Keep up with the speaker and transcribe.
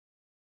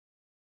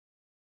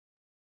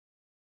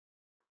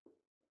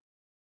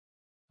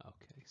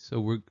So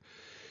we're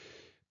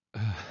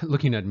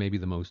looking at maybe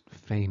the most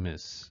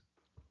famous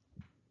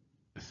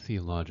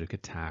theologic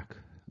attack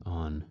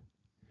on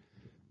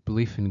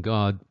belief in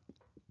God,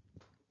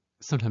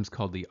 sometimes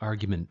called the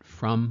argument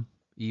from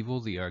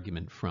evil, the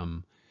argument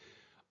from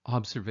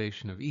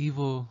observation of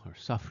evil or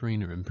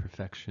suffering or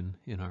imperfection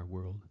in our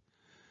world,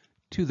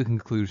 to the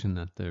conclusion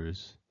that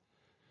there's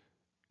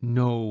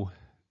no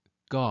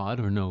God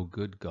or no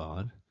good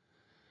God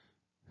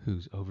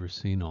who's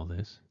overseeing all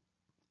this.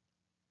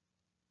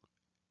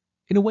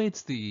 In a way,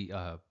 it's the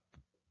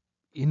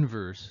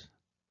inverse,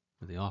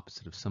 or the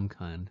opposite of some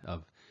kind,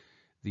 of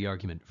the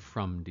argument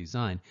from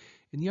design.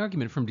 In the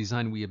argument from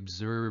design, we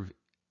observe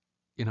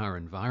in our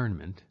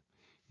environment,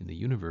 in the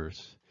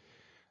universe,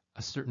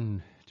 a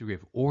certain degree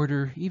of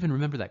order. Even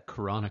remember that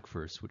Quranic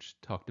verse which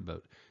talked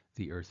about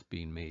the earth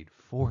being made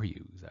for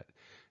you, that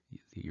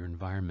your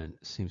environment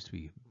seems to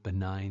be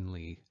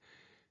benignly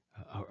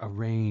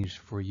arranged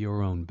for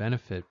your own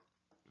benefit.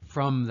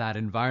 From that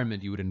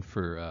environment, you would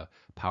infer a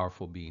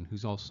powerful being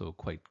who's also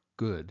quite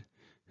good,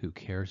 who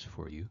cares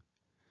for you.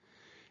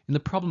 In the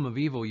problem of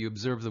evil, you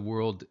observe the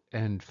world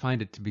and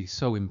find it to be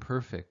so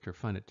imperfect, or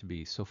find it to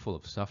be so full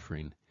of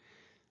suffering,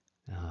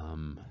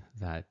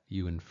 that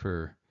you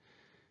infer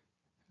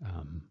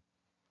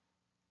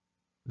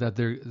that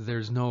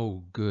there's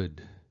no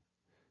good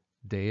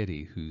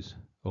deity who's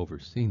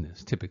overseeing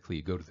this. Typically,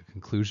 you go to the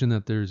conclusion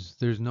that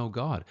there's no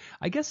God.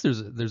 I guess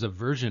there's a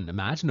version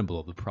imaginable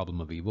of the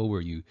problem of evil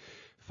where you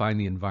find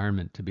the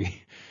environment to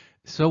be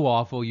so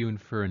awful you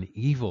infer an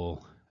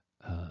evil,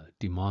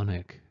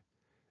 demonic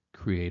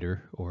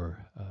creator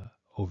or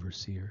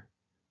overseer.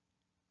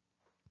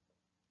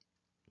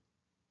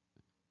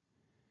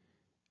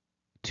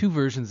 Two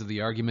versions of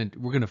the argument.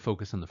 We're going to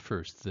focus on the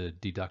first, the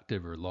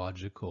deductive or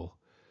logical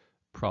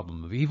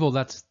problem of evil.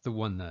 That's the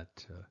one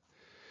that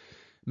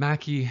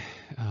Mackey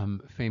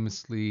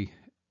famously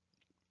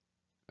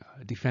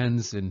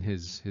defends in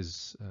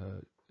his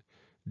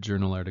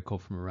journal article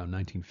from around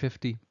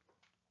 1950.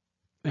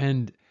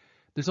 And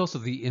there's also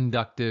the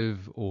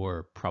inductive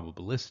or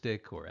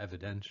probabilistic or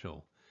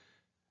evidential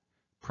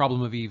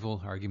problem of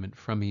evil, argument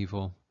from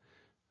evil.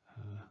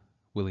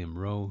 William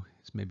Rowe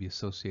is maybe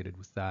associated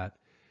with that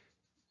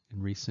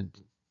in recent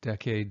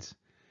decades.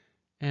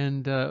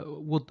 And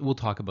we'll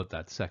talk about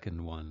that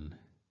second one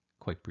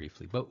quite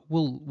briefly, but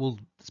we'll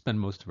spend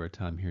most of our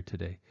time here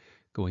today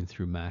going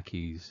through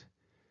Mackey's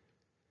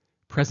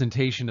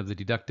presentation of the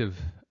deductive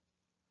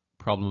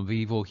problem of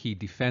evil. He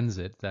defends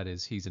it, that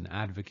is, he's an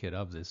advocate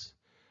of this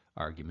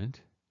argument,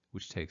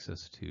 which takes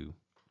us to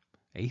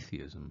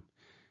atheism,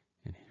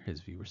 in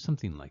his view, or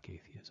something like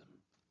atheism.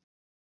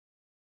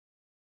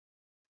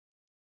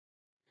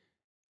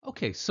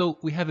 Okay, so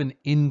we have an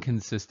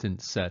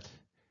inconsistent set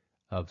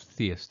of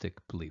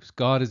theistic beliefs.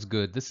 God is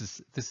good.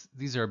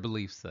 These are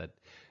beliefs that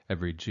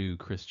every Jew,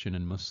 Christian,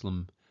 and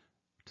Muslim,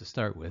 to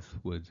start with,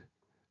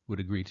 would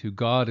agree to.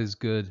 God is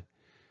good.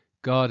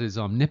 God is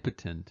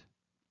omnipotent,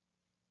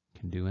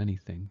 can do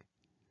anything.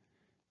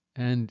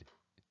 And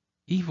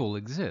evil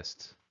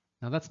exists.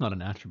 Now, that's not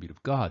an attribute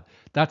of God.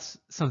 That's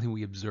something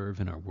we observe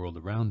in our world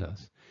around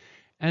us.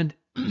 And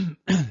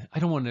I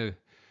don't want to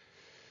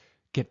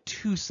get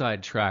too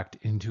sidetracked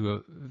into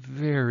a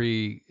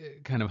very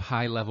kind of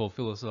high-level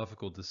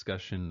philosophical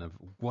discussion of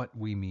what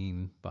we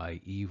mean by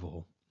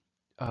evil.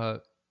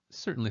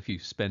 Certainly, if you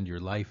spend your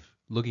life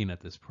looking at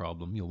this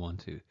problem, you'll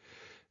want to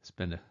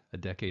spend a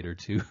decade or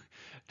two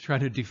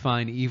trying to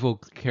define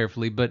evil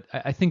carefully. But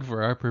I think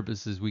for our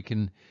purposes, we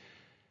can.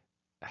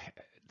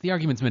 The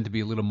argument's meant to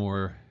be a little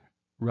more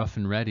rough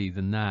and ready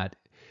than that.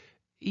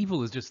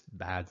 Evil is just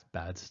bad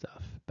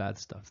stuff that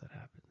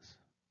happens.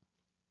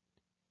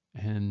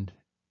 And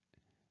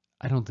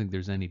I don't think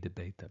there's any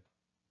debate that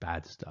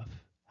bad stuff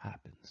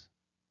happens.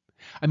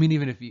 I mean,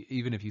 even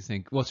if you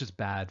think, well, it's just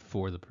bad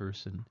for the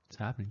person it's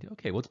happening to.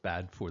 Okay, what's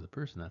bad for the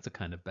person? That's a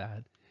kind of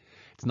bad.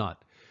 It's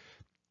not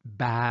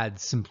bad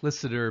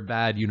simpliciter or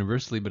bad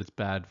universally, but it's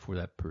bad for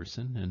that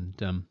person.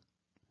 And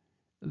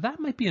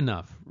that might be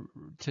enough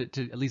to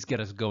at least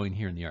get us going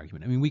here in the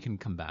argument. I mean, we can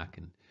come back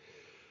and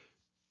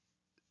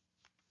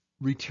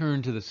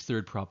return to this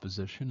third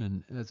proposition,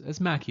 and as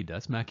Mackey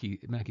does,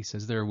 Mackey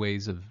says there are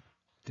ways of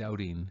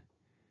doubting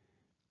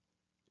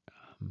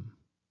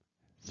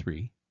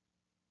three.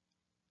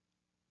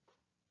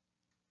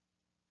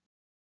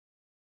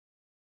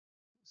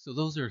 So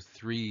those are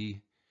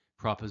three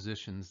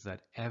propositions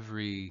that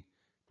every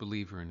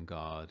believer in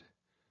God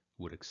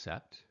would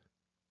accept.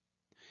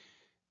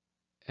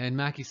 And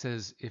Mackey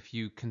says if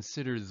you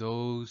consider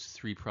those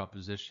three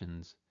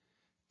propositions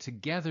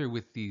together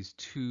with these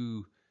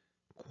two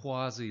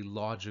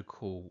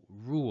quasi-logical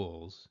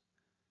rules,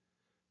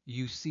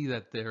 you see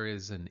that there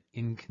is an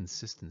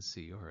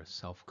inconsistency or a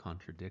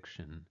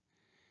self-contradiction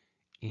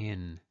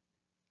in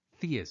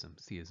theism,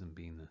 theism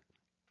being the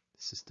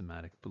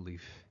systematic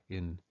belief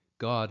in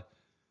God.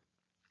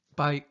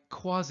 By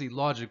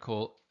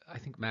quasi-logical, I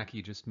think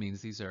Mackey just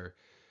means these are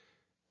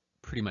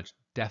pretty much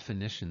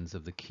definitions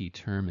of the key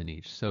term in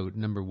each. So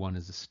number one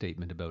is a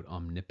statement about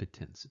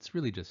omnipotence. It's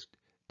really just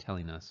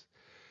telling us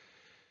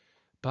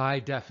by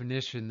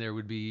definition, there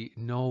would be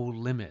no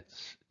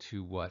limits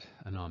to what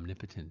an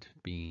omnipotent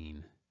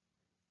being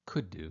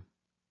could do.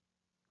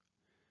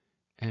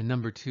 And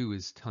number two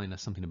is telling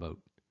us something about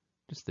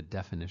just the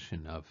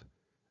definition of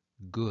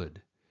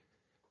good.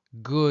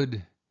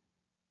 Good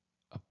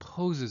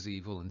opposes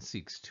evil and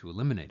seeks to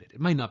eliminate it. It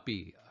might not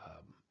be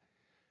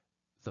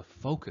the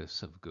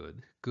focus of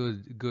good.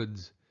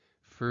 Good's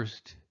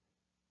first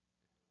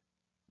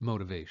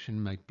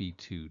motivation might be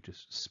to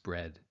just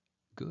spread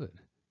good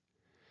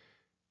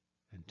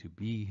and to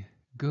be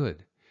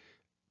good.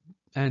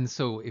 And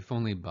so if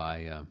only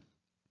by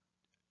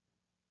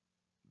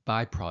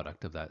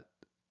byproduct of that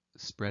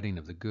spreading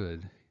of the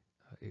good,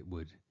 it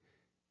would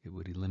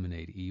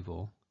eliminate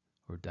evil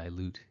or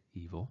dilute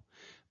evil.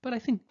 But I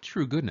think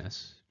true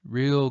goodness,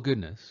 real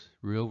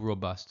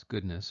robust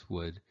goodness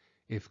would,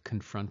 if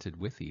confronted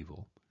with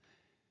evil,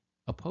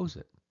 oppose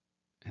it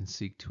and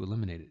seek to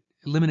eliminate it.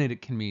 Eliminate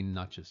it can mean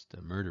not just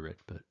murder it,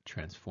 but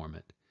transform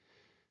it.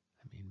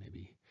 I mean,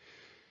 maybe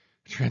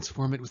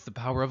transform it with the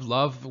power of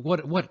love,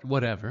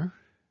 whatever.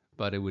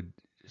 But it would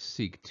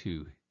seek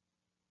to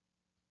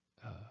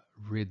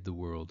rid the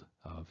world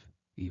of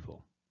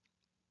evil.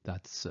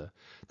 That's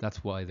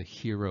why the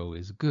hero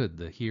is good.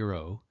 The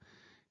hero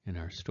in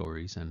our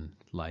stories and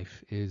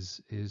life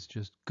is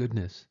just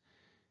goodness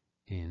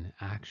in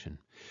action.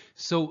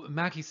 So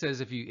Mackey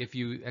says if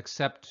you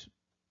accept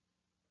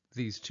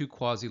these two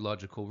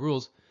quasi-logical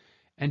rules,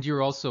 and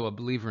you're also a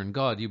believer in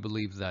God, you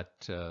believe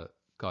that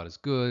God is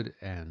good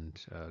and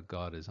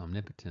God is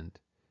omnipotent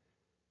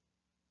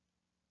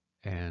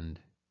and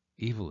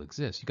evil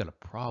exists. You got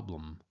a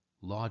problem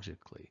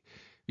logically,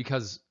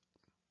 because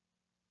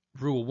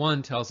Rule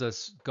 1 tells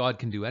us God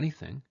can do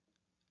anything,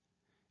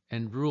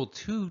 and Rule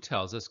 2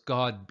 tells us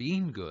God,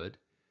 being good,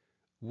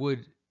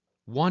 would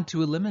want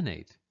to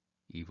eliminate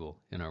evil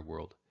in our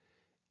world.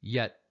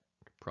 Yet,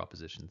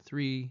 Proposition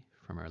 3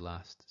 from our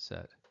last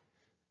set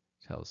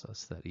tells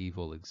us that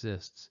evil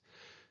exists.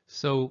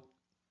 So,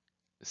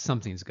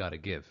 something's got to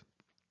give.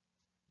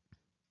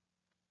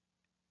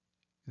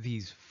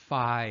 These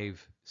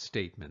 5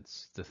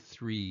 statements, the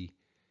 3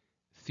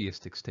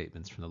 theistic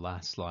statements from the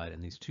last slide,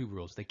 and these 2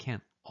 rules, they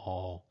can't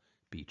all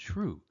be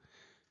true.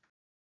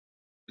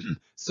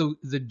 So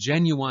the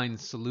genuine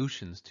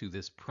solutions to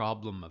this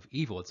problem of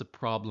evil, it's a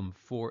problem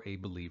for a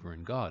believer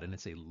in God, and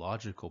it's a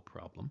logical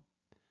problem.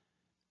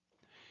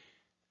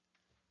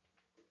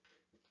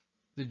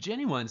 The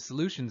genuine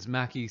solutions,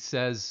 Mackey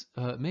says,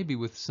 maybe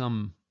with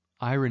some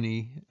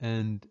irony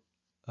and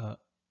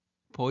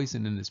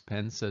poison in his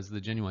pen, says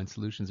the genuine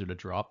solutions are to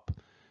drop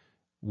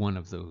one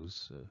of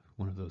those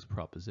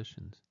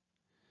propositions.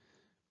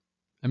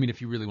 I mean,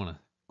 if you really want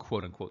to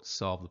quote unquote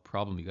solve the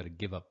problem, you got to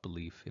give up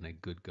belief in a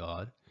good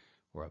God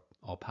or an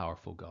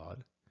all-powerful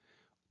God,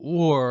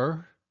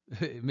 or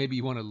maybe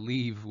you want to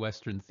leave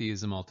Western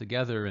theism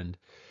altogether and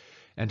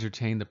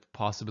entertain the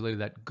possibility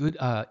that good,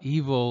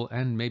 evil,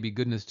 and maybe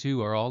goodness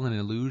too are all an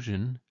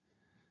illusion.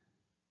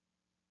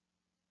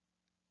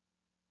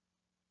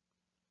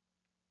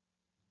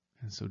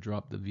 And so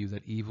drop the view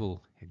that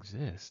evil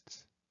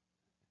exists.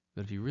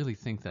 But if you really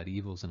think that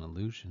evil's an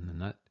illusion,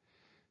 then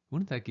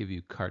wouldn't that give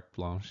you carte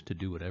blanche to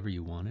do whatever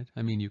you wanted?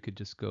 I mean, you could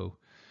just go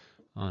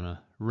on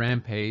a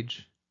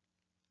rampage,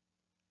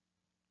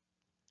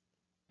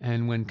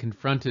 and when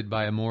confronted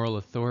by a moral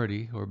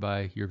authority or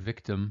by your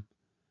victim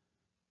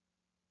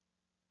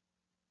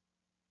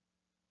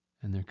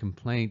and their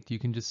complaint, you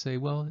can just say,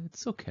 well,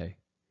 it's okay.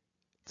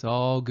 It's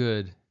all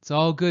good. It's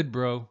all good,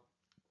 bro.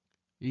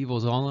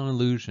 Evil's all an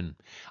illusion.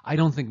 I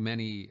don't think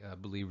many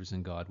believers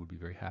in God would be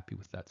very happy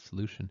with that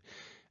solution.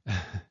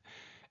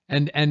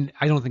 And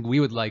I don't think we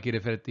would like it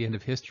if at the end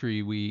of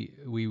history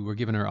we were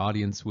given our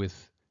audience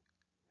with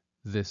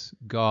this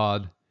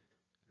God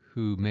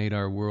who made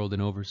our world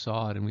and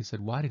oversaw it, and we said,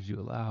 why did you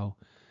allow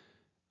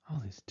all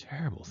these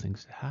terrible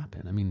things to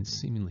happen? I mean,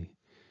 seemingly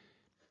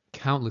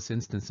countless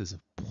instances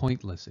of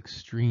pointless,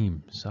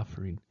 extreme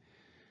suffering.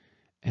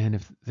 And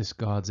if this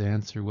God's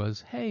answer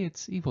was, hey,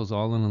 evil's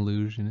all an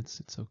illusion,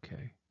 it's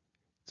okay.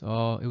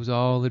 It was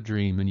all a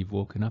dream and you've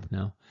woken up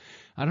now.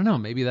 I don't know,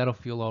 maybe that'll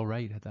feel all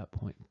right at that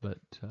point, but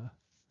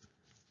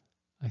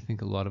I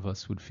think a lot of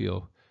us would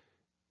feel,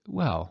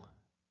 well,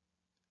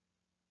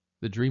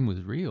 the dream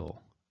was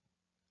real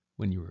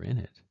when you were in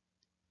it.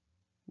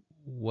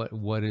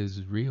 What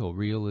is real?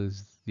 Real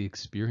is the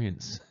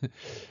experience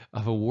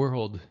of a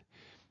world,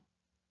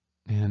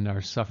 and our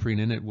suffering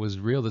in it was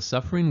real. The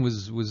suffering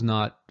was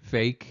not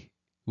fake.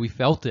 We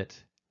felt it,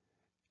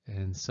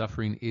 and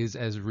suffering is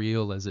as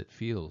real as it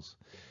feels.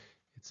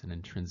 It's an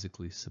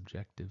intrinsically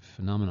subjective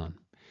phenomenon.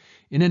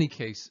 In any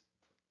case,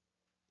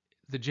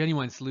 the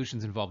genuine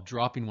solutions involve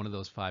dropping one of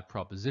those 5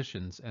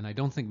 propositions, and I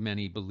don't think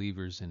many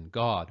believers in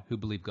God who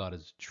believe God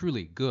is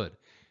truly good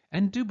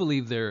and do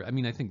believe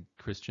I think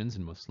Christians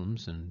and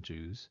Muslims and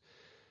Jews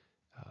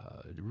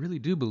really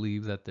do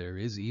believe that there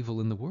is evil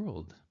in the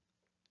world.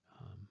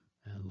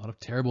 And a lot of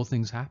terrible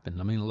things happen.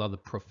 I mean, a lot of the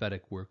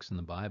prophetic works in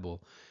the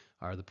Bible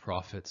are the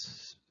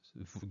prophets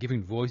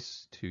giving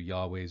voice to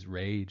Yahweh's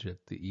rage at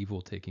the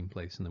evil taking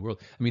place in the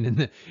world. I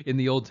mean, in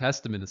the Old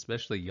Testament,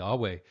 especially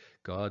Yahweh,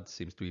 God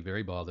seems to be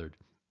very bothered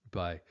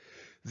by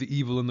the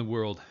evil in the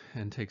world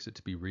and takes it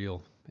to be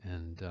real,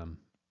 and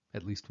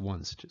at least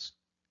once just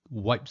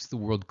wipes the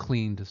world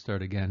clean to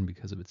start again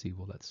because of its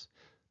evil. That's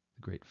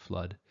the great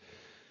flood.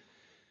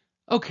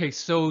 Okay,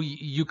 so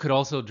you could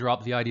also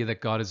drop the idea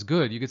that God is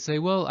good. You could say,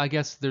 well, I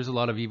guess there's a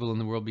lot of evil in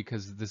the world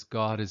because this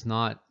God is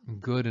not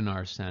good in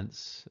our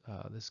sense.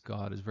 This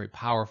God is very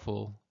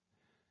powerful.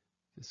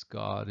 This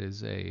God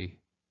is a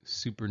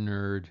super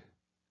nerd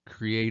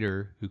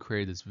creator who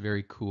created this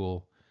very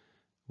cool,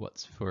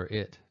 what's for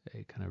it,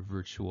 a kind of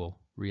virtual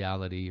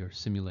reality or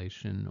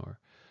simulation or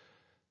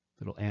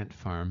little ant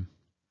farm.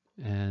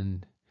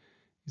 And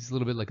he's a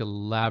little bit like a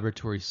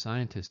laboratory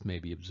scientist,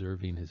 maybe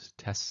observing his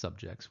test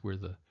subjects. We're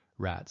the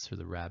rats or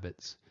the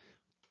rabbits.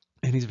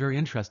 And he's very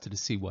interested to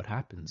see what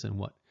happens and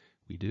what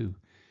we do.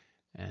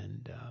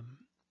 And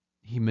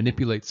he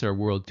manipulates our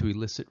world to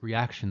elicit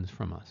reactions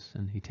from us.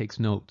 And he takes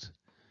notes.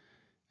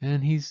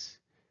 And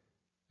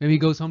maybe he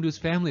goes home to his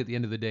family at the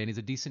end of the day and he's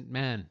a decent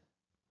man.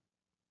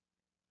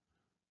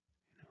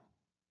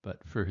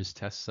 But for his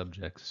test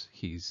subjects,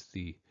 he's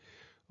the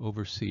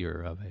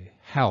overseer of a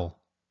hell.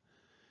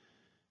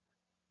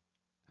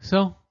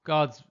 So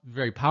God's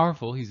very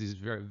powerful. He's this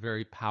very,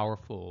 very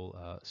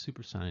powerful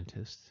super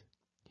scientist.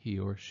 He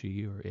or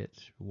she or it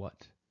or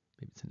what.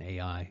 Maybe it's an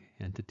AI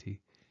entity.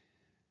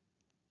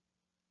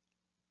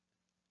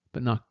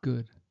 But not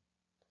good.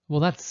 Well,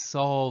 that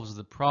solves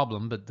the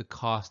problem, but the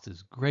cost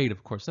is great,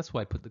 of course. That's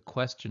why I put the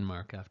question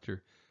mark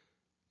after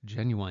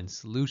genuine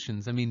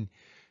solutions. I mean,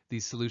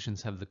 these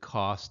solutions have the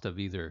cost of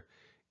either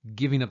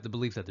giving up the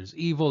belief that there's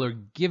evil or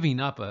giving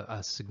up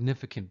a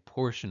significant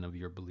portion of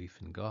your belief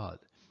in God.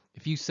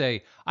 If you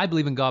say, I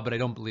believe in God, but I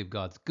don't believe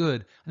God's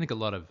good, I think a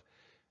lot of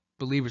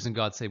believers in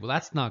God say, well,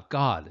 that's not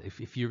God.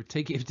 If you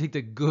take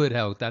the good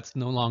out, that's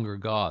no longer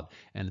God.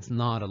 And it's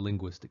not a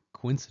linguistic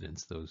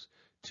coincidence, those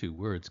two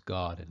words,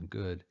 God and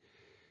good,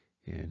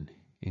 in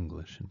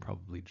English and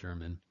probably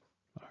German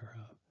are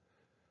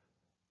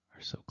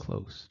so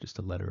close, just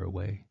a letter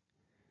away.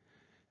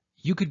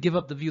 You could give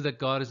up the view that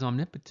God is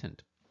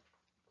omnipotent.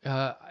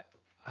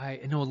 I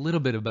know a little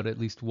bit about at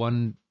least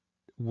one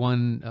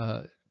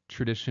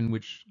tradition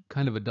which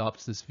kind of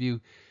adopts this view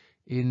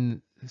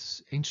in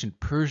this ancient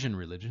Persian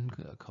religion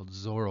called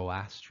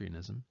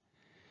Zoroastrianism.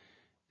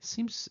 It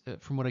seems,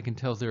 from what I can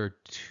tell, there are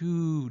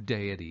two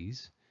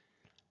deities.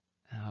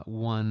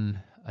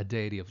 One a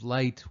deity of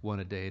light, one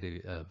a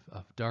deity of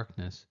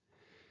darkness.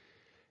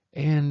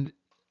 And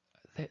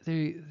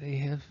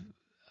they have,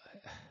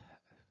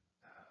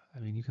 I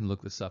mean, you can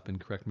look this up and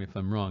correct me if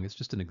I'm wrong. It's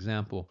just an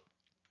example,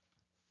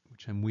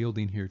 which I'm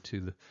wielding here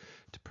to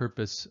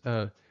purpose.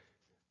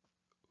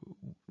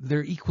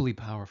 They're equally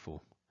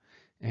powerful,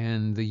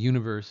 and the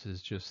universe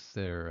is just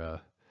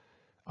their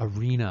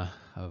arena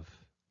of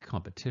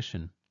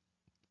competition.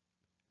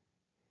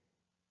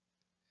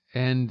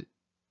 And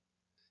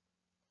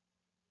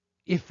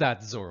if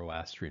that's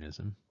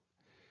Zoroastrianism,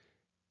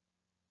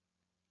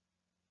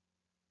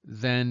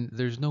 then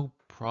there's no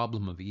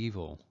problem of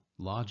evil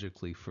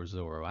logically for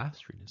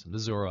Zoroastrianism. The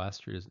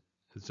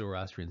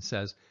Zoroastrian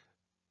says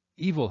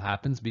evil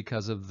happens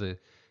because of the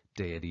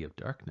deity of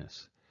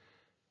darkness.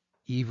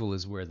 Evil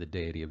is where the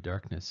deity of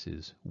darkness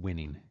is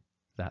winning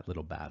that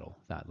little battle,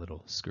 that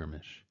little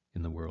skirmish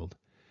in the world.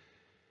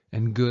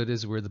 And good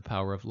is where the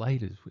power of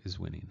light is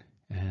winning.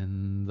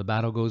 And the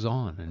battle goes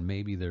on, and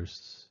maybe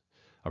there's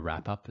a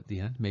wrap-up at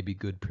the end. Maybe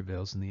good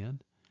prevails in the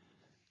end.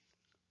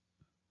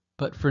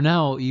 But for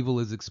now, evil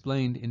is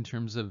explained in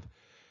terms of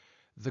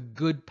the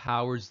good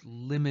power's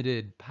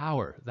limited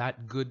power.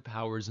 That good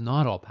power is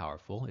not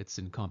all-powerful. It's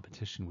in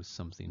competition with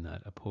something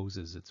that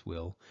opposes its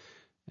will,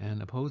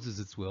 and opposes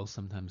its will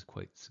sometimes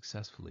quite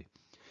successfully.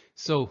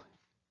 So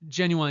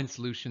genuine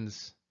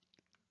solutions,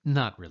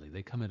 not really.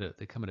 They come at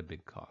a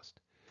big cost.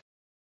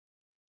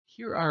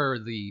 Here are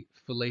the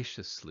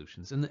fallacious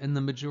solutions, and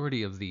the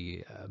majority of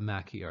the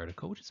Mackey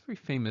article, which is a very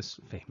famous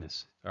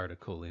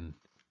article in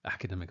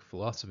academic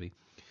philosophy,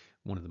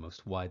 one of the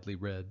most widely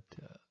read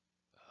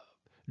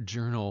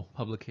journal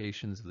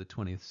publications of the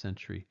 20th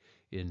century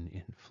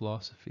in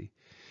philosophy,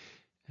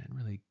 and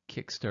really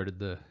kick-started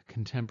the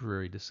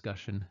contemporary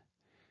discussion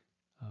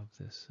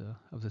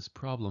of this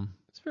problem.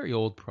 It's a very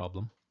old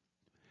problem.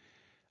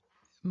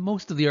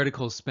 Most of the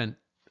article is spent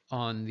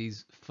on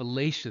these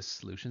fallacious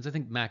solutions. I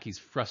think Mackey's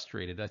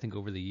frustrated. I think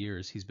over the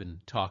years he's been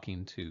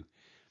talking to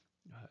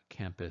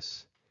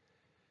campus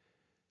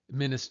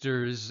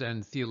ministers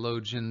and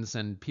theologians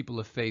and people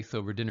of faith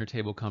over dinner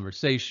table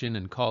conversation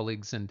and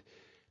colleagues, and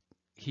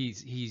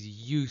he's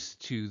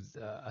used to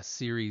a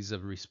series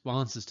of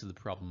responses to the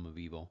problem of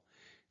evil,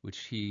 which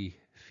he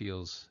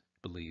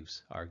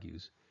believes,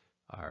 argues,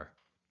 are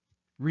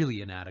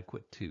really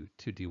inadequate to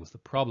deal with the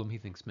problem. He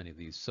thinks many of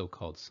these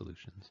so-called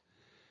solutions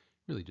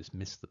really just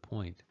miss the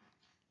point.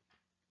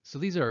 So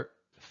these are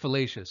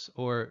fallacious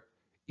or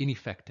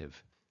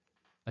ineffective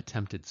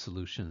attempted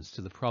solutions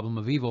to the problem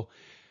of evil.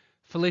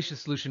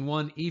 Fallacious solution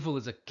one, evil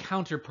is a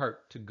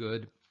counterpart to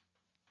good.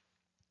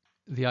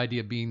 The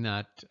idea being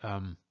that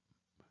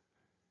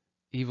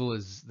evil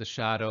is the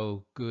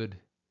shadow, good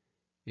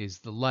is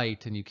the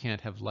light, and you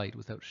can't have light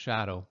without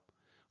shadow,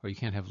 or you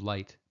can't have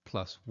light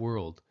plus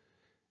world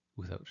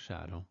without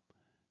shadow.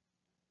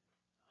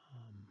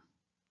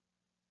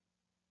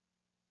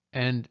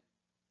 And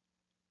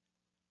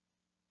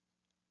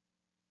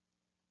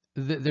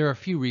there are a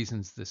few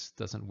reasons this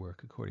doesn't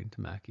work, according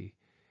to Mackey.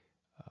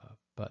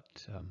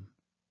 But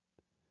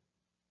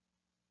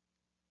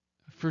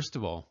first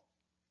of all,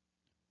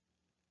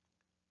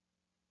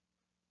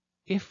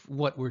 if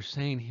what we're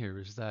saying here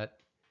is that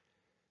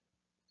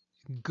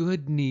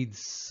good needs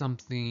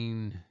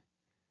something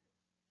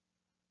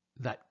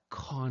that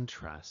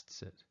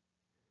contrasts it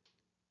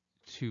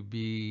to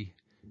be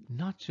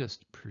not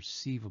just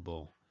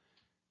perceivable,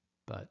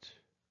 but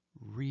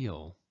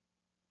real,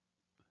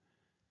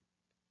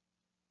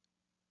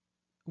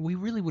 we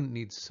really wouldn't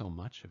need so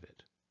much of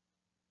it,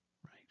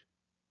 right?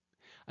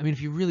 I mean,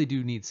 if you really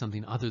do need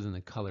something other than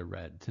the color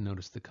red to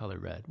notice the color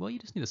red, well, you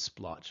just need a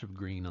splotch of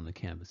green on the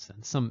canvas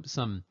then.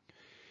 Some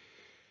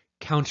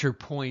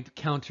counterpoint,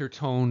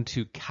 countertone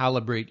to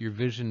calibrate your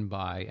vision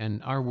by.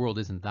 And our world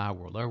isn't that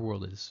world. Our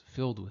world is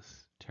filled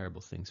with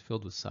terrible things,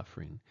 filled with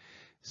suffering.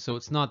 So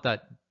it's not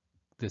that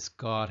this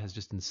God has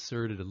just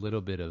inserted a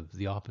little bit of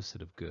the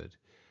opposite of good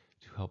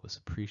to help us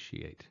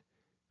appreciate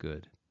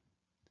good.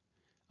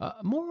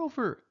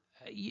 Moreover,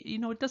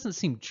 it doesn't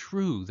seem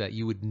true that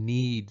you would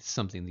need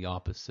something the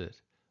opposite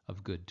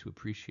of good to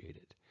appreciate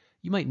it.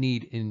 You might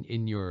need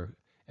in your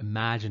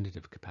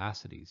imaginative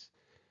capacities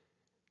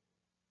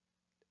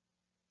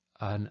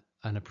an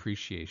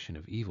appreciation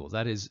of evil.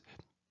 That is,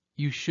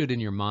 you should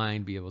in your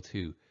mind be able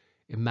to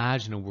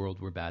imagine a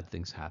world where bad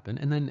things happen,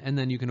 and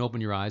then you can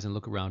open your eyes and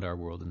look around our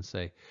world and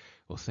say,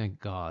 well, thank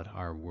God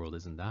our world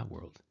isn't that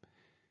world.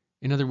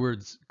 In other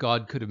words,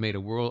 God could have made a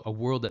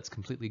world that's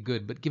completely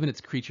good, but given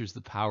its creatures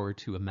the power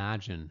to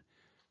imagine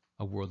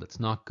a world that's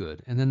not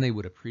good, and then they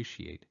would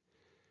appreciate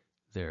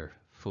their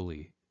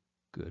fully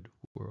good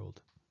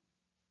world.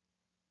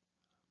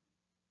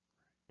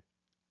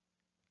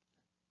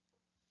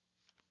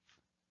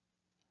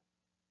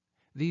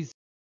 These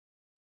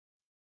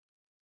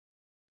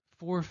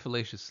four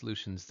fallacious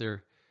solutions,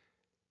 they're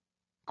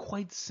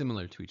quite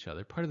similar to each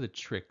other. Part of the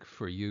trick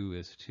for you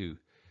is to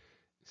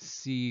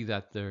see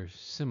that they're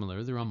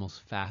similar. They're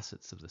almost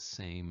facets of the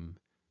same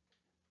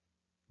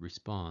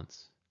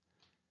response,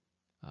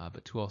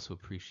 but to also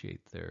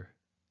appreciate their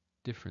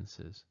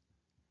differences.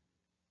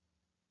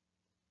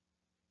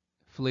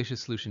 Fallacious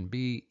solution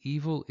B,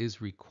 evil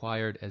is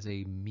required as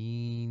a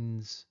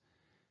means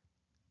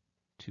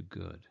to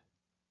good.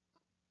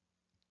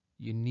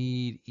 You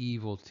need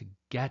evil to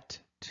get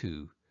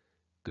to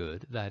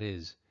good. That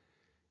is,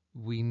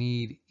 we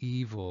need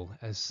evil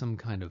as some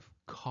kind of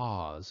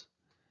cause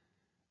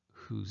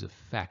whose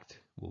effect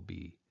will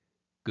be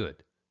good.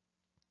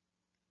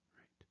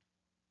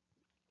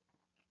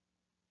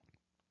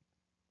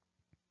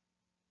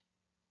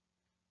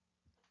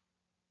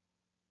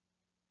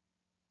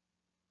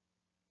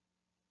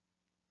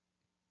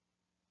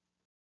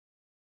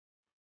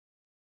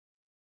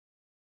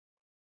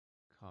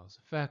 Cause,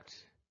 effect,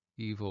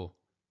 evil,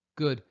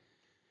 good.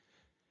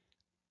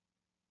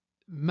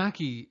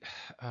 Mackey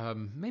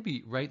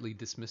maybe rightly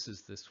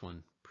dismisses this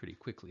one pretty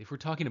quickly. If we're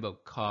talking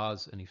about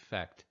cause and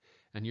effect,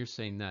 and you're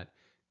saying that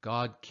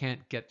God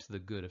can't get to the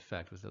good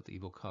effect without the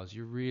evil cause,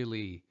 you're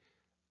really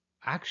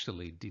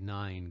actually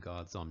denying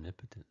God's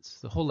omnipotence.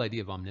 The whole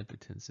idea of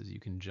omnipotence is you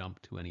can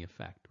jump to any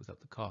effect without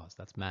the cause.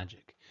 That's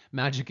magic.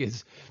 Magic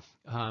is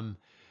um,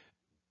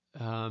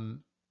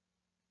 um,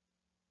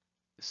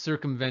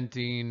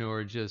 circumventing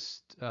or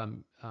just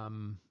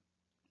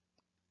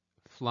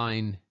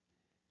flying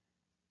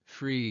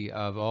free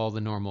of all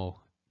the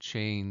normal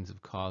chains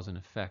of cause and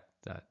effect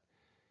that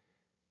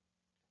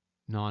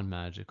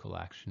non-magical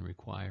action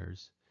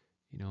requires.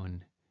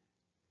 In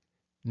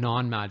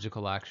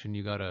non-magical action,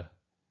 you gotta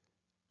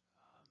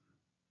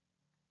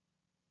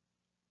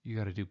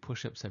do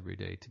push-ups every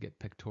day to get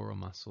pectoral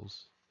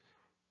muscles.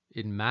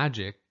 In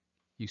magic,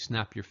 you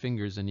snap your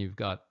fingers and you've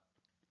got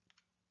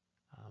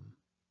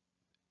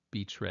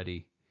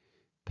beach-ready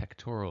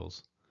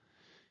pectorals.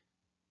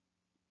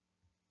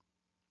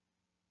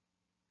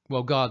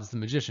 Well, God's the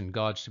magician.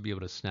 God should be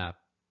able to snap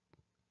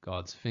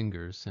God's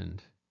fingers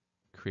and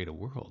create a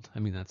world. I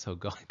mean, that's how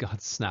God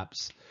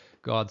snaps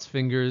God's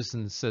fingers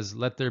and says,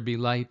 let there be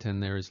light,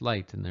 and there is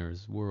light, and there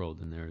is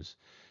world, and there's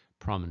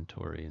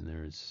promontory, and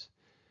there's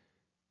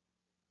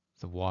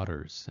the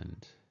waters,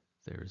 and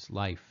there's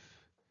life.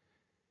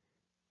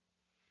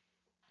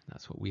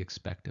 That's what we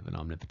expect of an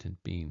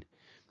omnipotent being.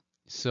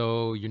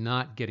 So you're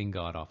not getting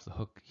God off the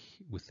hook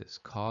with this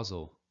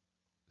causal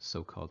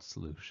so-called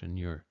solution.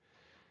 You're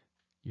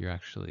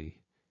actually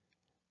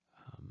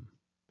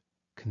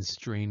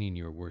constraining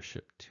your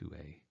worship to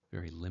a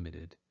very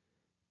limited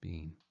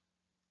being.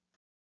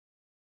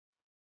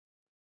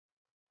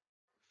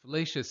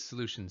 Fallacious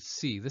solution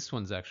C. This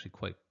one's actually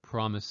quite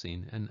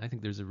promising, and I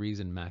think there's a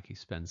reason Mackey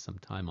spends some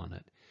time on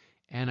it.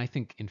 And I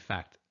think, in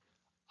fact,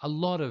 a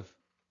lot of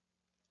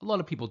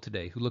people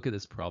today who look at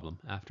this problem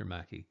after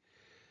Mackey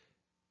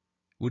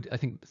would, I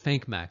think,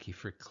 thank Mackey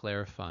for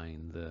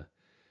clarifying the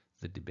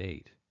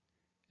debate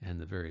and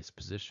the various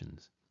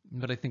positions.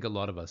 But I think a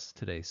lot of us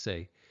today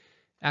say,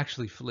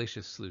 actually,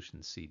 fallacious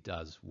solution C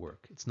does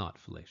work. It's not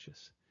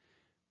fallacious.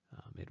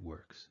 It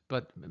works.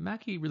 But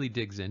Mackey really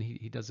digs in.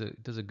 He does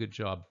a good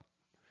job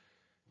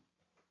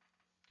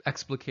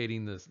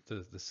explicating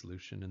the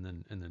solution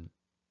and then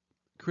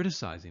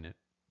criticizing it.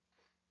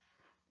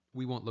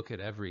 We won't look at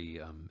every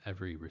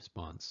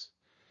response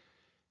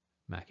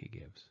Mackey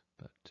gives,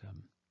 but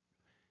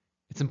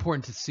it's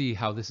important to see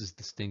how this is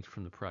distinct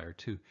from the prior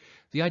two.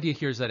 The idea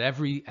here is that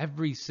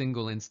every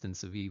single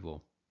instance of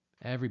evil,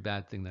 every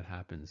bad thing that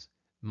happens,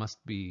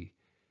 must be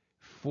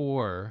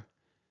for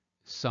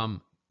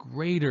some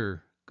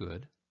greater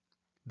good.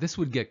 This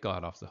would get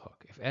God off the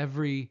hook. If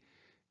every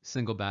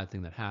single bad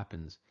thing that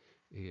happens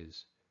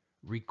is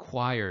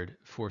required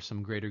for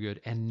some greater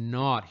good and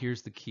not,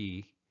 here's the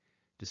key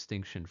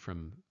distinction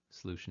from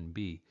solution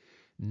B,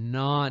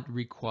 not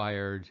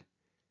required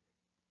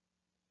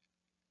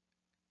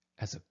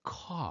as a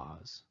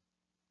cause,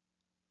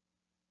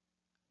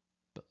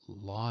 but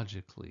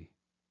logically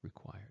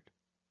required.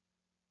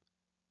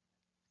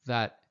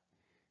 That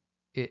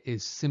it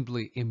is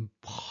simply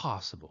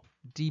impossible,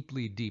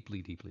 deeply,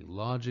 deeply, deeply,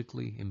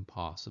 logically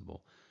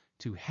impossible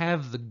to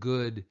have the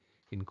good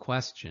in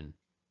question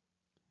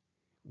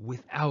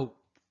without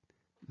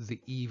the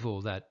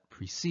evil that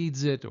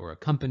precedes it or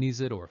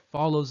accompanies it or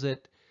follows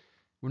it.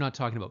 We're not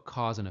talking about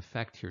cause and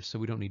effect here, so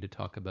we don't need to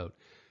talk about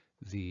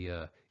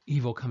the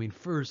evil coming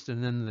first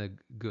and then the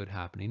good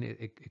happening.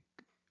 It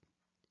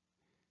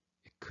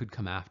could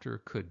come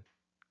after, could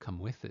come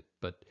with it,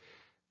 but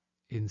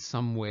in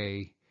some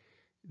way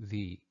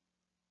the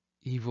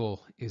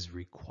evil is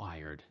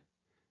required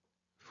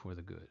for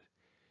the good.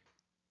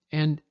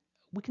 And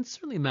we can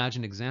certainly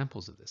imagine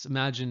examples of this.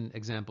 Imagine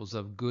examples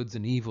of goods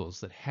and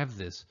evils that have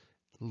this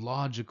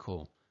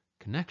logical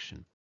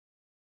connection.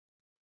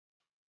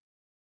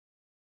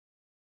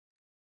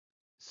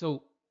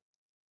 So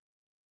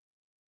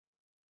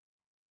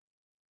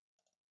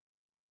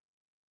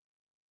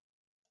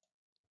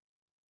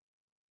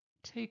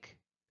take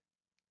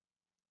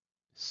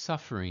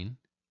suffering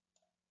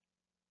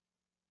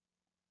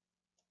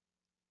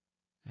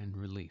and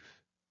relief.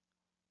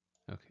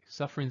 Okay,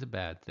 suffering's a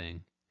bad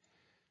thing.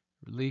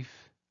 Relief,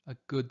 a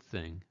good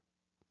thing.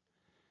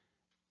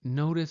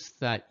 Notice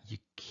that you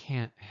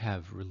can't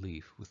have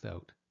relief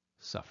without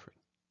suffering.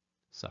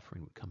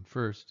 Suffering would come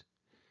first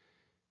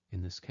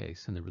in this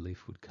case, and the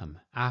relief would come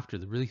after.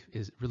 The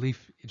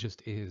relief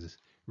just is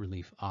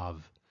relief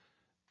of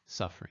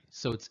suffering.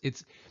 So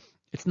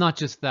it's not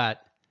just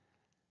that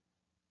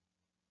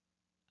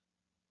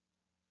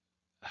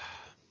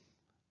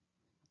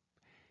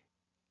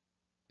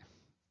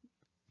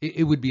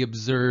it would be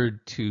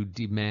absurd to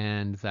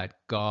demand that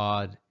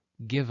God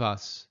give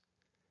us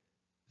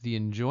the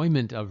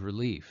enjoyment of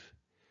relief,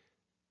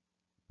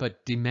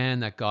 but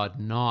demand that God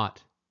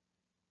not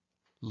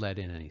let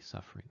in any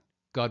suffering.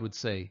 God would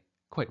say,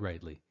 quite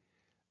rightly,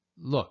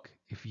 look,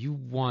 if you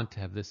want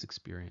to have this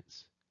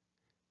experience,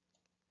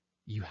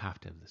 you have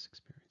to have this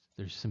experience.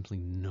 There's simply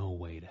no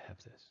way to have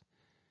this.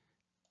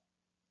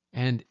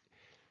 And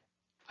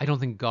I don't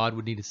think God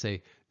would need to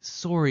say,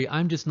 sorry,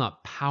 I'm just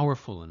not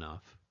powerful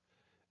enough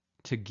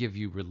to give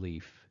you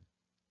relief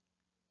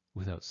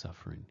without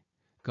suffering.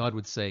 God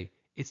would say,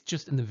 it's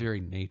just in the very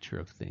nature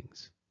of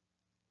things.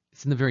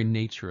 It's in the very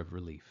nature of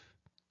relief.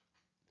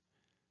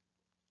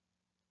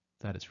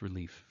 That is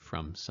relief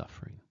from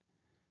suffering,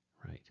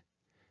 right?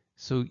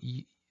 So,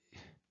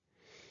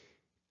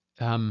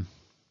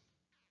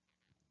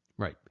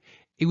 right.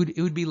 It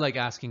would be like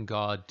asking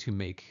God to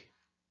make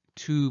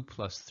 2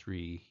 plus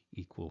 3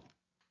 equal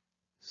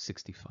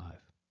 65.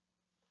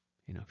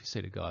 You know, if you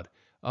say to God,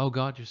 oh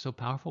God, you're so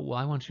powerful, well,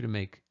 I want you to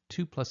make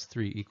 2 plus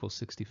 3 equals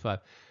 65.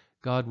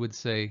 God would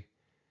say,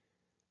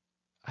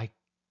 I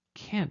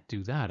can't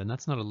do that, and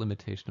that's not a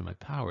limitation of my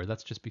power.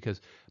 That's just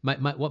because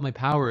my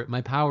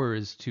power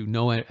is to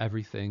know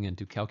everything and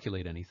to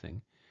calculate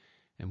anything,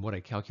 and what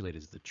I calculate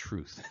is the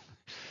truth.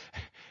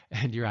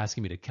 And you're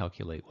asking me to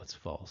calculate what's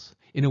false.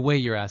 In a way,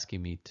 you're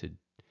asking me to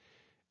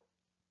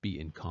be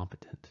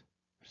incompetent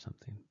or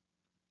something.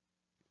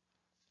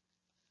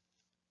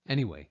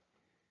 Anyway,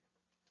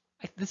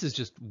 this is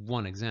just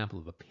one example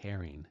of a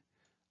pairing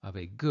of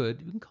a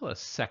good, we can call it a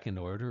second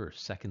order or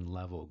second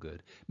level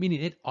good,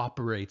 meaning it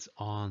operates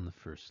on the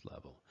first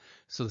level.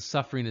 So the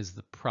suffering is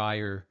the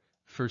prior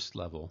first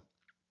level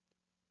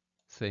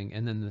thing,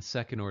 and then the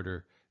second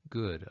order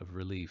good of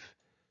relief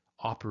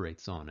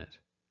operates on it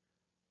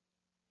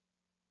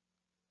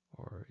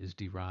or is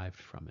derived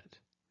from it.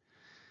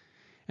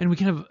 And we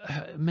can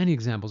have many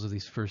examples of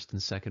these first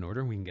and second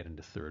order. We can get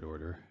into third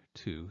order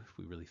too, if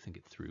we really think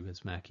it through,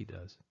 as Mackey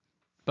does.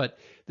 But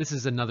this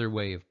is another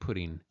way of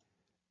putting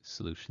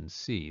solution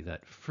C,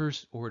 that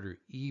first order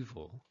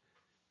evil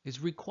is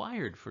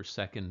required for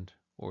second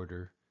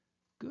order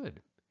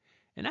good.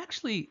 And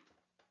actually,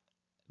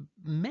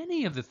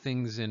 many of the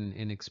things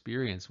in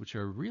experience which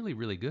are really,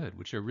 really good,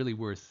 which are really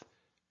worth,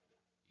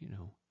 you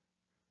know,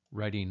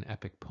 writing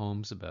epic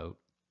poems about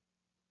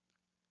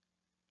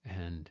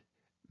and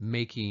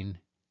making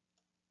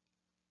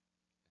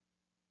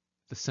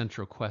the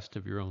central quest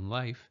of your own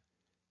life,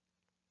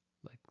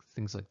 like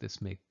things like this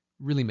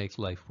really make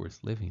life worth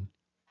living.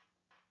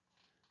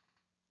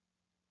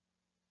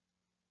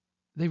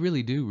 They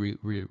really do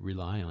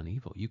rely on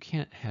evil. You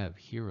can't have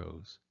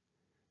heroes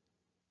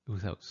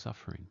without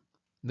suffering.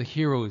 The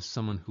hero is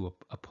someone who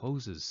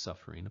opposes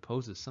suffering,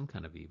 opposes some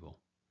kind of evil.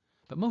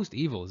 But most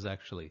evil is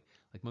actually,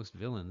 like most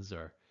villains,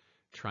 are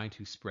trying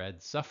to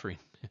spread suffering.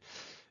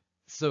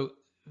 So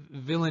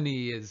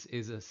villainy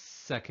is a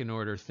second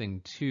order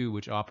thing too,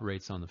 which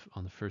operates on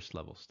the first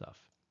level stuff.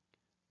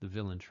 The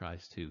villain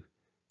tries to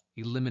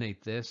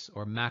eliminate this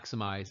or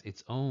maximize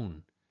its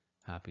own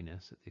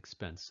happiness at the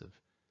expense of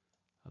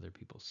other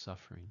people's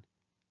suffering,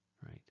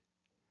 right?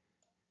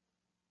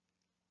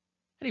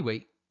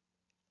 Anyway,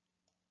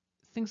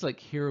 things like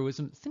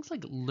heroism, things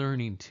like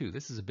learning too.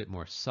 This is a bit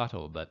more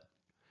subtle, but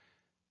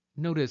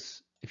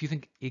notice if you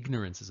think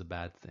ignorance is a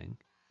bad thing,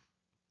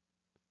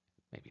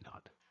 maybe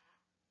not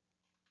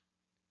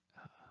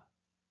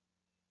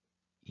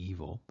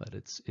evil, but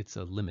it's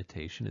a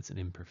limitation, it's an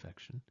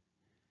imperfection.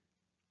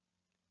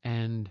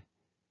 And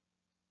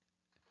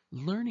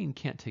learning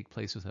can't take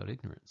place without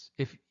ignorance.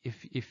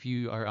 If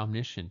you are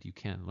omniscient, you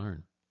can't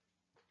learn.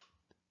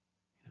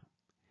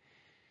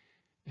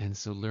 And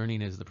so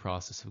learning is the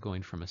process of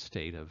going from a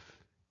state of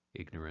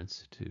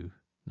ignorance to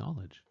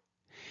knowledge.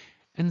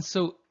 And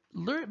so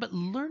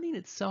learning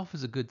itself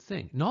is a good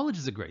thing. Knowledge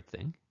is a great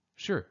thing,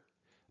 sure.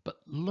 But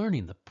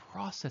learning, the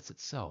process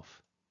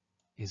itself,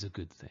 is a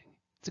good thing.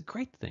 It's a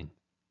great thing.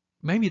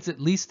 Maybe it's at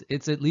least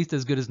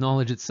as good as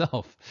knowledge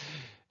itself.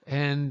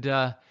 And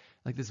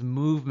like this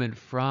movement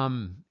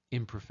from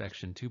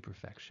imperfection to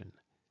perfection.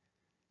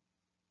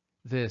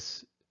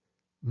 This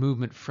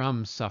movement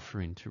from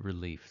suffering to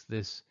relief.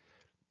 This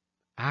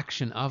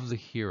action of the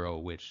hero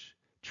which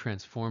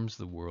transforms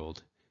the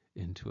world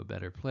into a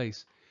better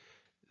place.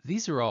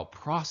 These are all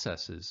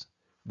processes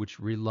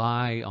which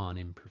rely on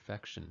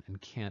imperfection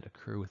and can't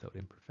occur without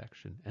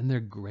imperfection. And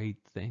they're great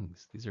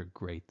things. These are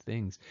great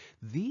things.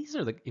 These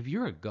are if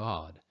you're a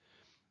god,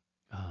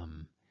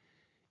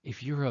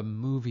 if you're a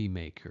movie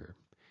maker,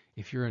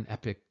 if you're an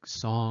epic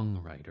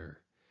songwriter,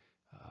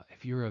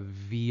 if you're a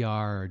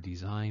VR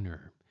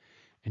designer,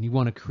 and you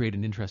want to create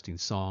an interesting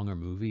song or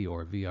movie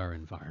or VR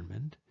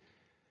environment,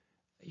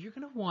 you're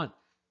going to want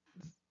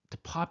to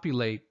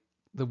populate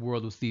the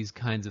world with these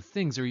kinds of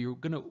things, or you're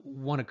going to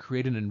want to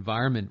create an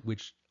environment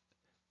which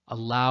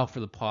allow for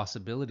the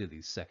possibility of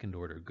these second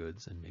order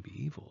goods and maybe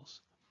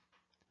evils.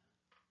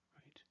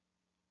 Right?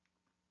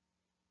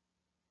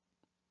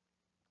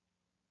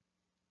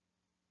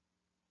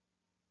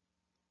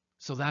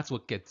 So that's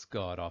what gets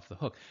God off the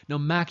hook. Now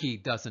Mackie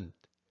doesn't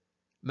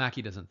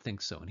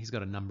think so, and he's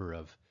got a number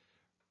of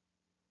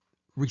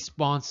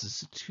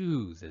responses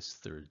to this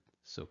third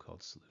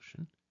so-called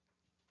solution.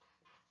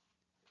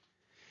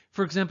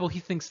 For example, he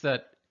thinks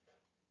that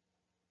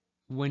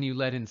when you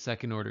let in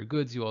second order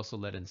goods, you also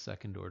let in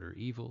second order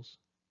evils.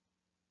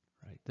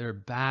 Right? There are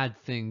bad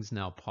things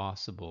now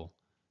possible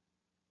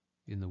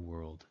in the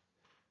world.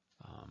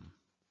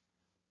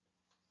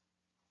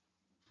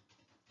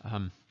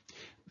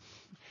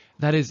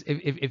 That is,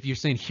 if you're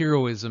saying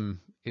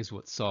heroism is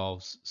what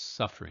solves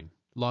suffering,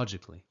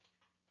 logically,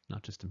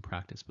 not just in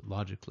practice, but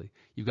logically,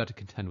 you've got to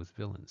contend with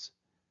villains.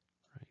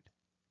 Right?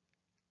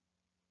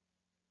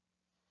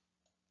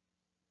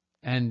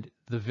 And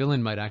the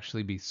villain might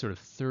actually be sort of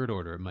third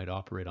order. It might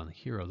operate on the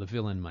hero. The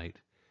villain might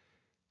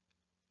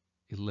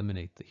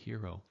eliminate the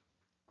hero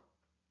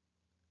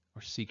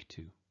or seek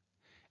to.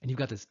 And you've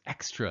got this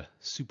extra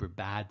super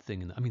bad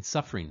thing.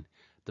 Suffering,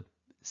 the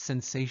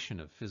sensation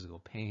of physical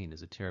pain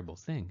is a terrible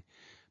thing.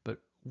 But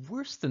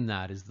worse than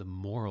that is the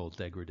moral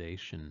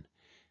degradation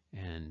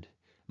and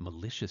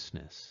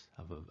maliciousness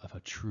of a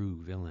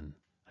true villain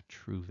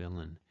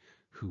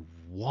who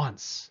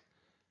wants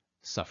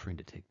suffering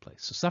to take place.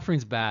 So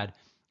suffering's bad,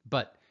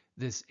 but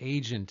this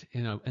agent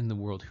in the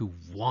world who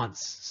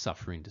wants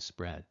suffering to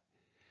spread,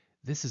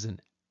 this is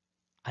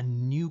a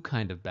new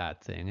kind of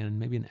bad thing, and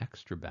maybe an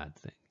extra bad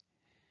thing.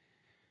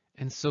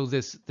 And so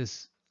this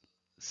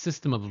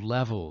system of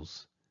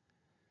levels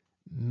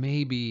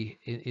maybe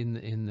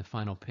in the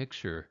final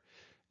picture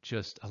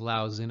just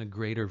allows in a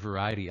greater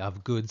variety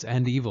of goods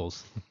and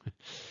evils.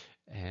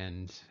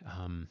 And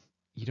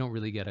you don't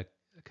really get a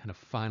kind of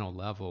final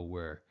level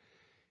where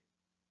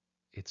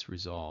it's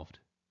resolved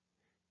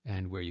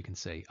and where you can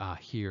say,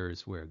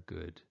 here's where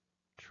good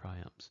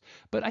triumphs.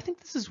 But I think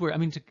this is where,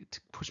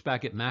 to push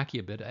back at Mackie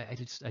a bit, I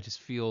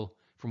just feel,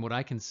 from what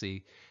I can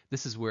see,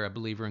 this is where a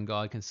believer in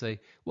God can say,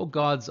 well,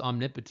 God's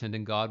omnipotent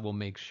and God will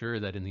make sure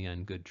that in the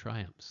end good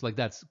triumphs. Like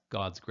that's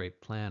God's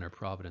great plan or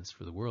providence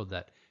for the world,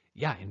 that,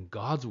 yeah, in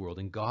God's world,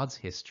 in God's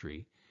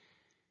history,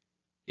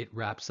 it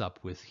wraps up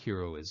with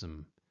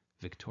heroism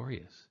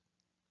victorious.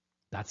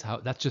 That's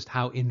just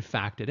how in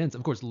fact it ends.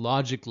 Of course,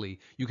 logically,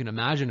 you can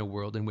imagine a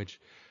world in which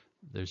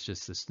there's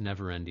just this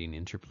never-ending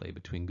interplay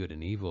between good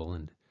and evil,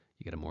 and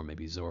you get a more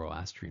maybe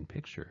Zoroastrian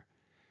picture.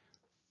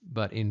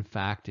 But in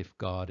fact, if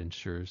God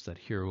ensures that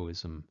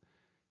heroism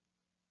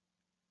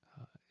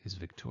is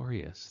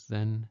victorious,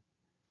 then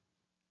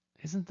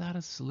isn't that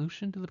a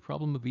solution to the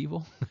problem of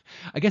evil?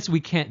 I guess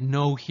we can't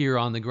know here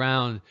on the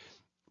ground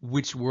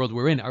which world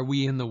we're in. Are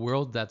we in the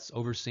world that's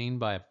overseen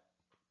by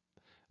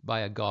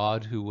a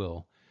God who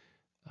will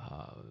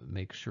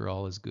make sure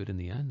all is good in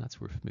the end?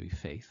 That's where maybe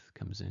faith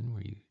comes in,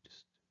 where you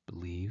just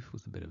believe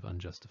with a bit of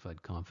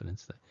unjustified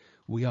confidence that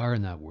we are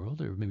in that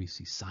world, or maybe you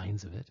see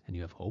signs of it and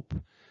you have hope.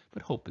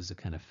 But hope is a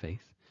kind of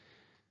faith.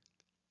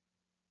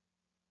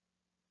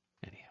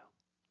 Anyhow.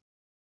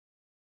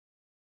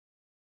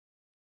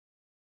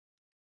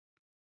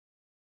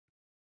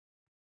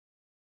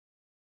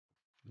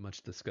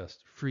 Much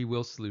discussed free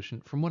will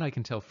solution. From what I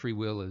can tell, free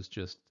will is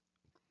just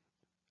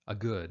a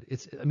good.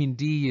 I mean,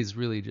 D is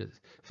really just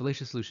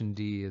fallacious solution.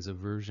 D is a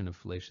version of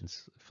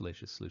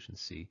fallacious solution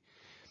C,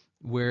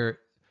 where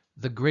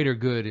the greater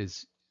good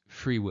is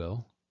free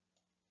will,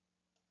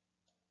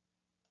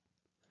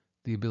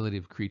 the ability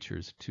of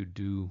creatures to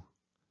do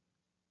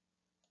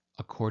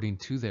according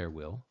to their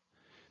will.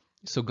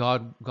 So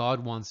God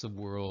wants a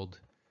world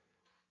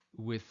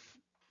with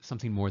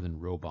something more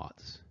than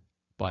robots,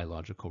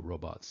 biological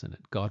robots in it.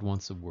 God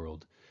wants a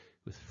world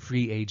with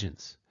free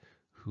agents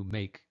who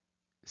make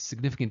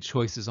significant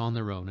choices on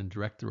their own and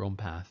direct their own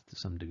path to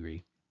some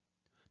degree.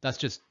 That's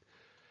just,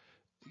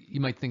 you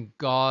might think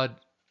God's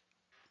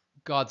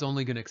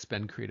only going to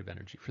expend creative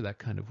energy for that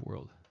kind of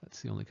world.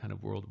 That's the only kind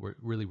of world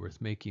really worth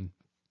making.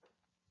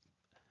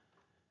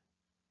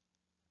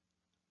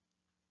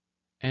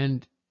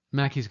 And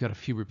Mackey's got a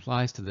few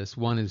replies to this.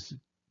 One is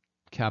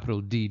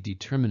capital D,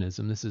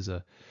 determinism. This is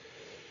a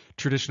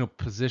traditional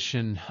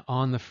position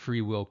on the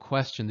free will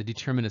question. The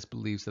determinist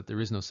believes that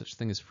there is no such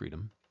thing as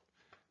freedom,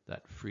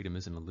 that freedom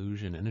is an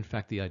illusion. And in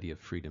fact, the idea of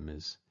freedom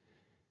is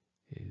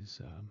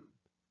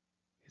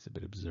a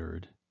bit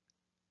absurd.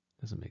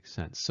 Doesn't make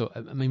sense. So,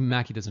 I mean,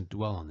 Mackey doesn't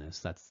dwell on this.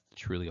 That's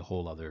truly a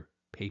whole other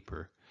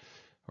paper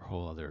or a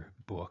whole other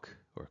book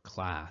or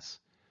class.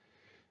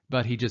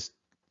 But he just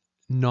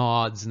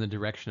nods in the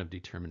direction of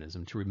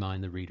determinism to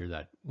remind the reader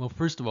that, well,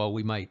 first of all,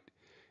 we might,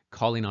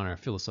 calling on our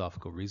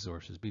philosophical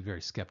resources, be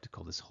very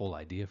skeptical of this whole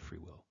idea of free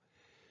will.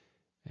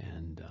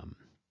 And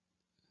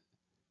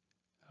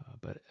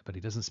but he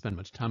doesn't spend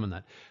much time on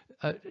that.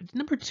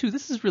 Number two,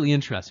 this is really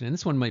interesting, and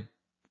this one might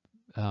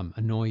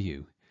annoy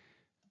you,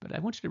 but I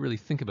want you to really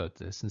think about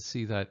this and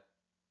see that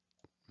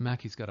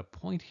Mackey's got a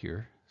point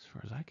here, as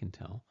far as I can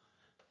tell.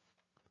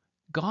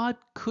 God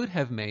could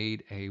have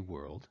made a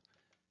world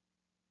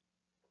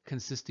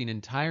consisting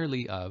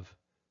entirely of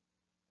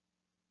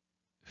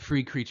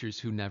free creatures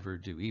who never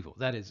do evil.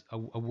 That is,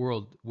 a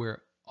world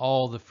where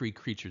all the free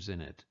creatures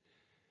in it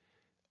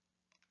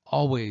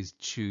always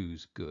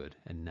choose good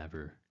and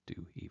never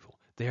do evil.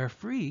 They are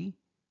free,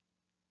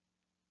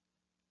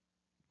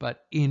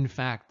 but in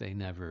fact they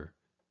never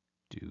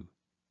do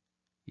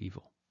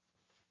evil.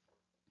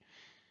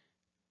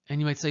 And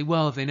you might say,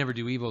 well, if they never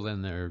do evil,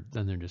 then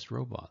they're just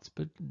robots.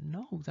 But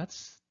no,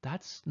 that's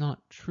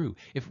not true.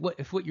 If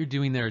what you're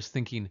doing there is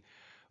thinking,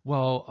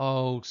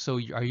 well, so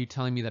are you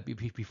telling me that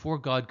before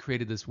God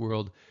created this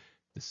world,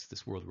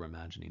 this world we're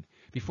imagining,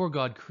 before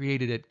God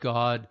created it,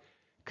 God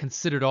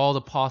considered all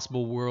the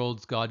possible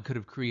worlds God could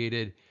have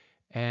created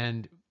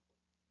and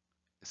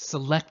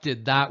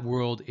selected that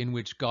world in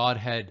which God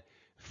had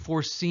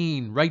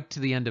foreseen right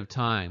to the end of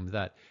time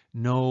that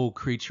no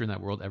creature in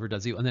that world ever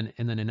does evil, and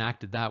then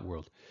enacted that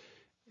world.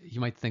 You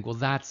might think, well,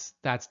 that's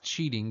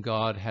cheating.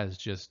 God has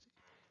just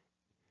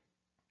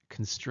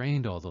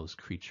constrained all those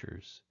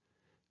creatures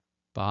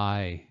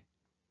by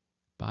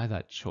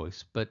that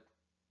choice. But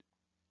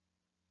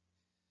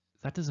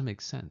that doesn't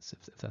make sense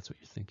if that's what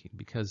you're thinking,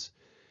 because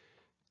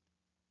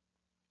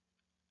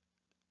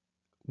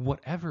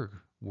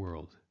whatever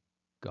world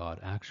God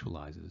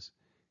actualizes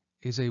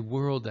is a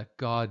world that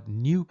God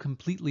knew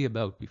completely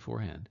about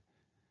beforehand.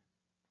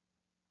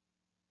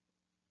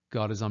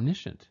 God is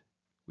omniscient,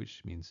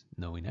 which means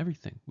knowing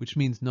everything, which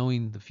means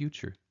knowing the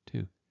future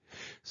too.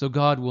 So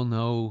God will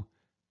know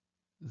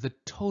the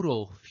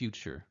total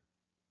future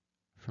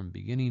from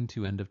beginning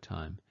to end of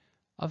time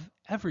of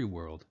every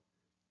world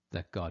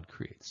that God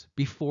creates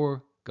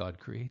before God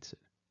creates it.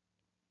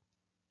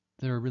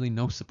 There are really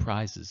no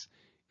surprises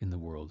in the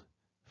world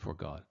for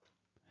God.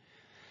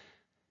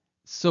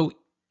 So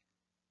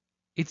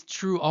it's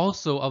true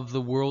also of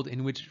the world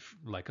in which,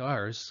 like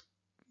ours,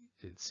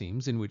 it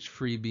seems, in which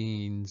free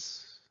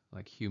beings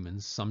like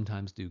humans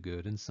sometimes do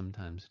good and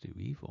sometimes do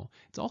evil.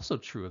 It's also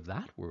true of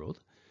that world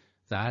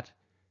that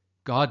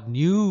God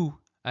knew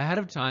ahead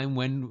of time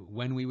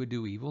when we would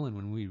do evil and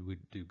when we would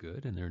do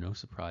good, and there are no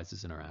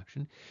surprises in our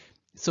action.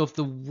 So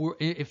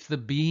if the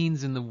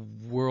beings in the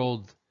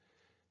world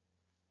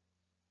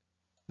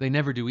they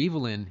never do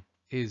evil in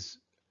is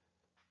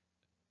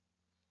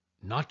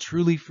not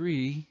truly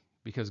free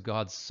because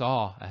God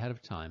saw ahead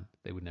of time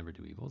they would never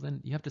do evil,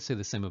 then you have to say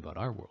the same about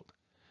our world.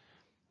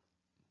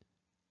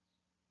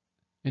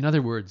 In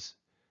other words,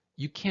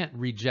 you can't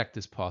reject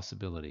this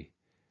possibility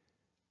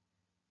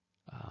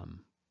um,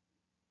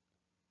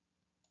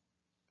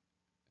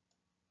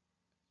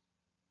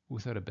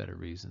 without a better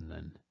reason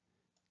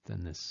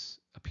than this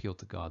appeal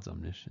to God's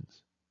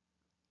omniscience.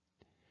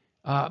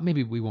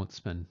 Maybe we won't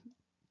spend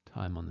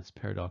time on this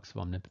paradox of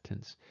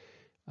omnipotence,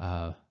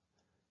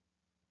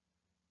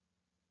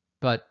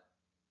 but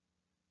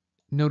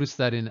notice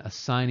that in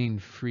assigning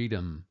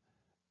freedom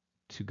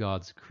to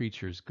God's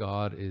creatures,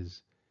 God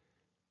is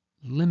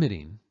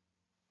limiting,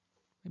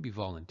 maybe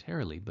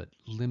voluntarily, but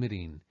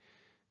limiting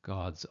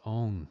God's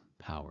own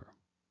power,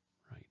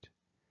 right?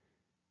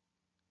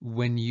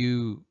 When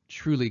you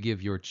truly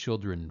give your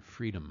children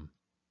freedom,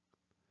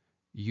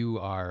 you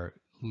are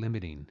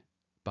limiting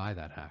by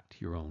that act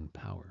your own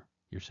power.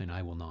 You're saying,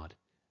 I will not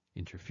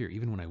interfere.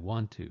 Even when I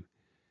want to,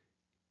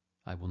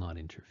 I will not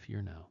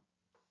interfere now.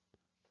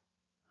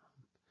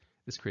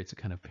 This creates a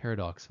kind of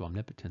paradox of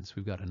omnipotence.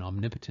 We've got an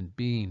omnipotent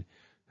being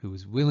who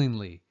is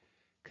willingly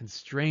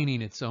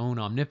constraining its own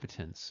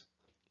omnipotence.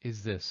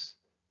 Is this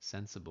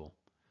sensible?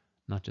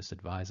 Not just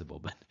advisable,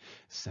 but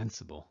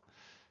sensible,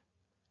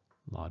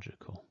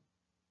 logical.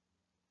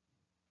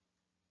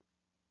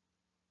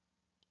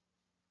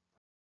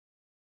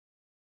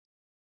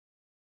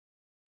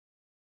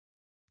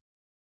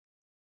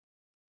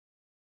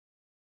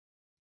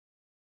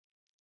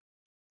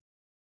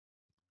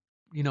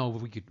 You know,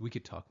 we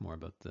could talk more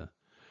about the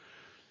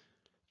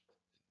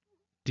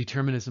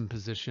determinism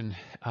position.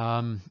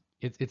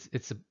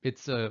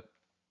 It's a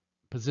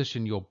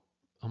position you'll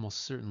almost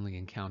certainly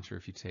encounter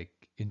if you take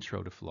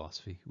Intro to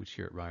Philosophy, which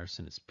here at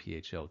Ryerson is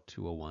PHL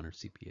 201 or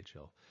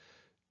CPHL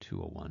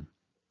 201.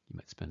 You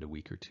might spend a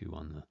week or two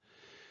on the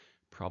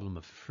problem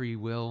of free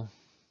will,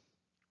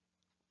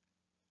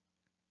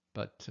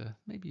 but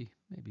maybe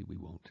we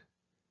won't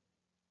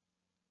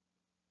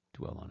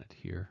dwell on it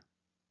here.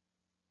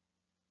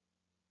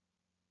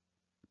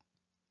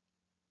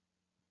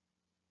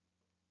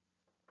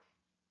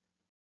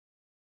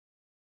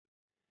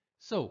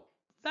 So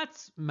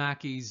that's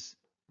Mackey's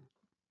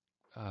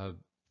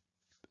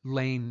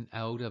laying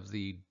out of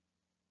the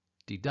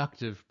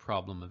deductive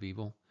problem of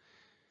evil.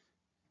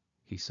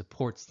 He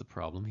supports the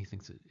problem. He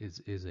thinks it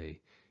is a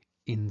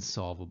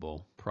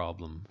insolvable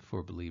problem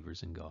for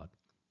believers in God.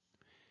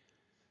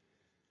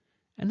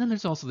 And then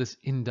there's also this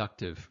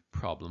inductive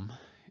problem,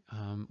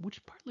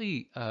 which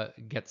partly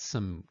gets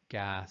some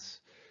gas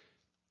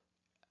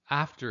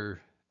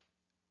after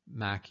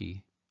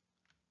Mackey.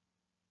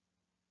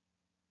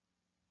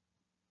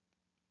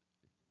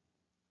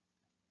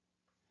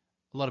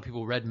 A lot of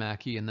people read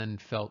Mackey and then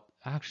felt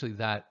actually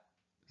that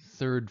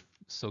third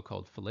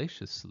so-called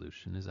fallacious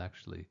solution is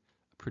actually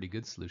a pretty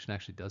good solution,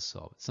 actually does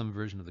solve it. Some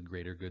version of the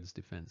greater goods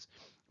defense,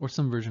 or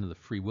some version of the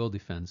free will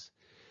defense,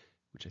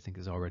 which I think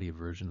is already a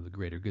version of the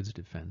greater goods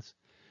defense,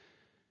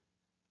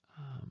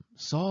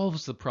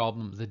 solves the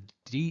problem, the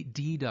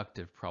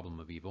deductive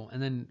problem of evil,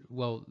 and then,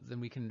 well, then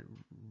we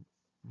can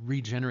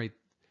regenerate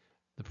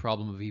the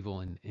problem of evil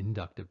in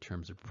inductive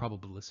terms or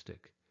probabilistic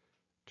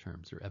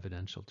terms or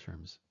evidential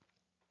terms.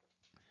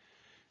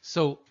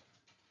 So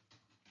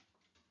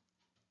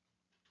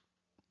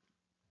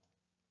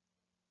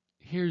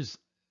here's,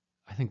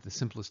 I think, the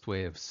simplest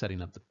way of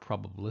setting up the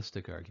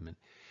probabilistic argument.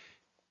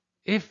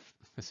 If,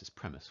 this is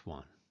premise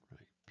one,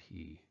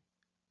 right,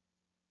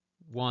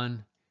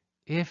 P1,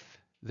 if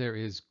there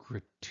is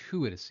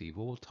gratuitous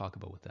evil, we'll talk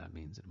about what that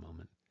means in a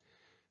moment,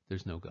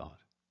 there's no God.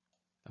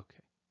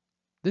 Okay.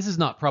 This is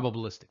not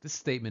probabilistic. This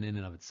statement in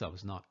and of itself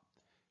is not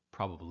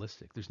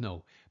probabilistic. There's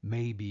no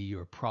maybe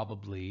or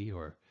probably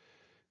or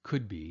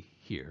could be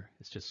here.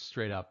 It's just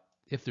straight up,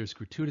 if there's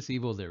gratuitous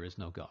evil, there is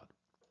no God.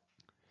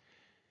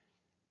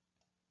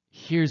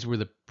 Here's where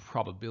the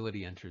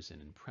probability enters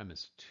in. In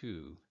premise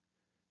 2,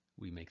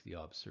 we make the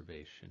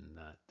observation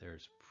that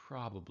there's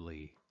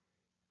probably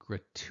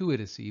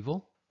gratuitous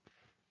evil.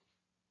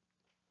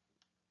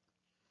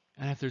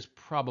 And if there's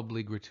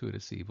probably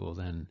gratuitous evil,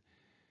 then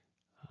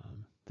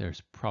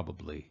there's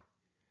probably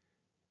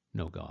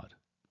no God.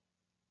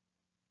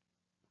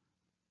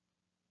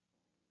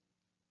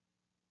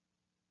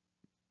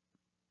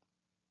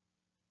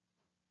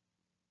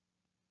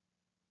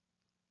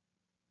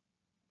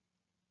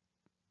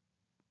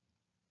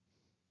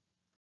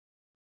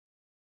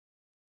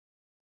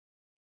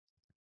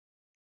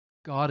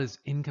 God is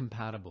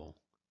incompatible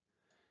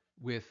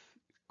with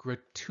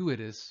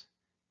gratuitous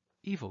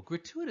evil.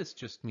 Gratuitous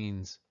just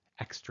means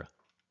extra.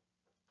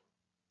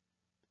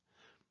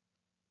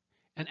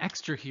 And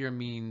extra here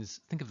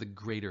means, think of the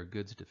greater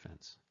goods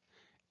defense.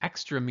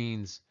 Extra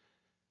means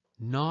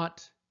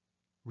not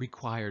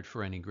required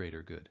for any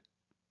greater good.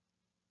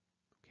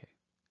 Okay.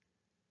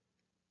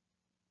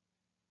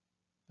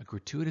 A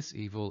gratuitous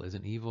evil is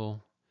an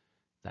evil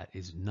that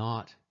is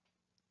not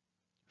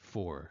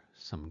for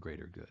some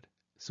greater good.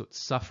 So it's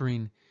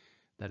suffering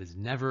that is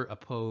never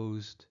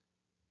opposed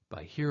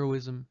by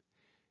heroism.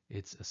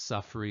 It's a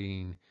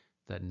suffering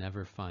that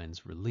never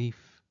finds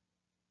relief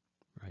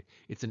right?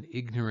 It's an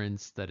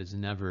ignorance that is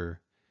never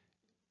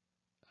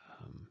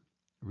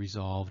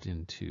resolved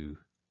into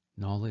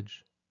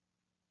knowledge,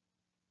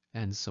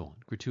 and so on.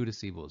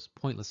 Gratuitous evil is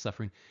pointless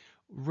suffering.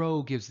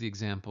 Rowe gives the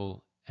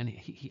example, and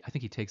I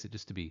think he takes it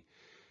just to be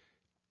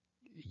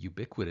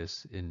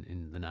ubiquitous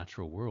in the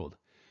natural world,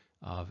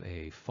 of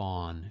a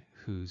fawn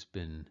who's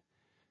been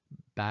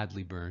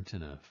badly burnt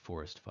in a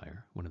forest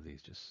fire, one of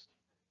these just,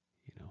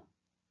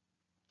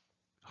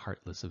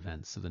 heartless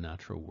events of the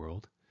natural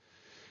world.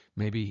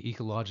 Maybe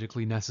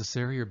ecologically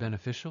necessary or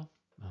beneficial,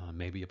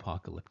 maybe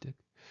apocalyptic,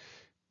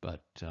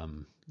 but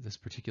this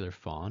particular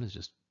fawn is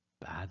just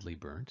badly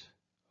burnt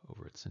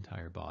over its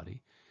entire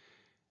body,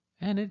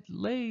 and it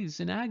lays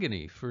in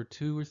agony for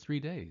 2 or 3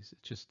 days.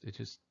 It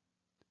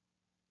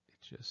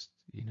just,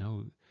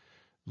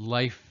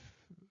 life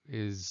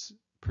is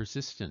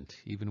persistent.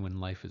 Even when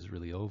life is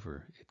really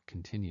over, it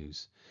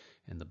continues,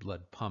 and the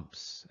blood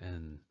pumps,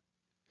 and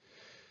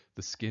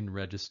the skin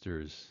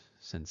registers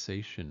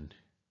sensation,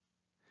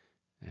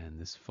 and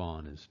this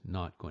fawn is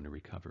not going to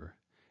recover.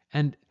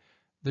 And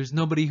there's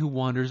nobody who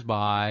wanders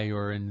by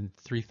or in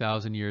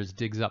 3,000 years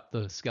digs up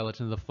the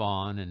skeleton of the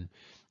fawn and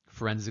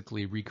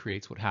forensically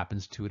recreates what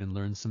happens to it and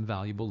learns some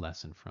valuable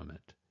lesson from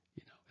it.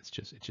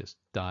 It just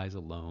dies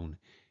alone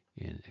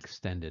in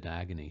extended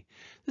agony.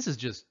 This is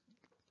just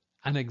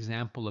an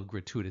example of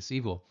gratuitous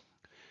evil.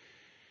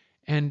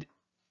 And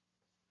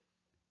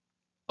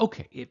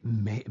okay, it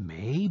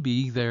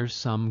maybe there's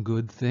some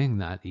good thing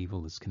that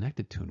evil is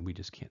connected to, and we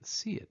just can't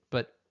see it.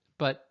 But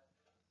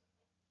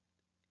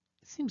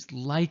it seems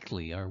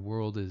likely our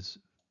world is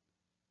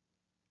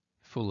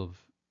full of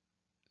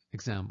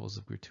examples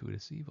of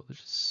gratuitous evil. There's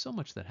just so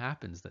much that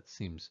happens that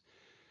seems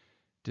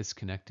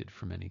disconnected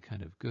from any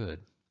kind of good.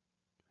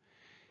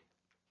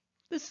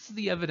 This is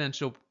the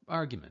evidential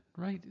argument,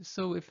 right?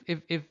 So if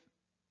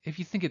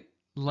you think it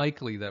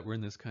likely that we're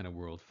in this kind of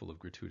world full of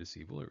gratuitous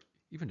evil, or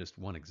even just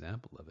one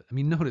example of it. I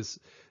mean, notice,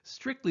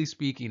 strictly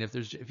speaking,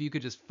 if you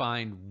could just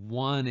find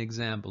one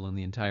example in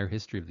the entire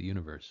history of the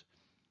universe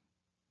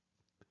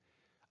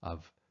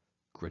of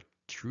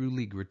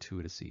truly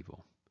gratuitous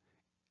evil,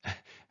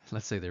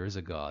 let's say there is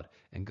a God,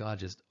 and God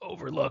just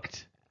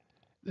overlooked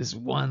this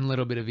one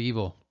little bit of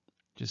evil,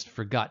 just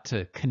forgot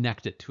to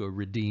connect it to a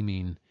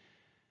redeeming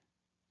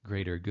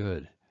greater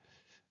good.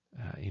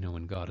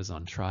 When God is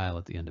on trial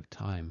at the end of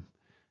time,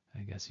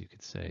 I guess you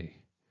could say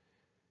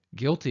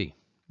guilty.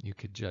 You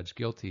could judge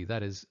guilty.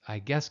 That is, I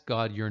guess,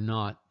 God, you're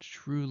not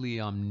truly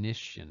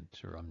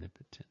omniscient or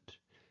omnipotent.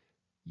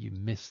 You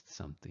missed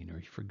something, or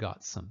you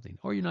forgot something,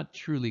 or you're not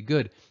truly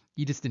good.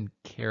 You just didn't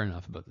care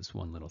enough about this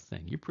one little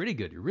thing. You're pretty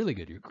good. You're really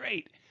good. You're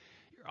great.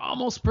 You're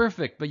almost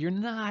perfect, but you're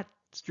not,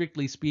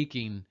 strictly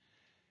speaking,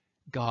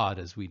 God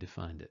as we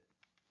defined it.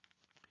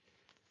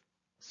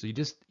 So you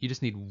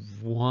just need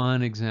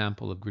one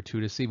example of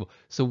gratuitous evil.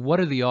 So what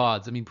are the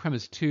odds? I mean,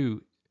 premise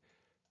 2,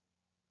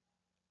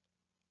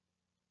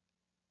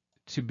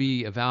 to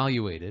be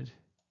evaluated,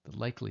 the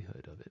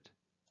likelihood of it.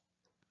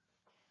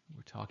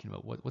 We're talking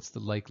about what's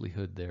the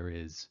likelihood there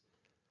is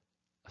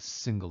a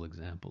single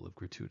example of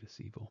gratuitous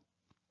evil.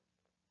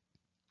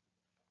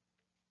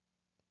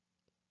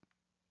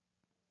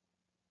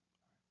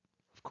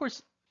 Of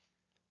course,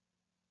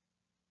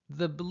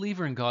 the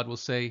believer in God will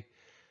say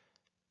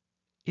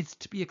it's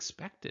to be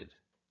expected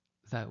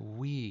that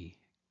we,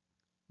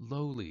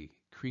 lowly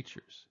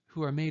creatures,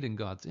 who are made in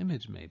God's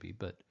image maybe,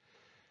 but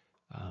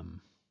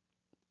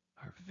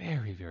are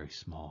very, very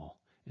small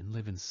and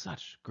live in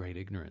such great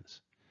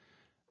ignorance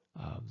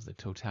of the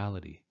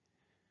totality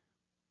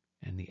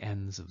and the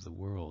ends of the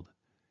world.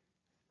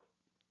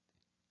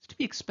 It's to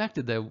be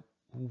expected that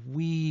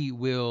we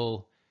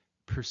will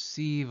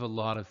perceive a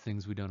lot of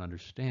things we don't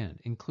understand,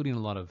 including a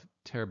lot of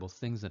terrible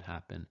things that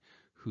happen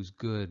whose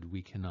good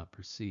we cannot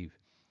perceive.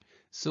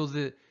 So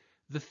the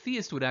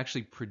theist would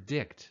actually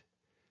predict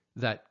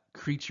that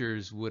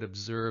creatures would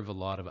observe a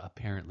lot of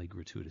apparently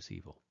gratuitous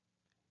evil.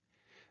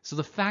 So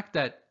the fact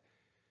that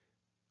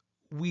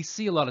we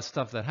see a lot of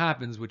stuff that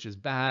happens which is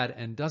bad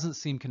and doesn't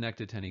seem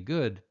connected to any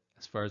good,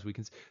 as far as we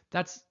can see,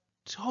 that's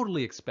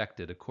totally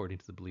expected according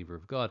to the believer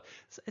of God.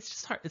 It's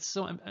just hard.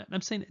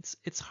 I'm saying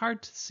it's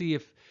hard to see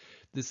if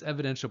this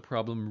evidential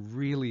problem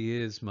really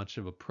is much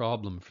of a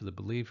problem for the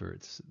believer.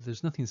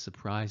 There's nothing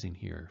surprising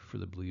here for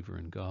the believer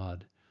in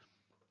God,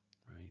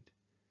 right?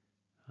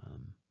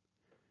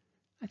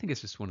 I think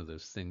it's just one of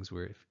those things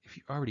where if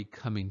you're already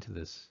coming to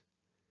this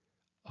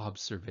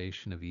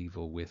observation of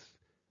evil with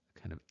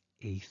kind of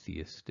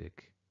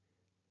atheistic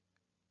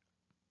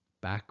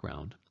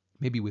background,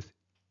 maybe with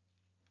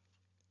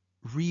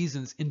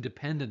reasons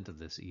independent of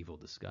this evil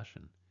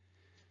discussion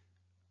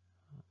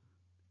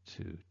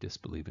to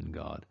disbelieve in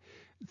God,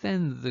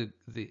 then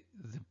the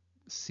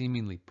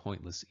seemingly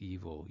pointless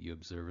evil you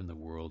observe in the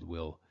world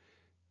will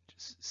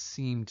just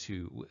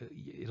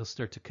it'll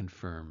start to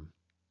confirm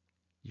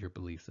your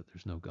belief that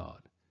there's no God,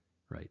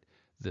 right?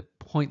 The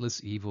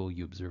pointless evil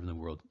you observe in the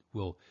world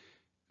will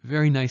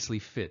very nicely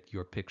fit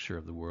your picture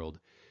of the world.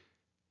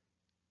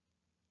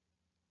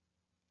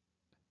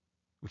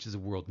 which is a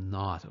world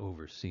not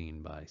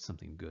overseen by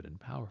something good and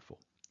powerful.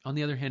 On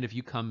the other hand, if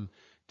you come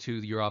to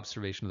your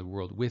observation of the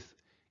world with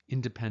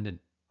independent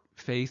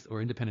faith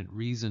or independent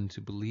reason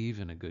to believe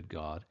in a good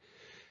God,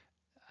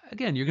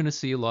 again, you're going to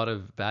see a lot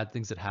of bad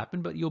things that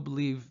happen, but you'll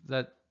believe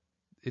that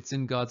it's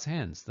in God's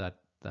hands, that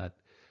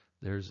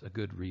there's a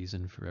good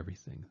reason for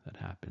everything that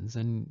happens,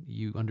 and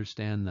you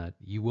understand that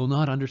you will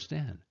not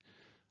understand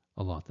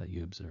a lot that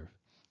you observe.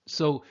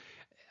 So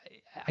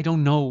I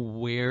don't know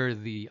where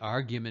the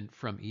argument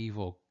from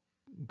evil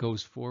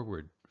goes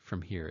forward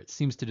from here. It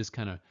seems to just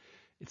kind of,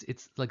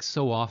 it's like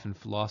so often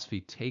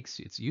philosophy takes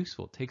you, it's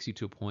useful, it takes you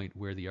to a point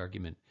where the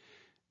argument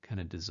kind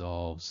of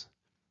dissolves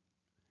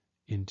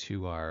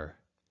into our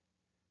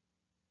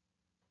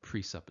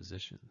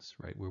presuppositions,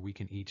 right? Where we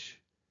can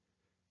each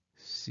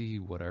see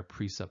what our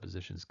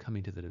presuppositions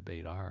coming to the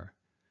debate are.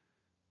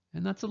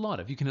 And that's a lot.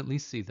 If you can at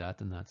least see that,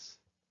 then that's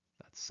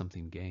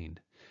something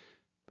gained.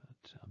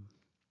 But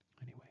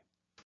anyway.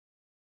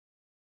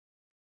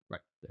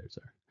 Right, there's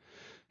our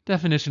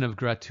definition of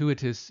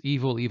gratuitous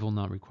evil, evil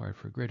not required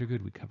for a greater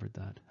good. We covered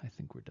that. I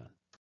think we're done.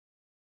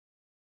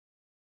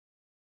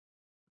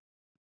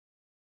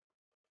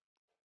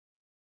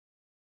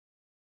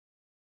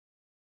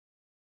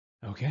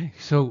 Okay,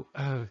 so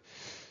the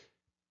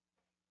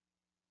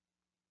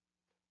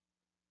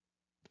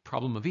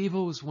problem of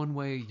evil is one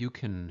way you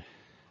can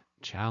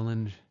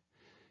challenge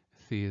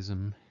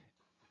theism.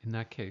 In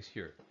that case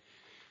here,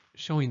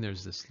 showing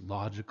there's this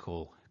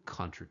logical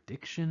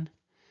contradiction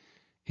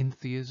in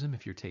theism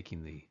if you're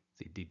taking the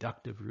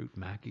deductive route,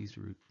 Mackey's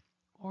route,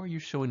 or you're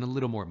showing a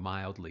little more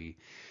mildly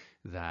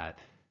that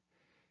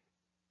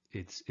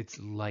it's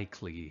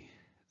likely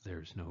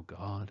there's no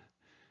God.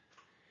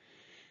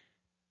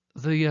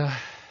 The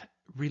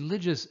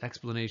religious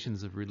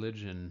explanations of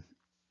religion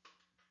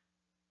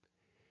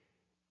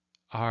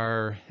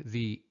are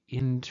the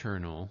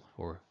internal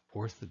or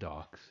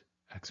orthodox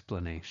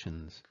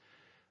explanations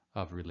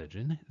of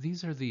religion.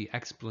 These are the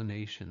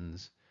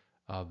explanations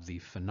of the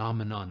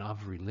phenomenon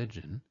of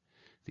religion,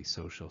 the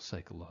social,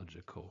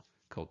 psychological,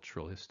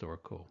 cultural,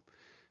 historical,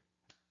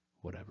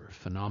 whatever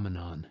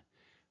phenomenon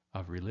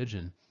of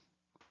religion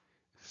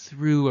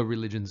through a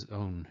religion's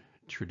own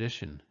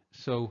tradition.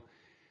 So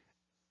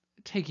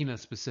taking a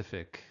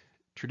specific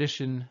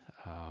tradition,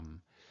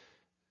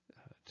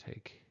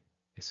 take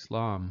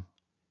Islam,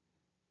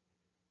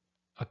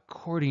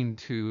 according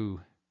to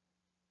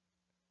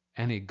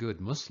any good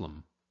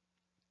Muslim,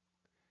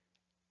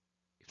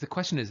 if the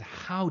question is,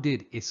 how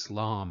did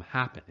Islam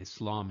happen?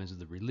 Islam is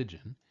the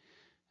religion,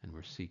 and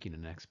we're seeking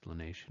an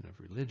explanation of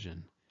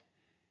religion.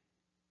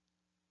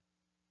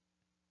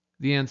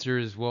 The answer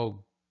is,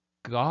 well,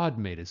 God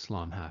made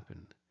Islam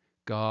happen.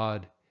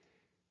 God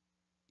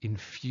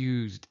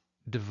infused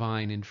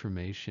divine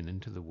information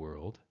into the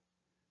world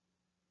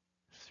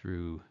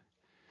through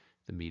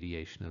the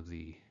mediation of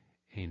the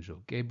angel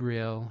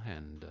Gabriel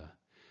and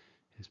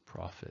his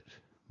prophet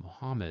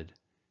Muhammad.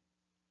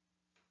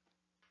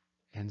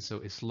 And so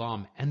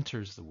Islam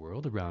enters the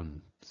world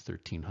around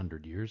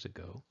 1300 years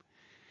ago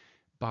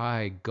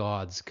by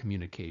God's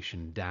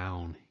communication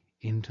down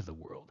into the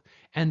world.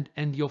 And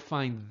you'll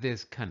find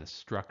this kind of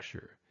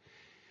structure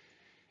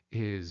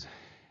is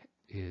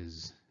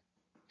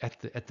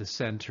at the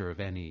center of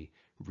any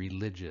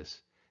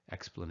religious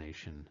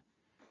explanation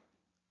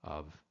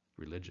of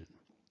religion.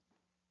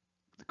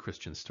 The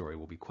Christian story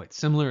will be quite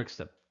similar,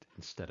 except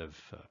instead of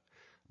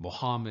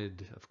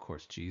Muhammad, of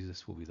course,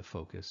 Jesus will be the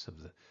focus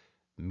of the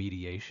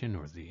mediation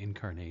or the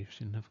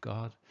incarnation of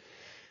God.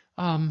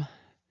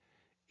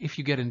 If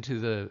you get into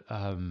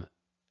the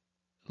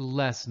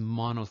less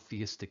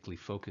monotheistically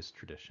focused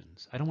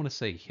traditions, I don't want to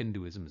say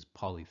Hinduism is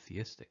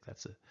polytheistic.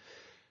 That's a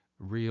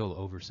real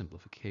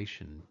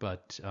oversimplification,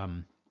 but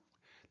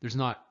there's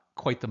not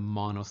quite the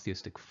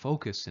monotheistic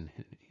focus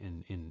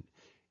in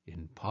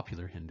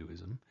popular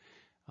Hinduism.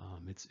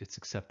 It's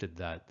accepted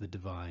that the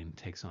divine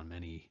takes on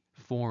many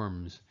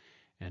forms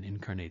and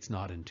incarnates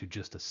not into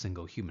just a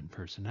single human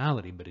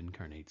personality, but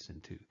incarnates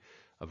into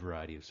a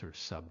variety of sort of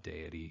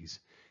sub-deities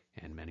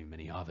and many,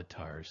 many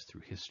avatars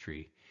through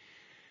history.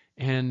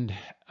 And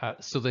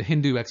so the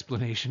Hindu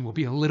explanation will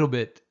be a little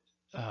bit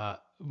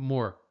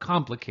more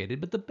complicated,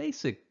 but the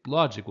basic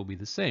logic will be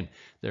the same.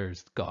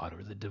 There's God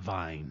or the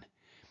divine,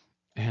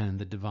 and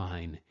the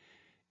divine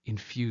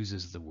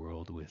infuses the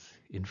world with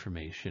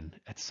information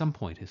at some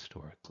point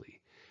historically,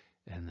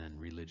 and then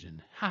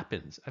religion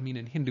happens. I mean,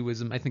 in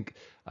Hinduism, I think,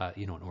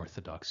 an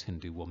Orthodox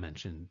Hindu will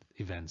mention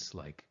events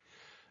like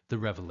the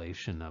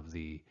revelation of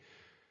the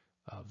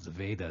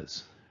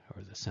Vedas,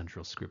 or the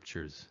central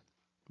scriptures,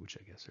 which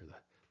I guess are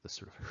the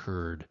sort of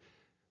heard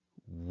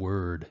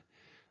word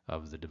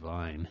of the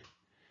divine.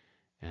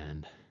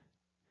 And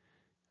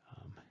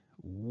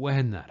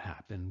when that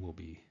happened will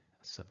be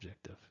a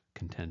subject of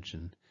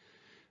contention.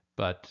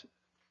 But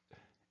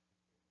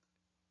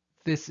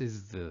this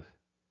is the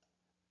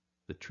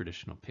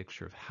traditional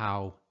picture of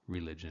how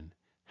religion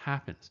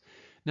happens.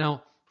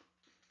 Now,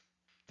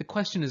 the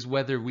question is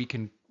whether we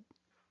can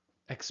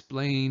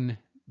explain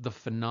the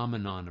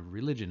phenomenon of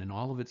religion in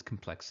all of its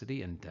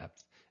complexity and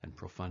depth and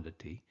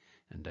profundity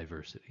and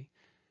diversity.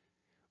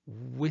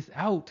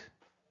 Without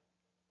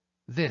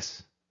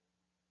this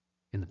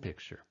in the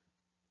picture,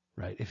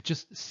 right? If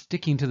just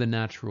sticking to the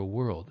natural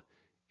world,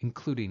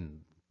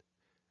 including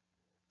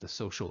the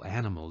social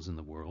animals in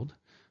the world,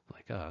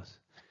 like us,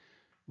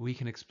 we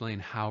can explain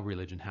how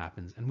religion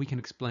happens, and we can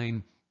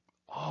explain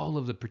all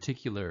of the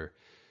particular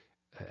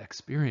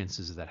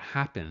experiences that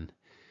happen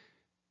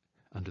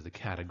under the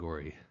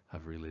category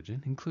of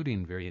religion,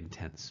 including very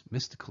intense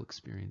mystical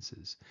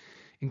experiences,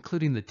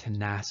 including the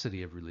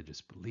tenacity of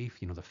religious belief,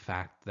 the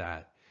fact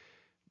that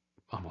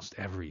almost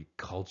every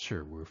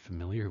culture we're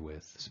familiar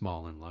with,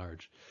 small and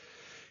large,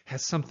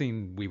 has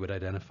something we would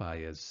identify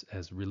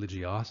as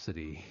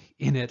religiosity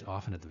in it,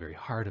 often at the very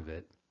heart of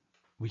it.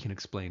 We can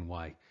explain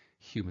why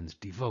humans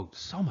devote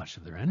so much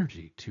of their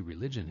energy to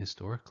religion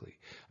historically.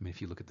 I mean,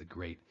 if you look at the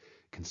great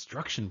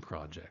construction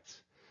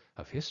projects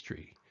of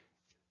history,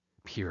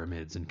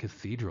 pyramids and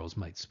cathedrals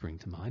might spring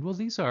to mind. Well,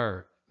 these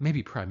are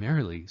maybe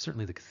primarily,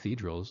 certainly the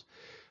cathedrals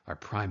are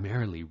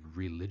primarily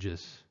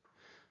religious.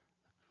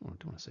 I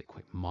don't want to say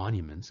quite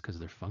monuments because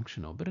they're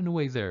functional, but in a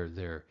way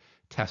they're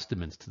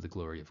testaments to the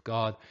glory of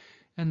God,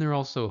 and they're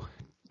also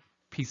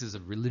pieces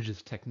of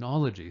religious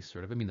technology,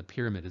 sort of. I mean, the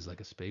pyramid is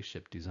like a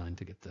spaceship designed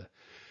to get the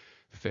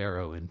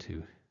pharaoh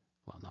into,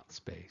 well, not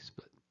space,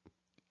 but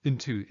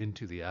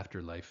into the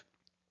afterlife.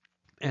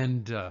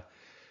 And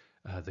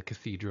the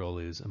cathedral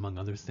is, among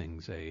other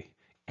things, a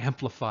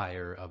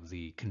amplifier of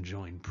the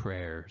conjoined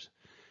prayers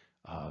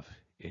of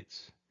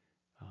its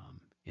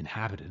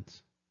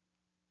inhabitants,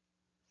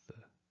 the,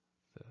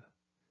 the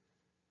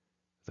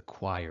the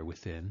choir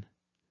within,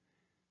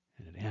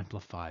 and it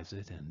amplifies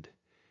it and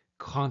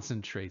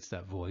concentrates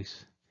that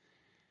voice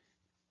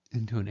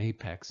into an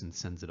apex and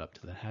sends it up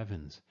to the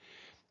heavens.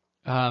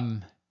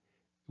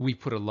 We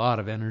put a lot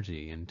of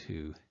energy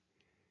into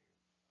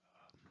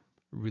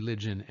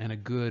religion, and a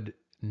good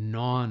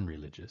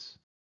non-religious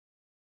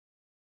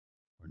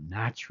or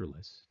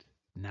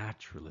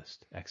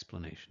naturalist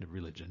explanation of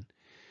religion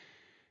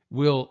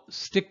will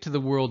stick to the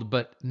world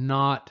but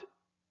not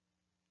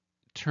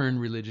turn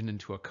religion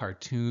into a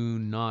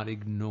cartoon, not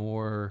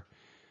ignore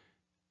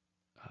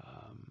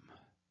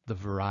the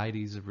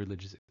varieties of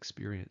religious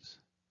experience,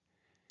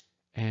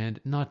 and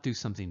not do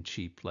something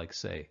cheap like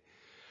say,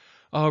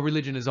 oh,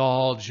 religion is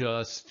all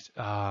just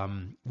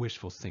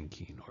wishful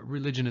thinking, or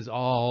religion is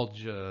all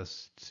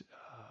just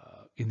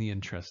in the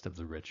interest of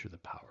the rich or the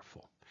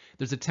powerful.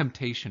 There's a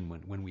temptation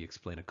when we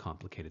explain a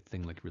complicated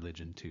thing like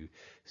religion to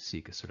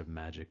seek a sort of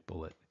magic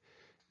bullet,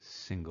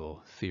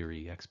 single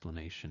theory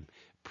explanation.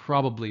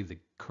 Probably the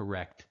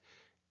correct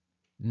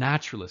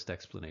naturalist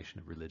explanation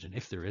of religion,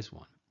 if there is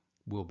one,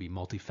 will be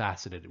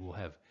multifaceted.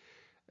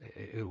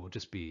 It will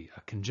just be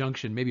a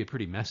conjunction, maybe a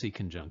pretty messy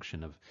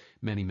conjunction of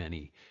many,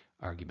 many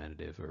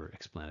argumentative or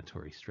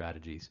explanatory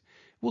strategies.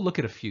 We'll look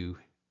at a few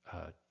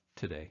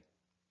today.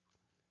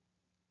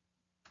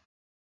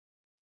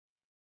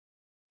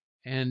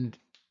 And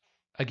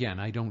again,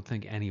 I don't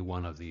think any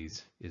one of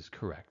these is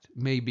correct.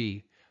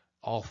 Maybe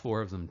all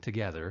four of them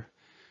together,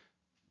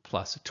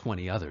 plus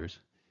 20 others,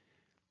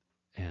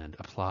 and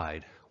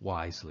applied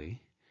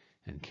wisely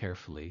and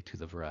carefully to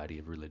the variety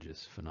of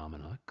religious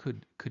phenomena,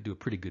 could do a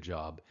pretty good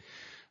job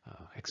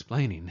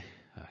explaining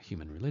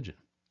human religion.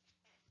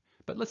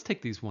 But let's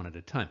take these one at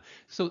a time.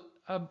 So,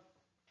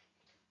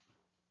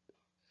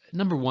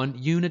 number one,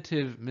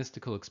 unitive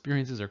mystical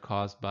experiences are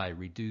caused by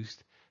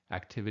reduced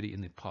activity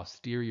in the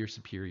posterior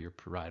superior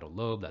parietal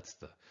lobe. That's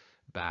the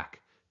back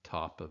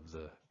top of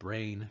the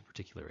brain,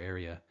 particular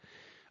area,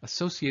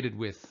 associated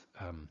with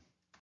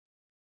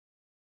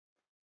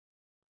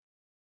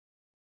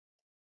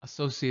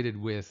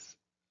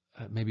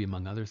maybe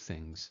among other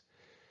things,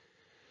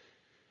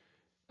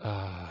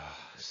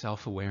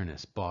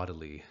 self-awareness,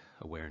 bodily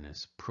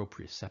awareness,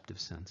 proprioceptive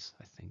sense,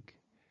 I think.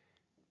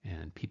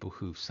 And people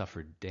who've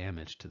suffered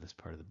damage to this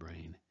part of the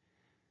brain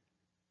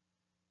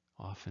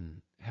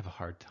often have a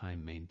hard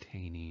time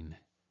maintaining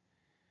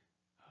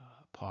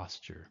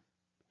posture.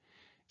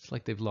 It's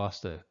like they've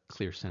lost a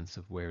clear sense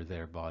of where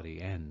their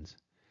body ends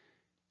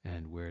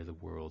and where the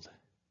world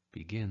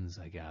begins,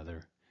 I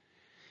gather.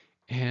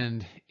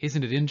 And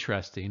isn't it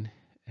interesting,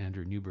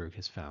 Andrew Newberg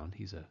has found,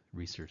 he's a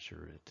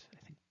researcher at,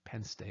 I think,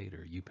 Penn State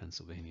or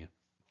UPennsylvania,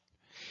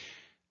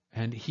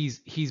 and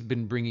he's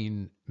been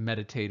bringing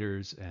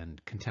meditators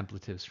and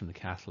contemplatives from the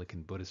Catholic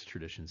and Buddhist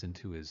traditions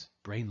into his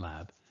brain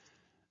lab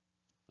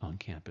on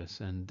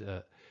campus,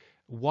 and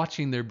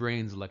watching their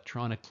brains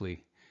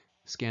electronically,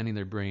 scanning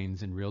their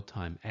brains in real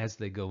time as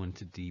they go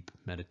into deep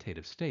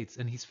meditative states.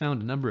 And he's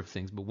found a number of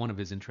things, but one of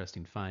his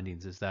interesting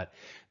findings is that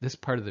this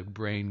part of the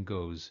brain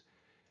goes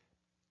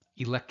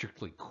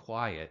electrically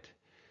quiet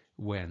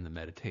when the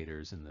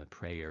meditators and the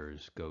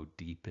prayers go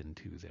deep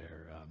into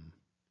their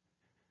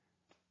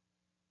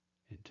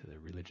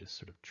religious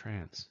sort of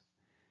trance.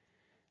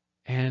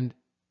 And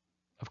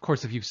of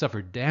course, if you've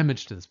suffered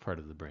damage to this part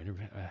of the brain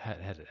or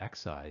had it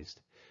excised,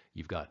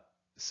 you've got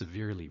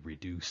severely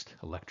reduced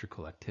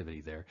electrical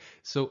activity there.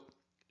 So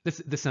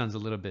this sounds a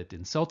little bit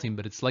insulting,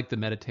 but it's like the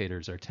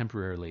meditators are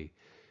temporarily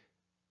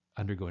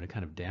undergoing a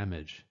kind of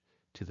damage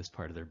to this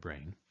part of their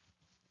brain,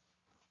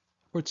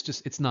 or it's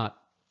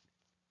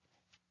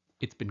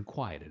been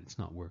quieted, it's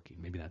not working.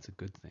 Maybe that's a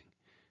good thing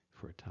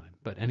for a time.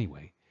 But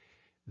anyway,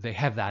 they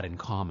have that in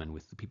common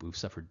with the people who've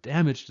suffered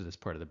damage to this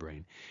part of the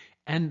brain.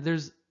 And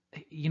there's,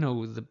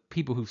 the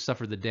people who've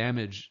suffered the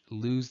damage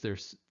lose their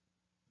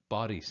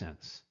body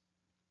sense.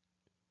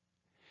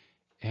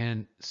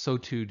 And so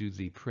too do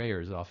the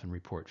prayers often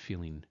report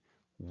feeling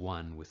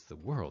one with the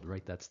world,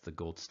 right? That's the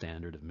gold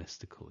standard of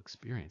mystical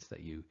experience,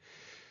 that you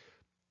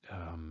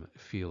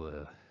feel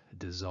a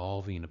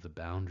dissolving of the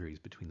boundaries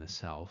between the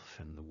self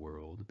and the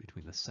world,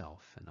 between the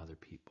self and other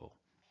people.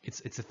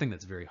 It's a thing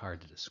that's very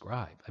hard to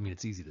describe. I mean,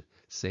 it's easy to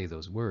say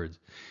those words,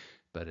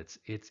 but it's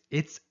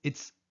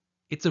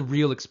a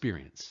real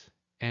experience,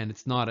 and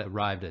it's not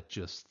arrived at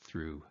just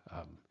through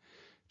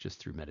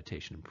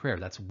meditation and prayer.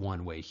 That's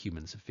one way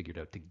humans have figured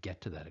out to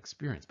get to that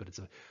experience, but it's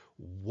a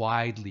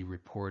widely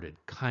reported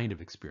kind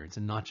of experience,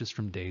 and not just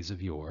from days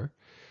of yore,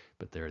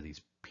 but there are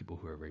these people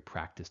who are very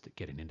practiced at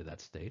getting into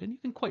that state, and you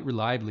can quite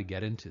reliably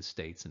get into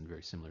states and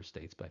very similar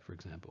states by, for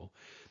example,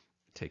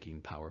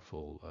 taking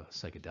powerful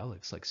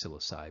psychedelics like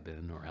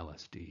psilocybin or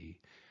LSD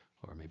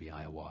or maybe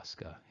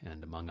ayahuasca,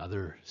 and among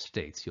other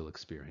states you'll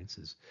experience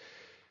is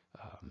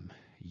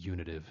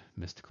unitive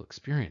mystical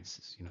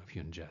experiences. If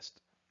you ingest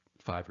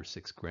 5 or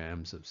 6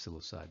 grams of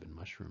psilocybin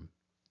mushroom.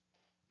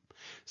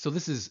 So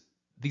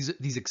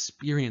these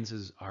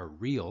experiences are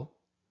real.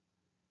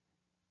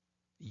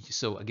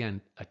 So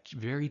again, a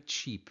very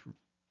cheap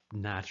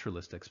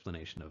naturalist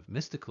explanation of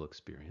mystical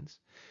experience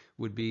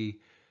would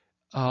be,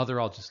 oh, they're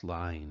all just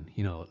lying.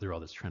 They're all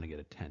just trying to get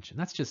attention.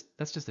 That's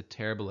just a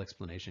terrible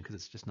explanation, because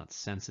it's just not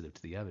sensitive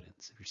to the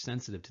evidence. If you're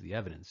sensitive to the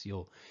evidence,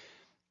 your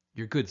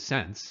good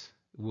sense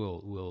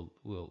will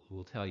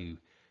tell you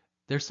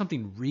there's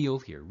something real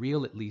here,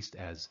 real at least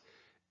as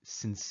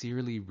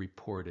sincerely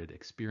reported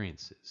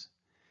experiences,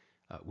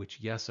 which,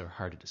 yes, are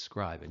hard to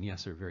describe, and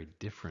yes, are very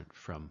different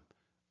from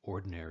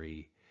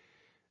ordinary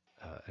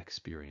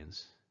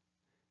experience,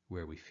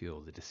 where we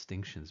feel the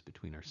distinctions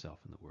between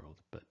ourselves and the world.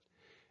 But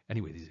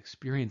anyway, these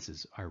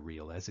experiences are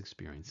real as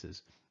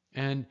experiences,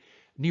 and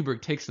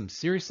Newberg takes them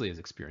seriously as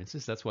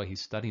experiences. That's why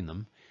he's studying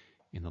them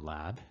in the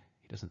lab.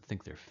 He doesn't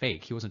think they're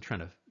fake. He wasn't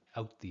trying to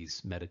out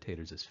these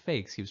meditators as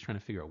fakes. He was trying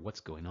to figure out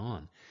what's going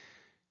on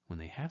when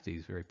they have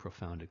these very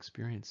profound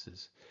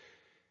experiences.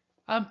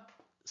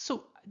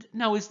 So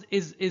now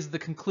is the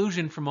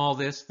conclusion from all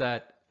this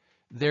that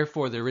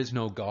therefore there is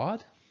no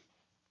God?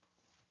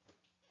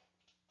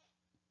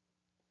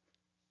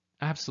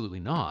 Absolutely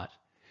not.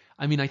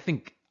 I mean, I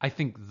think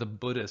the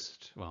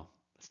Buddhist, well,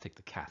 let's take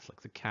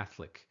the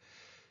Catholic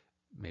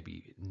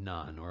maybe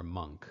nun or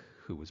monk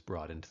who was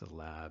brought into the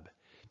lab.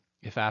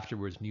 If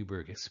afterwards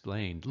Newberg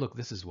explained, look,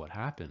 this is what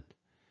happened,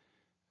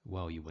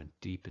 well, you went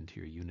deep into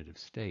your unitive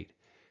state,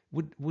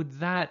 would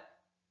that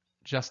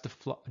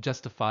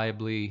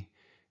justifiably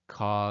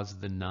cause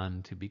the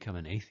nun to become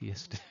an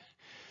atheist?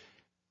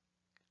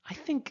 I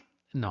think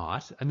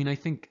not. I mean, I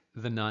think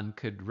the nun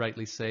could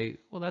rightly say,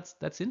 well,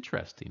 that's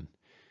interesting.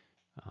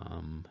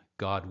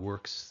 God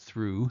works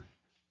through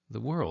the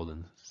world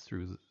and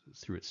through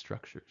its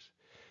structures.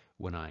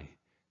 When I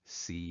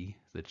see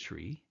the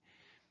tree,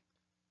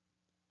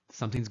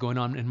 something's going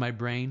on in my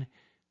brain.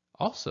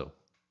 Also,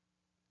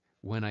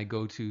 when I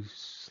go to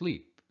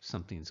sleep,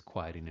 something's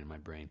quieting in my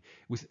brain.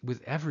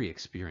 With every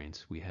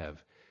experience we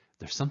have,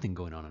 there's something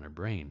going on in our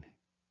brain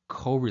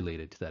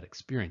correlated to that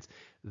experience.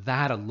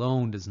 That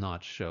alone does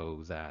not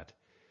show that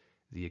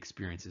the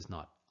experience is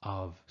not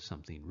of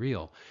something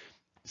real.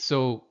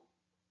 So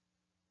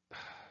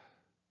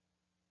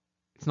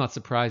it's not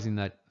surprising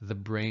that the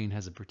brain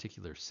has a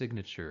particular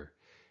signature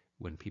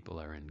when people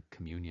are in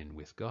communion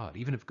with God.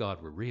 Even if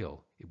God were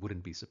real, it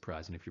wouldn't be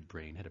surprising if your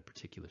brain had a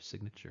particular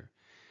signature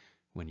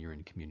when you're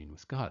in communion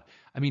with God.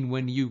 I mean,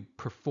 when you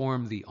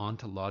perform the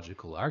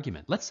ontological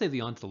argument, let's say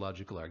the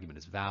ontological argument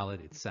is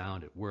valid, it's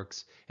sound, it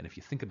works, and if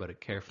you think about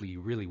it carefully,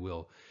 you really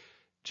will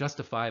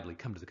justifiably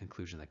come to the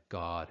conclusion that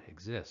God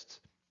exists.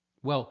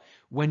 Well,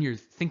 when you're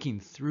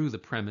thinking through the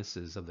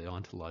premises of the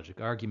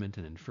ontologic argument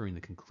and inferring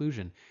the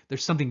conclusion,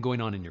 there's something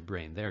going on in your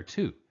brain there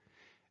too.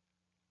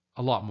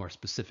 A lot more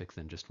specific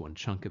than just one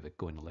chunk of it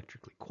going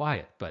electrically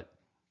quiet. But,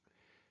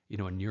 in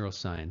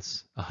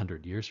neuroscience,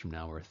 100 years from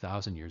now or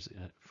 1,000 years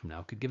from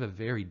now could give a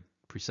very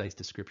precise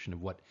description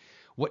of what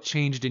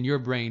changed in your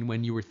brain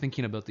when you were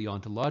thinking about the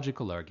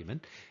ontological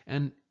argument,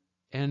 and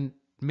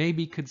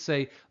maybe could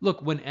say,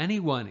 look, when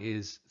anyone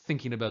is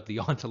thinking about the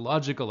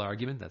ontological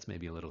argument, that's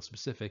maybe a little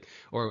specific,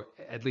 or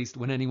at least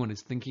when anyone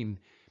is thinking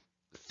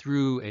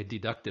through a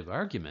deductive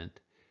argument,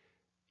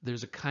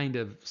 there's a kind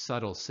of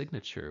subtle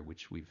signature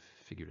which we've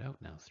figured out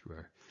now through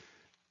our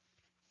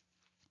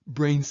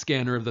brain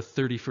scanner of the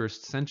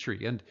 31st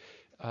century. And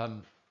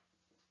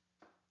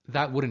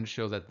that wouldn't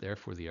show that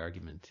therefore the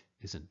argument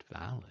isn't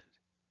valid.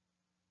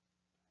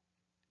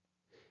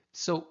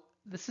 So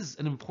this is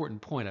an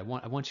important point. I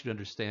want you to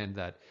understand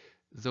that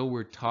though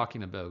we're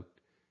talking about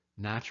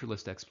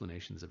naturalist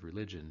explanations of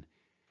religion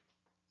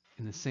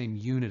in the same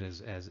unit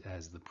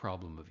as the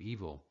problem of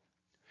evil,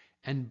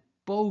 And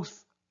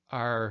both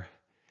are,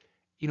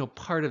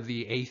 part of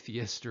the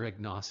atheist or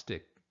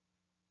agnostic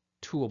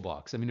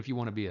toolbox. I mean, if you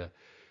want to be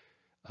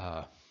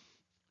a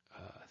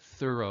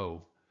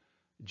thorough,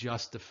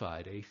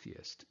 justified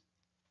atheist,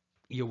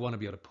 you'll want to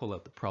be able to pull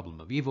out the problem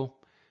of evil.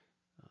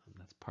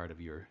 That's part of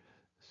your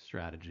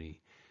strategy.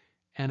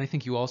 And I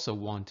think you also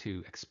want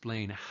to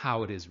explain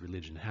how it is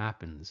religion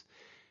happens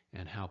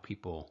and how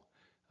people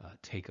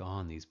take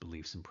on these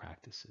beliefs and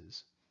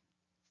practices.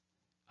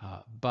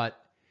 But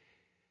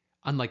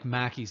unlike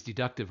Mackey's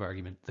deductive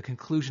argument, the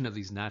conclusion of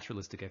these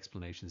naturalistic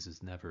explanations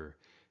is never,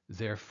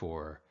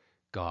 therefore,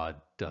 God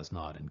does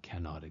not and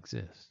cannot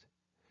exist.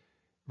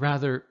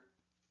 Rather,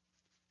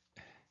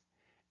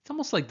 it's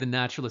almost like the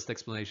naturalist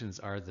explanations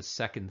are the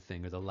second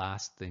thing or the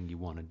last thing you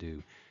want to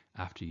do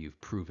after you've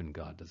proven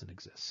God doesn't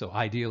exist. So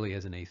ideally,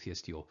 as an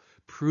atheist, you'll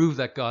prove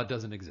that God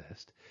doesn't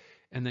exist.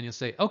 And then you'll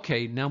say,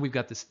 okay, now we've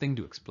got this thing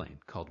to explain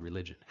called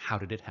religion. How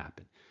did it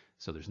happen?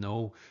 So there's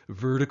no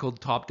vertical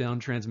top-down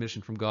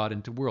transmission from God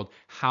into the world.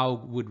 How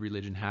would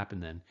religion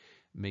happen then?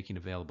 Making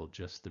available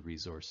just the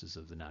resources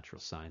of the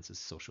natural sciences,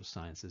 social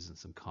sciences, and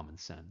some common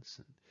sense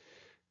and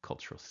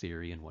cultural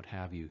theory and what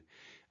have you.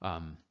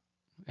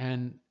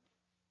 And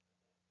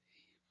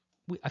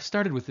I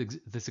started with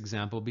this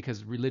example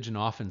because religion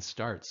often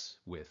starts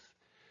with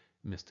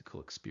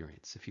mystical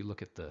experience. If you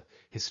look at the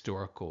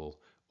historical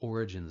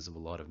origins of a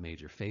lot of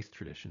major faith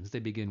traditions, they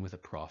begin with a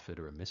prophet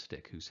or a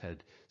mystic who's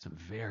had some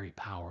very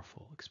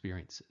powerful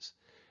experiences.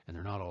 And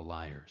they're not all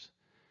liars.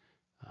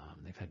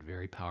 They've had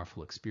very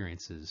powerful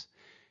experiences,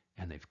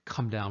 and they've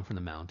come down from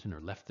the mountain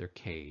or left their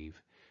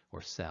cave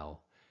or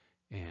cell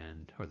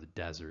or the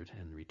desert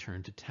and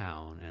returned to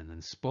town and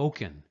then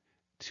spoken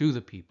to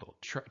the people,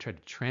 tried to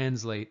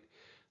translate,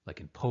 like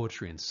in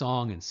poetry and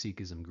song. And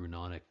Sikhism, Guru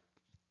Nanak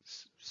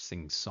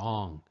sings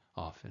song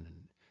often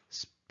and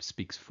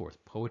speaks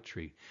forth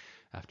poetry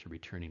after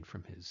returning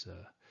from his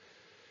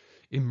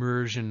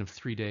immersion of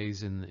 3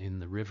 days in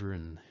the river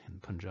in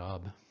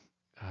Punjab.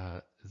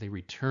 They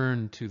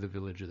return to the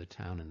village or the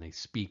town and they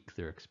speak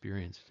their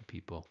experience to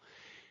people.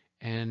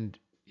 And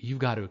you've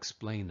got to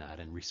explain that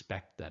and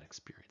respect that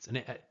experience.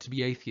 And to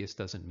be atheist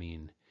doesn't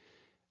mean,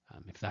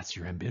 if that's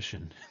your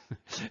ambition,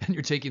 and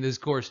you're taking this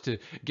course to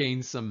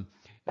gain some,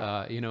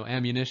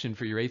 ammunition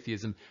for your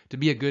atheism, to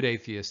be a good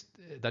atheist,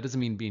 that doesn't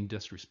mean being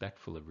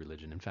disrespectful of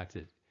religion. In fact,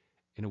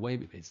 in a way,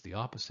 it's the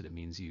opposite. It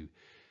means you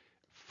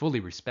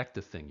fully respect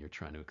the thing you're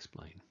trying to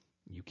explain.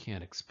 You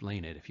can't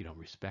explain it if you don't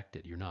respect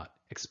it. You're not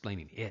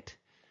explaining it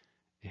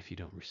if you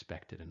don't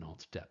respect it in all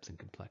its depth and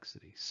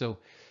complexity. So,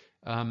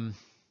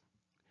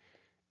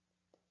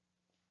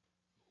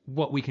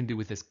 what we can do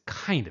with this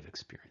kind of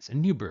experience,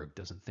 and Newberg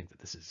doesn't think that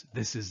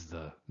this is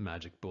the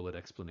magic bullet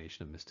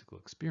explanation of mystical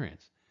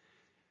experience.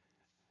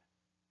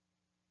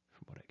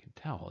 From what I can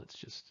tell, it's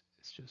just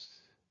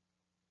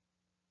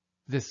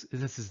this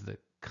is the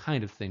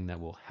kind of thing that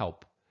will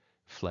help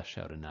flesh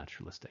out a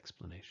naturalist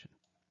explanation.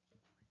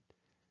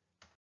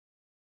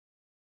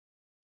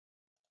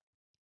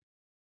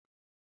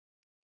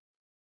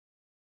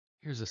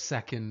 Here's a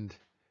second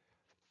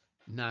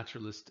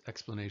naturalist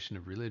explanation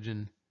of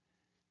religion.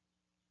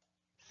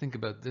 Think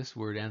about this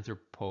word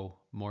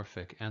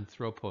anthropomorphic.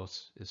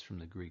 Anthropos is from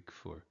the Greek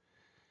for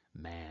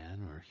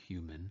man or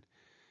human,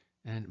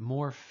 and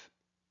morph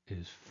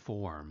is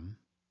form.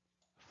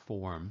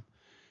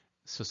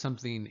 So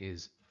something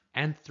is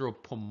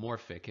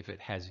anthropomorphic if it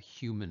has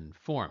human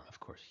form. Of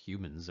course,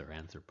 humans are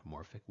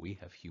anthropomorphic. We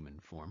have human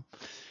form.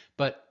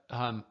 But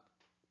a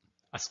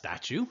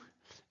statue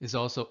is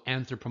also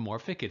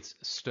anthropomorphic. It's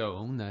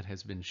stone that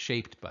has been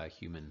shaped by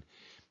human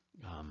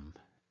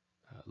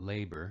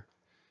labor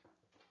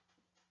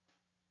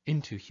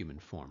into human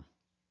form.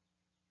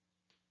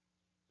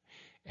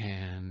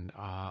 And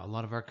a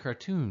lot of our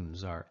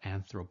cartoons are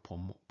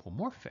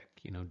anthropomorphic.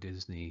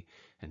 Disney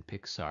and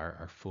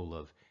Pixar are full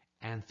of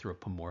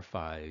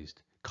anthropomorphized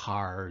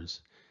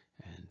cars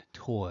and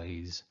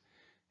toys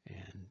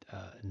and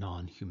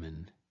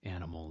non-human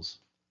animals.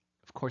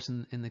 Of course,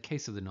 in the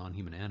case of the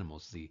non-human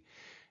animals, the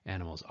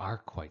animals are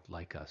quite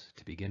like us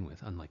to begin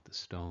with, unlike the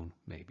stone,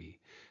 maybe.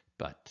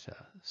 But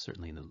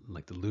certainly in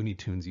the Looney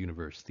Tunes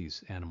universe,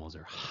 these animals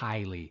are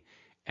highly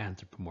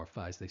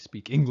anthropomorphized. They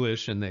speak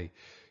English and they,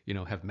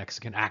 have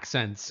Mexican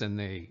accents and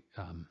they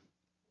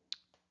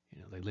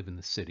live in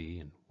the city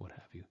and what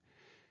have you.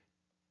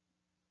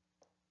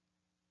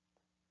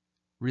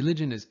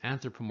 Religion is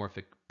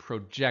anthropomorphic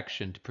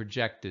projection. To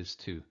project is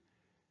to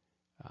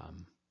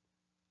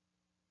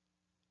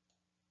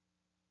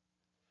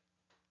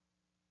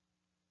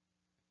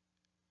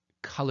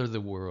color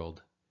the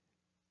world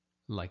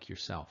like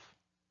yourself.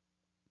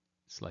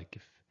 It's like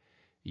if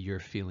you're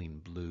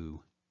feeling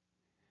blue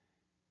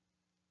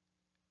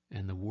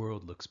and the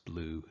world looks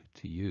blue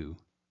to you.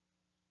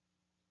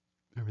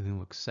 Everything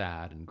looks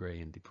sad and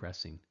gray and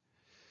depressing.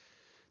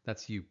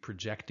 That's you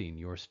projecting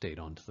your state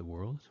onto the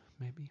world,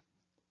 maybe.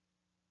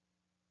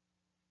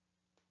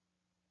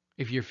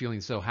 If you're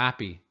feeling so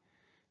happy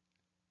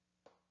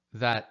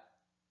that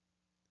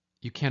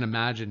you can't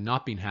imagine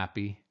not being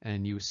happy,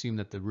 and you assume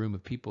that the room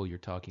of people you're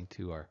talking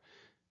to are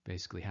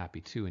basically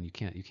happy too, and you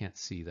can't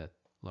see that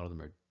a lot of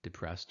them are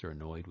depressed or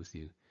annoyed with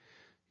you.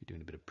 You're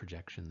doing a bit of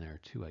projection there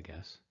too, I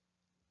guess.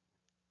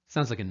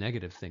 Sounds like a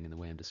negative thing in the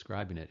way I'm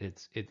describing it.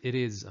 It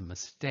is a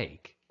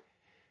mistake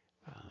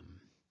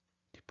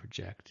to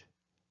project.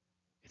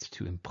 It's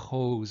to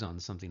impose on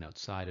something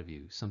outside of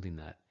you, something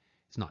that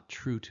is not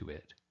true to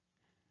it.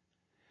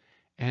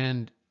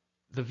 And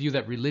the view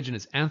that religion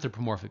is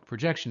anthropomorphic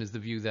projection is the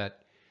view that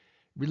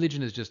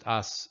religion is just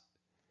us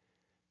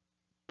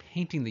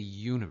painting the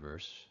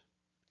universe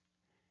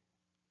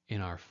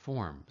in our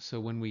form. So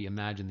when we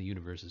imagine the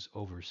universe is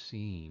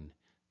overseen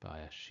by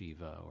a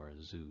Shiva or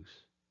a Zeus,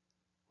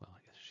 well, I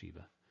guess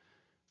Shiva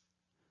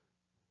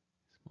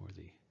is more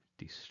the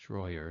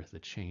destroyer, the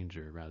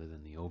changer, rather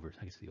than the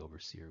I guess the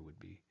overseer would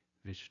be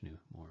Vishnu,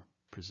 more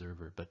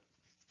preserver. But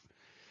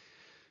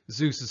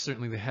Zeus is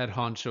certainly the head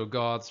honcho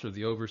god, sort of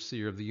the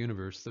overseer of the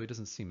universe, though he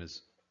doesn't seem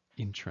as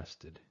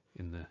interested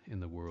in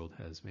the world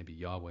as maybe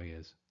Yahweh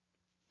is.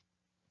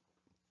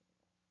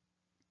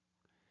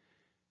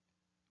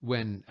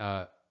 When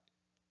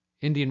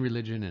Indian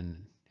religion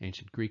and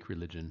ancient Greek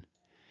religion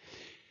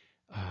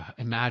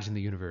imagine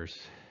the universe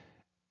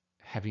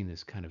having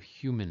this kind of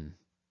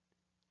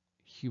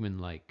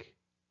human-like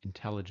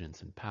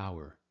intelligence and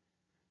power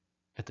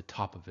at the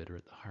top of it or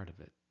at the heart of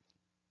it.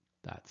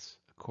 That's,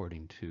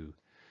 according to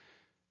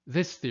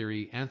this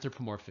theory,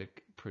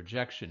 anthropomorphic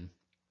projection.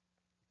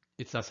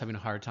 It's us having a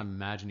hard time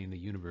imagining the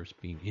universe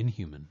being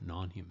inhuman,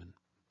 non-human,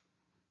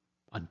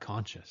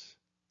 unconscious.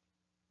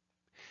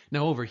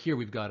 Now over here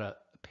we've got a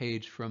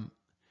page from,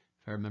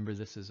 if I remember,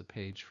 this is a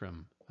page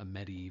from a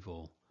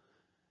medieval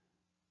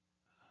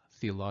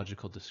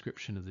theological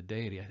description of the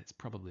deity. It's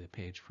probably a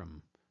page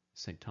from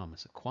St.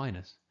 Thomas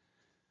Aquinas.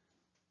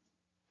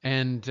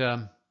 And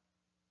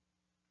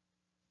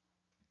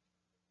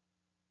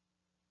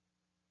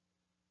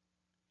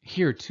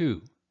here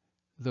too,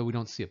 though we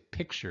don't see a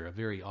picture, a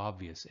very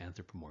obvious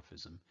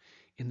anthropomorphism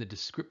in the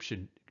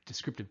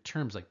descriptive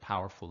terms like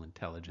powerful,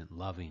 intelligent,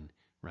 loving,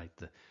 right?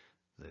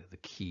 The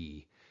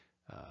key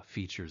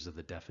features of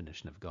the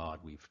definition of God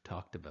we've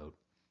talked about.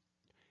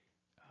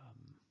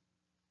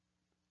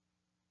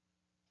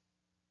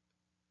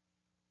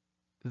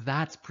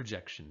 That's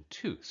projection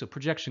too. So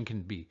projection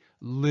can be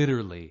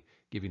literally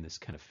giving this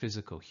kind of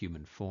physical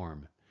human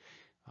form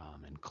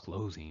and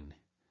clothing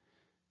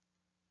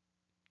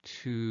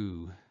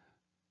to.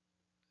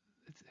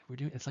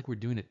 It's like we're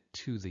doing it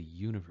to the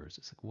universe.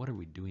 It's like, what are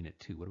we doing it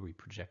to? What are we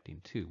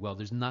projecting to? Well,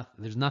 there's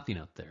nothing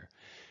out there,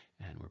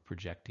 and we're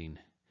projecting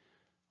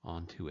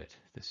onto it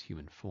this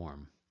human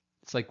form.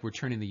 It's like we're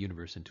turning the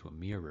universe into a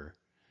mirror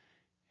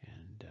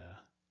and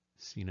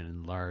seeing an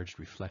enlarged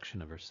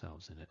reflection of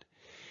ourselves in it.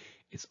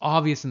 It's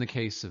obvious in the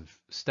case of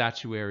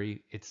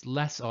statuary. It's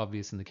less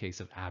obvious in the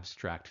case of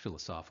abstract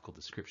philosophical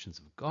descriptions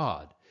of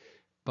God.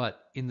 But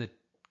in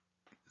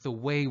the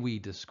way we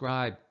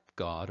describe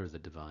God or the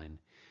divine,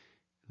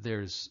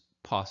 there's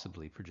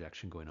possibly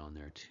projection going on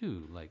there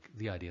too, like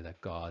the idea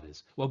that God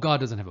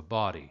doesn't have a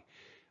body,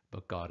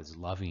 but God is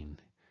loving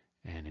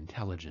and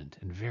intelligent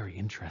and very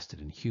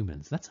interested in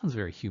humans. That sounds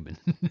very human.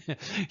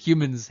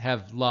 Humans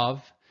have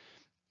love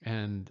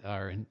and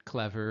are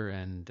clever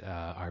and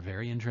are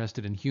very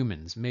interested in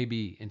humans.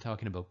 Maybe in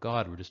talking about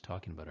God, we're just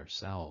talking about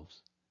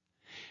ourselves.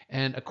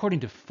 And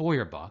according to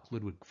Feuerbach,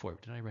 Ludwig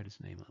Feuerbach, did I write his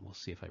name? We'll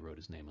see if I wrote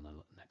his name on the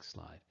next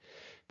slide.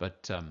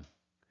 But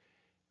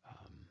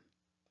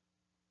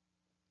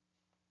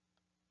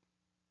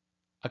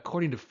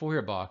according to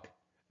Feuerbach,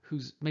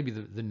 who's maybe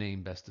the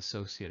name best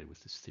associated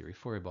with this theory,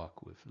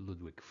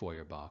 Ludwig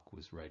Feuerbach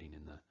was writing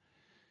in the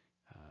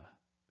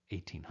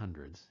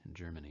 1800s in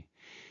Germany.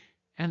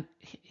 And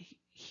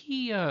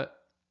he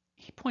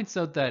points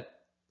out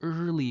that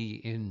early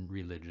in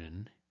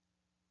religion,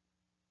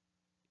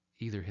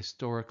 either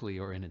historically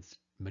or in its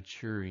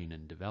maturing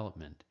and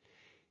development,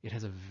 it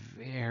has a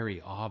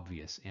very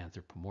obvious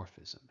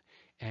anthropomorphism.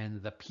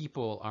 And the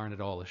people aren't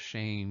at all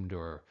ashamed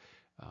or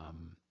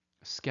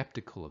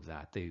skeptical of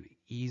that. They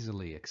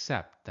easily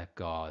accept that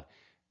God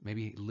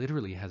maybe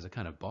literally has a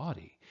kind of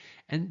body.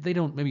 And they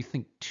don't maybe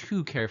think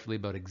too carefully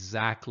about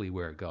exactly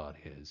where God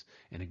is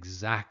and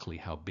exactly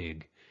how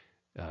big,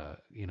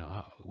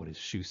 what his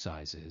shoe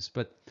size is.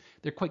 But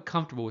they're quite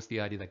comfortable with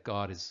the idea that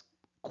God is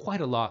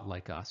quite a lot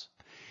like us.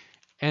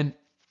 And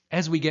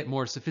as we get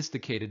more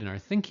sophisticated in our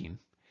thinking,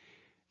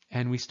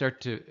 and we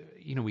start to,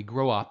 we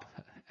grow up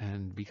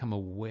and become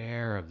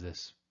aware of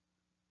this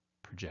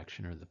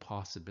projection or the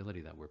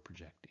possibility that we're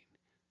projecting,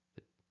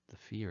 the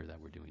fear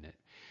that we're doing it,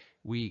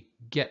 we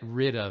get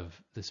rid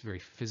of this very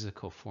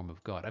physical form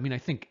of God. I mean, I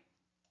think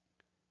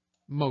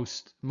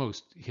most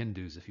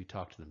Hindus, if you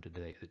talk to them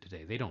today,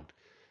 they don't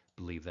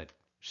believe that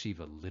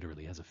Shiva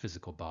literally has a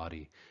physical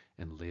body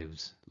and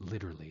lives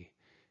literally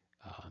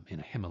in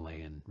a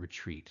Himalayan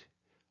retreat,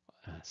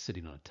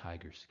 sitting on a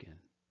tiger skin.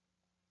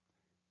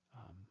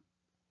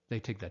 They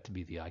take that to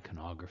be the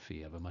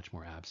iconography of a much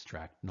more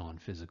abstract,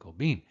 non-physical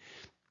being.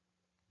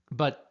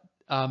 But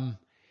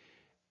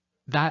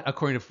that,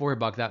 according to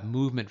Feuerbach, that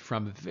movement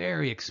from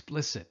very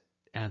explicit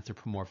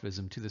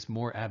anthropomorphism to this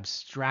more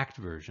abstract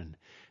version,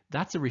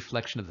 that's a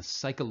reflection of the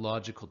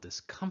psychological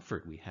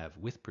discomfort we have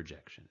with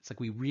projection. It's like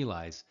we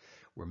realize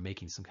we're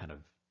making some kind of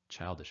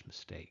childish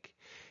mistake.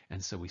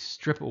 And so we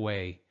strip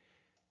away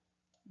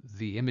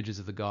the images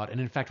of the God.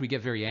 And in fact, we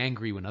get very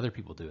angry when other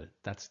people do it.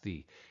 That's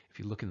the, if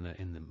you look in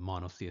the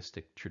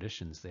monotheistic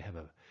traditions, they have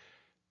a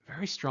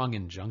very strong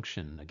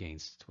injunction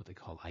against what they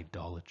call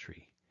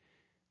idolatry.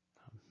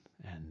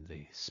 And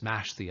they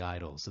smash the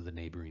idols of the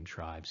neighboring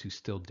tribes who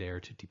still dare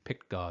to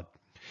depict God.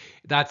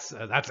 That's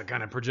a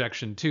kind of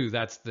projection too.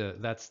 That's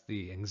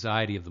the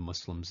anxiety of the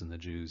Muslims and the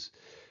Jews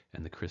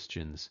and the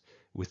Christians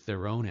with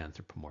their own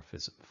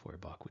anthropomorphism,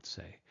 Feuerbach would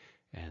say,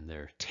 and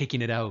they're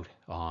taking it out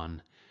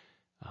on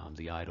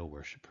the idol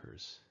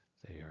worshippers.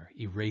 They are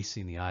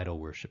erasing the idol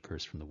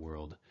worshippers from the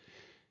world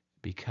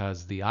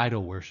because the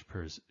idol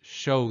worshippers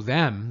show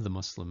them, the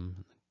Muslim,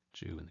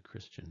 the Jew, and the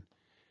Christian,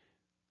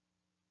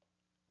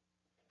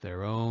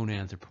 their own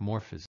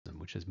anthropomorphism,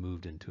 which has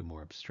moved into a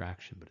more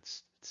abstraction, but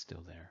it's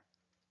still there.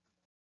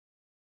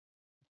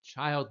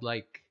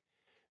 Childlike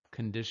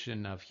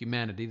condition of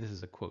humanity. This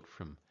is a quote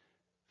from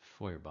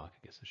Feuerbach.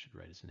 I guess I should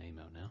write his name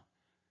out now.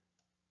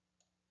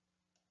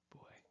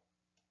 Boy,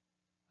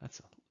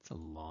 that's a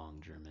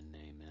long German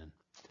name, man.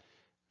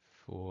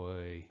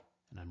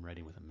 And I'm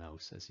writing with a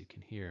mouse, as you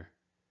can hear.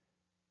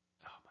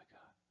 Oh my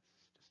God, this is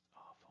just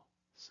awful.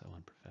 So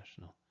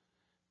unprofessional.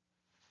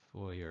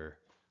 Feuer.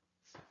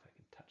 Let's see if I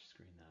can touch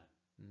screen that.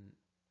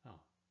 Oh,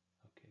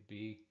 okay.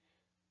 B.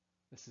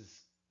 This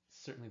is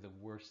certainly the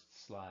worst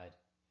slide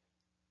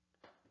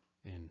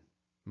in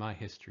my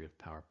history of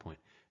PowerPoint.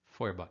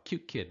 Feuerbach,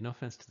 cute kid. No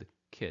offense to the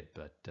kid,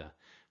 but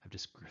I've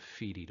just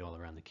graffitied all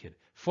around the kid.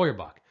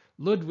 Feuerbach,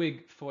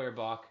 Ludwig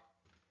Feuerbach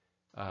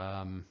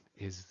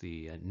is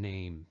the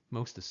name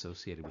most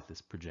associated with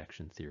this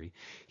projection theory.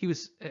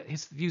 His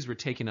views were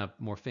taken up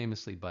more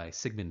famously by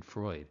Sigmund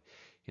Freud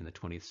in the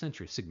 20th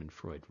century. Sigmund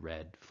Freud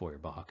read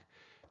Feuerbach.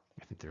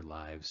 I think their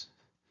lives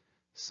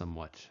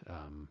somewhat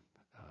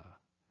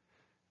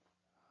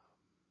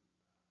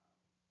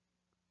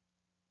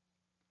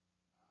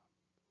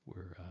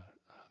were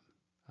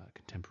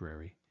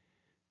contemporary.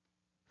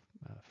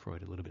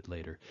 Freud a little bit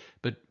later,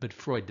 but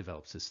Freud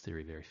develops this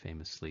theory very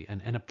famously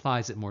and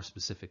applies it more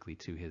specifically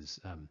to his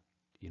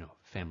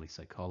family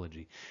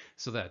psychology,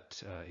 so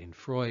that in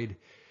Freud,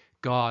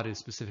 God is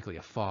specifically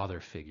a father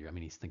figure. I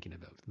mean, he's thinking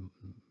about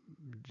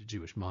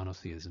Jewish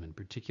monotheism in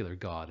particular.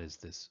 God is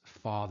this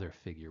father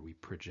figure we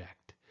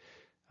project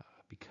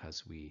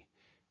because we're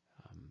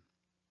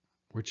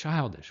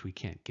childish. We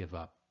can't give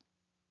up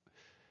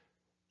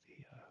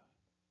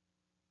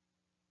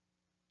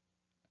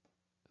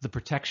the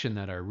protection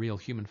that our real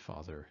human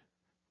father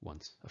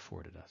once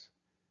afforded us.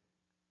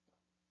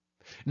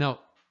 Now,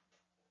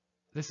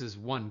 this is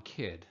one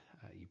kid,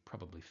 you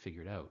probably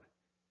figured out,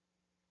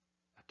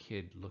 a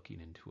kid looking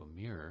into a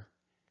mirror.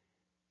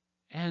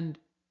 And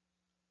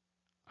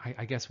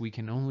I guess we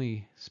can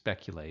only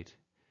speculate,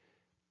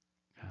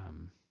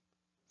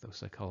 though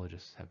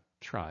psychologists have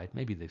tried,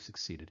 maybe they've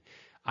succeeded.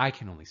 I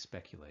can only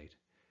speculate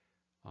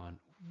on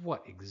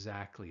what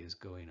exactly is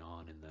going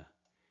on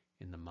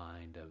in the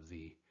mind of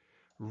the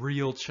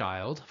real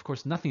child. Of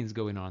course, nothing's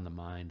going on in the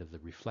mind of the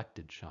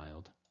reflected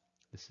child.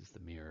 This is the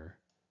mirror.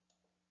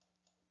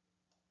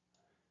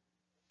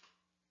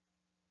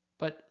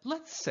 But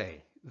let's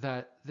say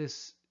that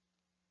this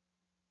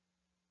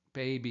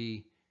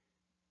baby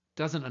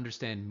doesn't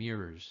understand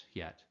mirrors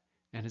yet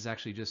and has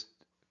actually just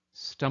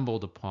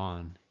stumbled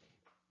upon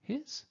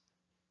his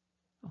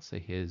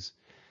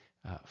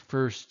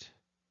first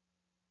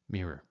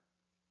mirror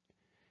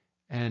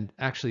and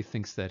actually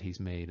thinks that he's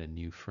made a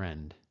new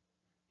friend.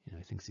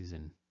 He thinks he's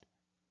in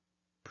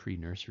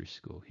pre-nursery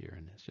school here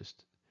and has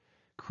just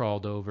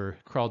crawled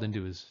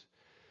into his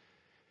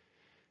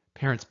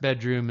parents'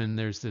 bedroom, and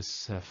there's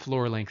this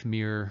floor-length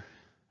mirror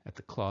at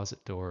the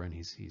closet door, and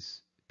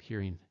he's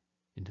peering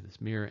into this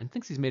mirror and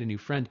thinks he's made a new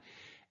friend.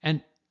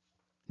 And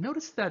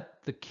notice that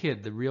the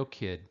kid, the real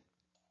kid,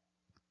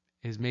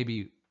 is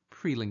maybe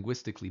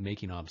pre-linguistically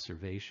making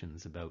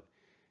observations about,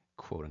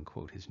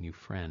 quote-unquote, his new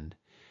friend,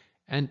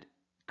 and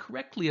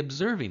correctly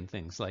observing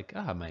things like,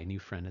 my new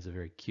friend has a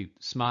very cute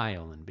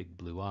smile and big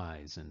blue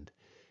eyes and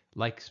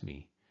likes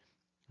me,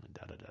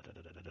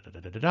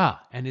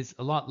 and is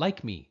a lot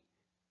like me.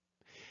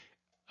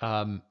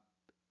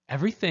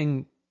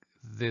 Everything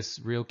this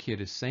real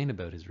kid is saying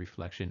about his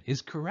reflection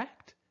is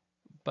correct,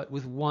 but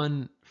with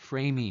one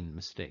framing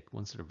mistake,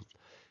 one sort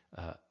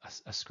of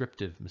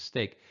ascriptive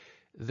mistake.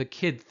 The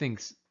kid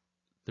thinks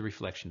the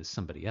reflection is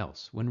somebody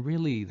else, when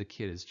really the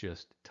kid is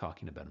just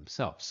talking about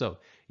himself. So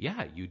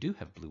yeah, you do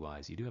have blue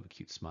eyes, you do have a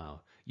cute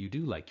smile, you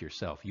do like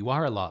yourself, you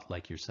are a lot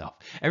like yourself.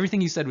 Everything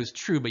you said was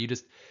true, but you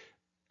just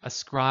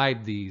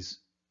ascribe these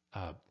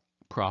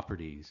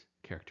properties,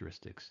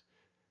 characteristics,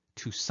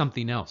 to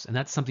something else, and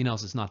that something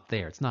else is not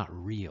there. It's not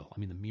real. I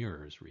mean, the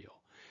mirror is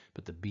real,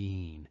 but the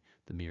being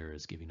the mirror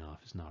is giving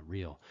off is not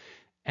real.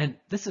 And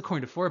this,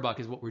 according to Feuerbach,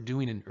 is what we're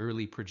doing in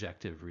early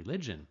projective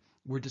religion.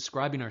 We're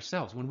describing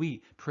ourselves. When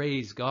we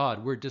praise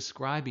God, we're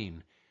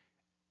describing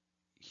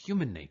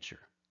human nature,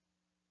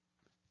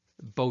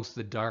 both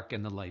the dark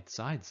and the light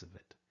sides of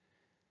it.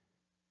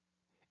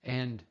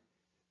 And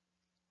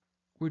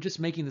we're just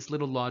making this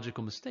little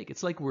logical mistake.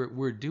 It's like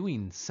we're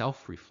doing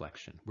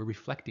self-reflection. We're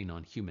reflecting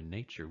on human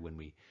nature when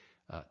we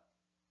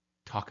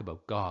talk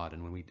about God,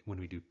 and when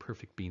we do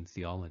perfect being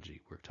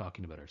theology, we're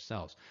talking about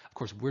ourselves. Of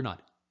course, we're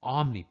not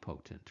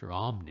omnipotent or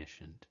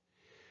omniscient.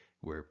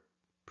 We're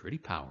pretty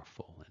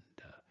powerful and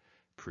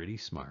pretty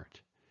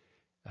smart.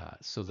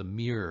 So the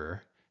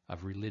mirror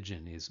of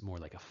religion is more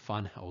like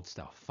a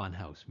old-style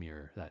funhouse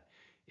mirror that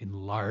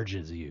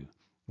enlarges you.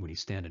 When you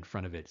stand in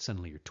front of it,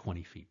 suddenly you're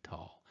 20 feet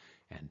tall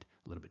and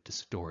a little bit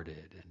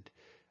distorted, and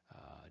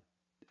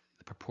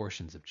the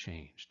proportions have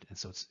changed. And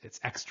so it's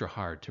extra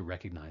hard to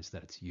recognize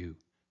that it's you,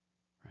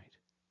 right?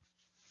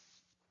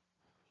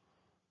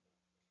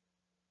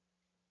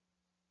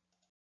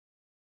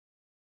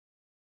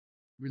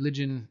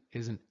 Religion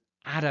is an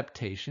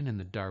adaptation in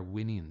the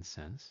Darwinian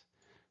sense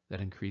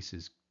that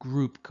increases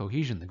group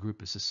cohesion. The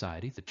group is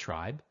society, the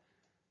tribe,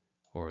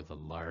 or the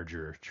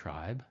larger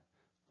tribe,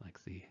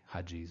 like the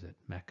Hajis at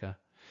Mecca.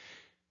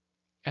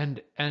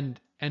 And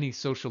any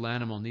social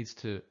animal needs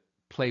to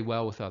play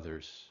well with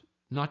others,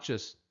 not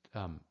just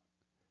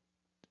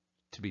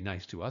to be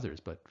nice to others,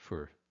 but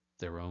for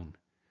their own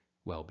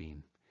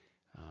well-being.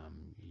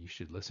 You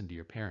should listen to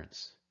your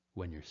parents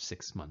when you're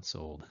 6 months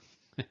old.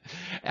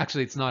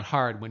 Actually, it's not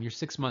hard. When you're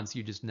 6 months,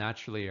 you just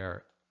naturally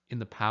are in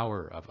the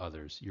power of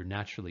others. You're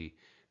naturally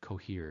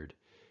cohered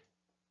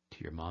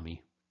to your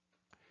mommy,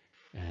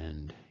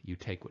 and you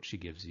take what she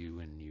gives you,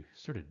 and you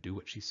sort of do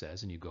what she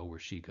says, and you go where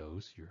she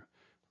goes. You're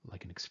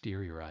like an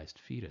exteriorized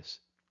fetus.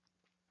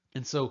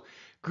 And so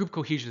group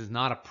cohesion is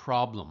not a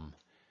problem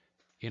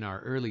in our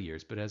early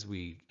years, but as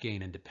we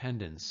gain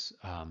independence,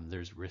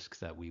 there's risk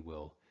that we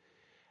will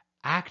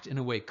act in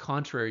a way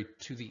contrary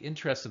to the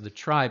interests of the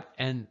tribe,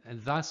 and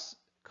thus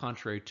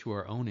contrary to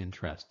our own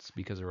interests,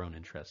 because our own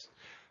interests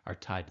are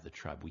tied to the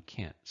tribe. We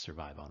can't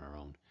survive on our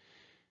own.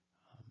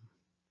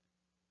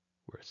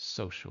 We're a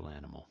social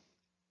animal.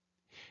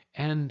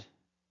 And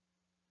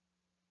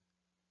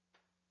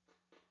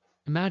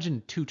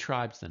imagine two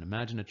tribes then.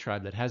 Imagine a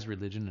tribe that has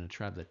religion and a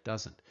tribe that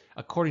doesn't.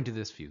 According to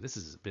this view, this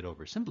is a bit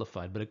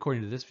oversimplified, but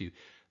according to this view,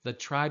 the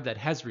tribe that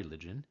has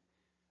religion,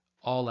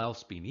 all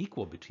else being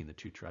equal between the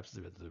two tribes,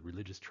 the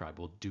religious tribe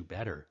will do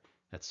better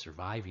at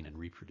surviving and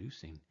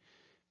reproducing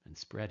and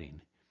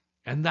spreading.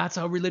 And that's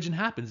how religion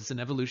happens. It's an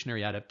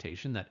evolutionary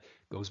adaptation that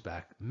goes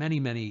back many,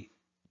 many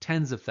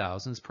tens of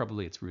thousands.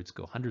 Probably its roots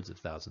go hundreds of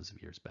thousands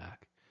of years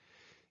back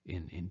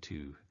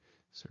into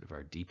sort of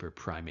our deeper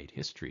primate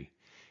history.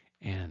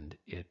 And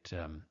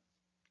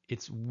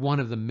it's one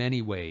of the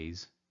many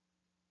ways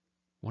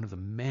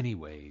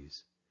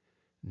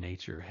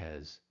nature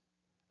has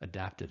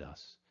adapted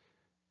us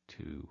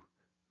to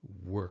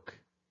work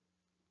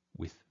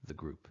with the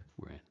group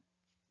we're in.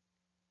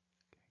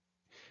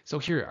 So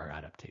here are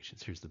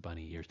adaptations. Here's the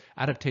bunny ears.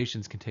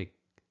 Adaptations can take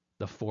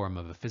the form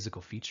of a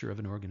physical feature of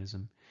an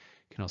organism,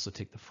 can also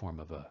take the form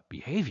of a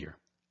behavior,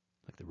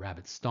 like the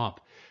rabbit stomp.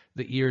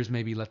 The ears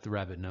maybe let the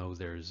rabbit know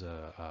there's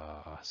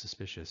a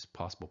suspicious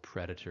possible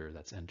predator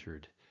that's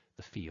entered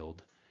the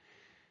field,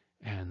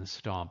 and the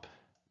stomp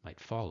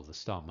might follow. The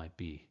stomp might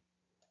be,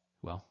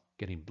 well,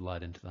 getting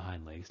blood into the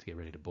hind legs to get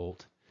ready to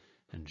bolt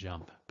and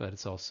jump, but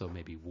it's also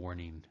maybe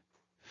warning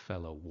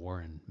fellow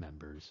warren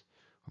members,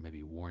 or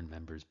maybe warn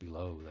members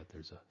below, that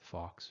there's a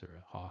fox or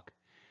a hawk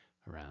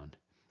around.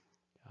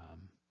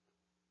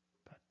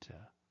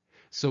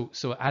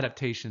 So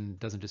adaptation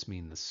doesn't just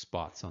mean the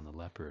spots on the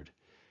leopard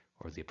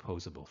or the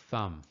opposable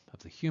thumb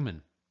of the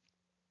human.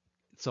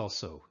 It's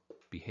also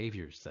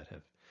behaviors that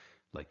have,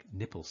 like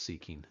nipple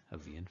seeking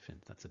of the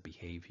infant. That's a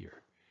behavior.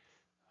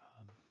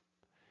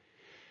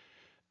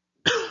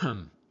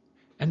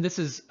 And this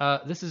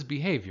is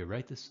behavior,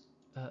 right? This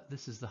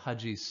is the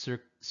Hajis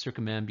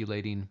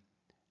circumambulating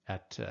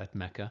at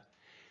Mecca,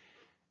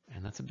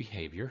 and that's a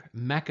behavior.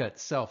 Mecca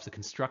itself, the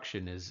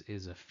construction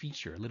is a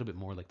feature, a little bit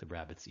more like the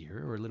rabbit's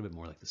ear, or a little bit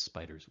more like the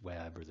spider's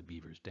web or the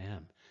beaver's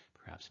dam,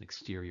 perhaps an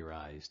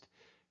exteriorized,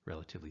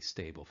 relatively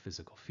stable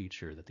physical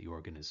feature that the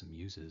organism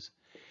uses.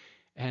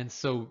 And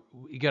so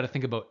you got to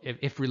think about,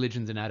 if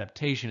religion's an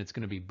adaptation, it's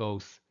going to be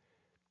both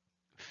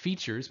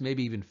features,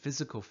 maybe even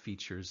physical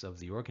features of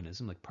the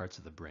organism, like parts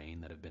of the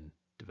brain that have been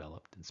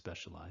developed and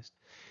specialized.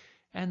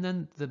 And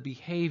then the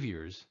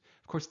behaviors.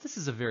 Of course, this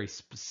is a very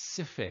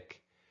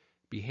specific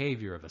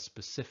behavior of a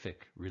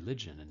specific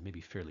religion, and maybe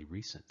fairly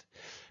recent.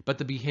 But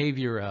the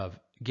behavior of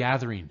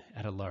gathering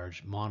at a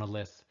large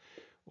monolith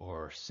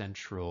or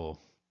central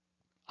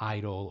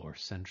idol or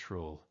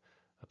central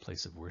a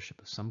place of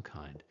worship of some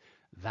kind,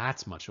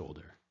 that's much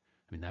older.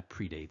 I mean, that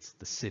predates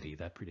the city,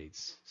 that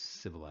predates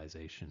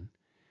civilization.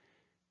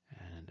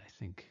 And I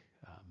think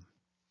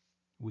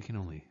we can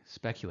only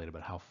speculate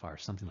about how far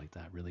something like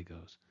that really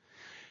goes.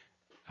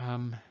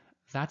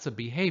 That's a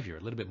behavior, a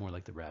little bit more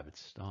like the rabbit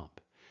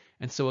stomp.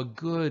 And so a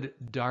good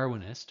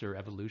Darwinist or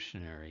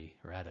evolutionary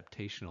or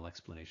adaptational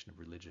explanation of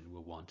religion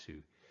will want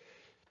to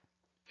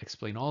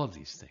explain all of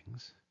these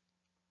things,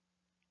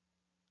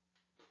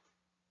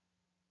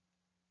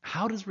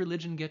 how does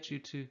religion get you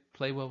to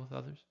play well with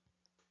others?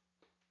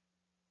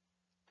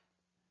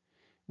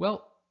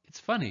 Well, it's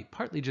funny,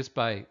 partly just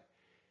by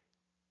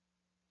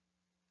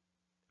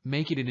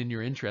making it in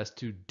your interest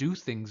to do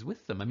things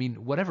with them. I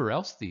mean, whatever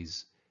else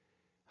these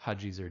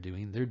Hajis are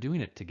doing, they're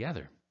doing it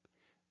together.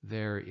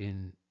 They're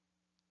in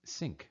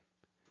sync.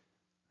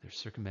 They're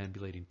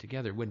circumambulating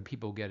together. When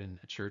people get in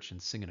a church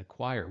and sing in a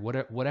choir,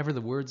 whatever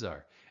the words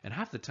are, and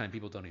half the time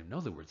people don't even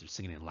know the words. They're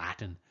singing in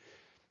Latin,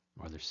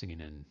 or they're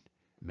singing in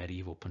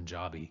medieval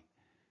Punjabi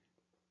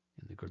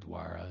in the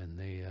Gurdwara, and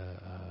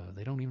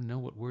they don't even know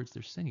what words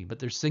they're singing, but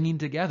they're singing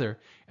together,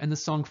 and the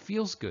song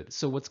feels good.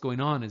 So what's going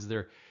on is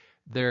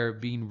they're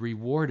being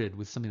rewarded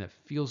with something that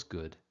feels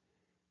good,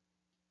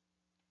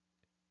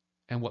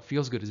 and what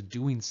feels good is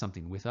doing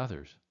something with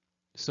others.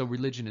 So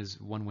religion is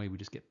one way we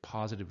just get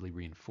positively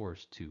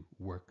reinforced to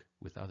work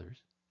with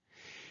others.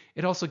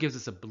 It also gives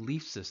us a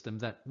belief system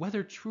that,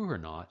 whether true or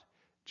not,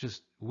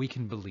 just we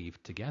can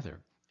believe together.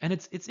 And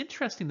it's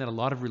interesting that a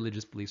lot of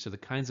religious beliefs are the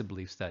kinds of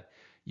beliefs that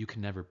you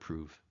can never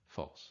prove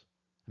false.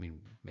 I mean,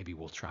 maybe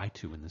we'll try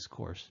to in this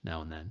course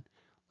now and then,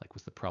 like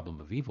with the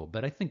problem of evil.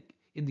 But I think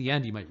in the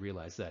end you might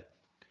realize that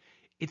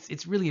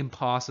it's really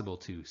impossible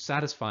to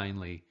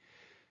satisfyingly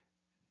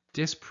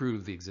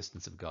disprove the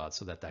existence of God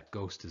so that that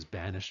ghost is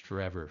banished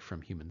forever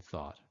from human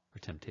thought or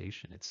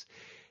temptation. It's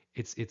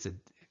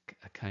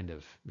a kind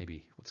of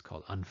maybe what's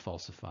called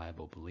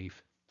unfalsifiable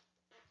belief.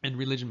 And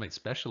religion might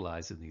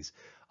specialize in these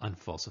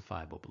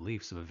unfalsifiable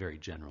beliefs of a very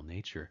general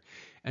nature.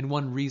 And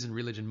one reason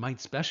religion might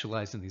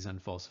specialize in these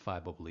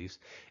unfalsifiable beliefs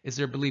is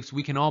they're beliefs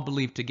we can all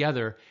believe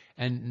together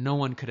and no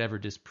one could ever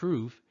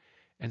disprove.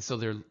 And so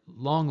they're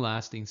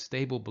long-lasting,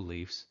 stable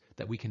beliefs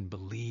that we can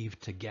believe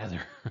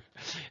together.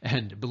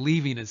 And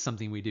believing is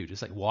something we do,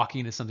 just like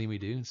walking is something we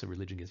do. And so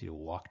religion gets you to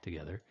walk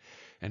together.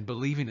 And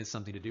believing is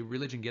something to do.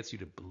 Religion gets you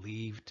to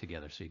believe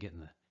together. So you get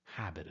in the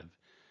habit of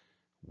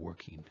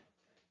working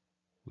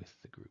with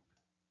the group.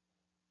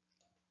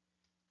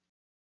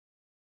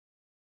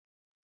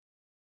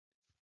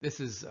 This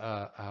is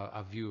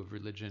a view of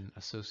religion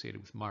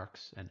associated with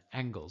Marx and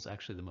Engels,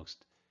 actually the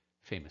most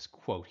famous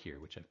quote here,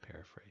 which I've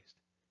paraphrased.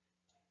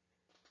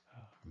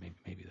 Or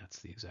maybe that's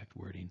the exact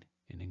wording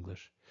in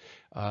English.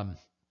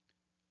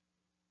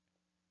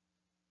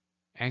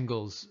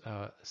 Engels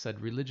said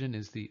religion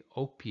is the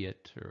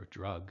opiate or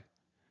drug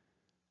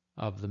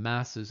of the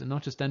masses, and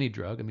not just any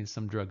drug. I mean,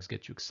 some drugs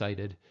get you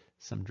excited,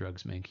 some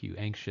drugs make you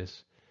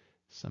anxious,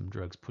 some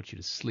drugs put you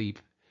to sleep,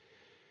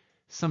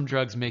 some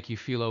drugs make you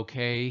feel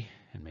okay,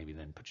 and maybe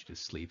then put you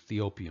to sleep. The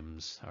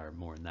opiums are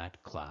more in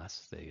that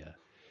class. They, at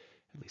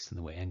least in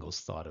the way Engels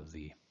thought of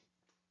the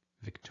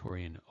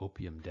Victorian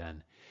opium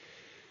den.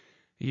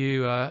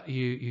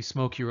 You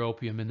smoke your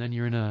opium, and then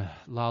you're in a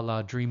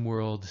la dream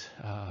world,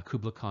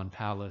 Kubla Khan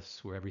palace,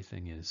 where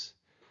everything is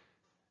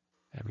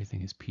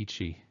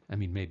peachy. I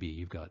mean, maybe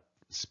you've got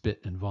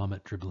spit and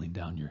vomit dribbling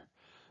down your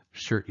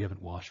shirt you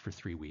haven't washed for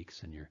 3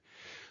 weeks, and you're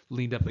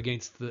leaned up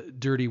against the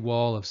dirty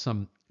wall of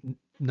some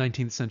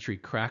 19th century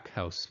crack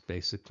house,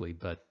 basically.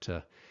 But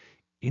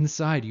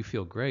inside you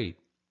feel great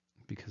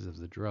because of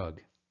the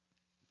drug.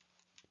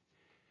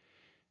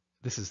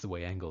 This is the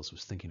way Engels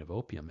was thinking of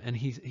opium. And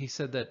he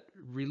said that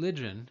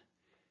religion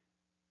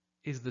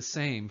is the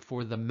same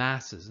for the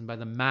masses. And by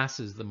the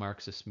masses, the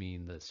Marxists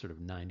mean the sort of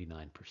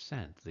 99%,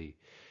 the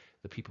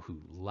people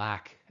who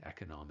lack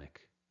economic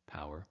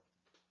power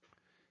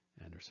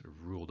and are sort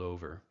of ruled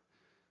over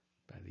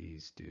by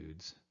these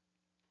dudes.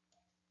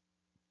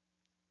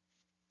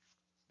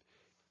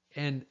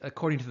 And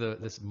according to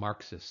this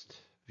Marxist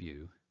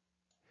view,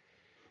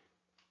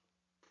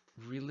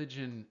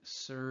 religion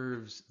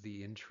serves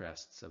the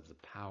interests of the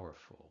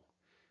powerful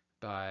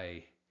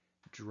by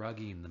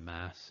drugging the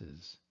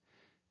masses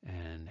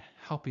and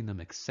helping them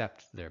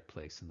accept their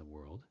place in the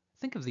world.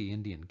 Think of the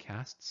Indian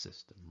caste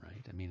system,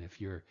 right? I mean,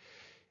 if you're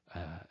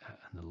on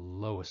the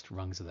lowest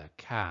rungs of that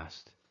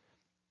caste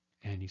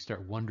and you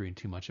start wondering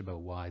too much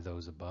about why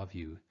those above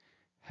you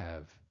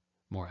have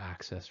more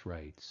access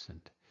rights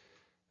and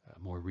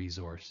more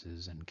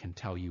resources and can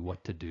tell you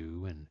what to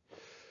do and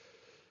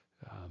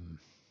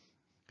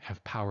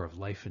have power of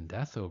life and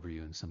death over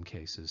you in some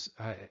cases.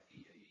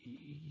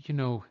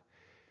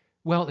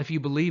 Well, if you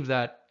believe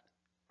that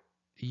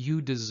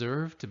you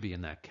deserve to be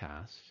in that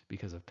caste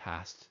because of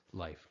past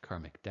life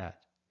karmic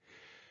debt,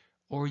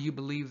 or you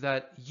believe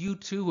that you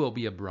too will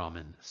be a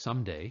Brahmin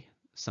someday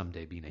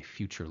being a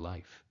future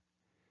life,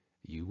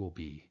 you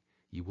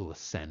will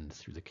ascend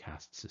through the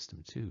caste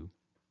system too.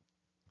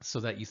 So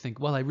that you think,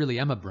 well, I really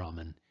am a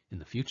Brahmin in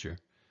the future.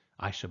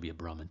 I shall be a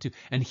Brahmin too.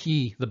 And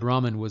he, the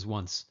Brahmin, was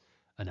once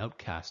an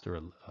outcast or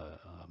a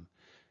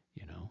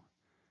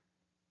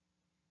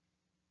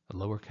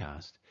lower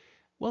caste.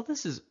 Well,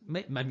 this is,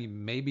 I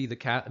mean, maybe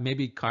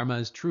karma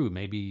is true.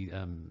 Maybe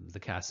the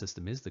caste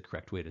system is the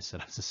correct way to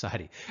set up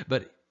society.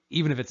 But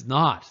even if it's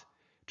not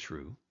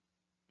true,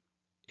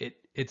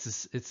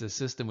 it's a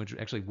system which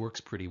actually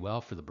works pretty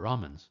well for the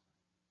Brahmins.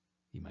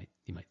 You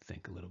might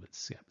think a little bit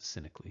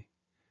cynically.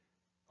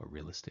 or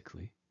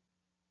realistically.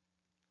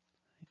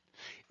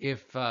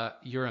 If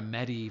you're a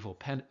medieval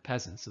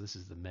peasant, so this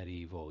is the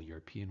medieval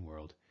European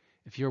world,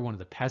 if you're one of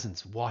the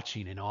peasants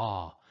watching in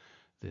awe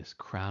this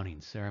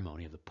crowning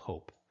ceremony of the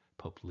Pope,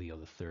 Pope Leo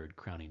III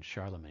crowning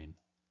Charlemagne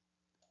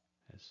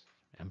as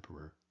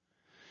emperor,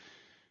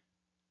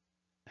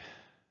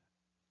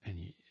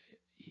 and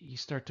you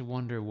start to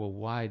wonder, well,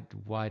 why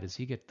does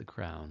he get the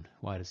crown?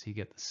 Why does he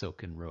get the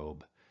silken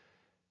robe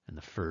and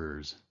the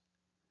furs?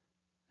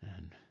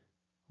 And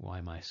why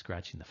am I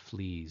scratching the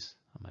fleas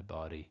on my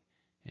body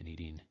and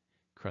eating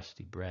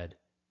crusty bread?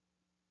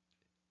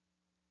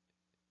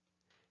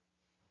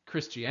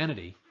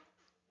 Christianity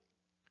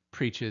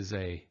preaches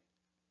a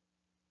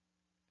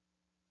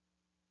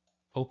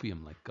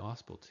opium-like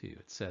gospel too.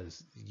 It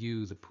says,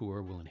 you, the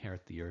poor, will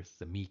inherit the earth.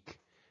 The meek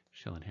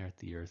shall inherit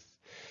the earth.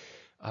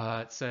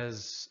 It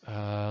says,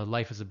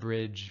 life is a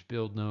bridge.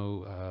 Build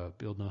no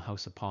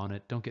house upon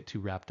it. Don't get too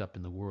wrapped up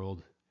in the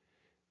world.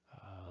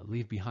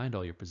 Leave behind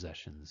all your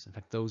possessions. In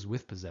fact, those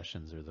with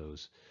possessions are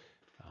those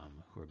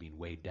who are being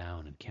weighed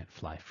down and can't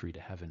fly free to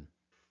heaven.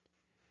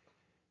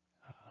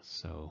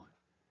 So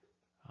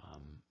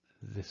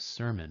this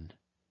sermon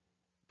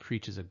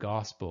preaches a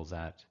gospel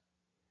that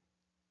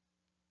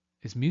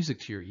is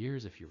music to your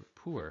ears if you're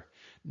poor.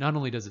 Not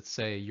only does it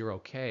say you're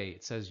okay,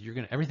 it says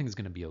everything's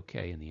going to be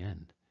okay in the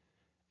end.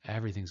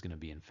 Everything's going to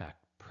be, in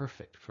fact,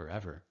 perfect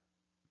forever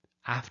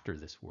after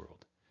this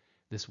world.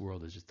 This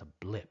world is just a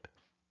blip,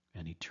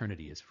 and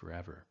eternity is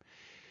forever.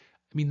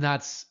 I mean,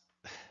 that's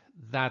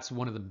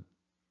one of the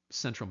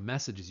central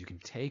messages you can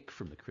take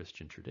from the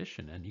Christian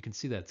tradition, and you can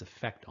see that its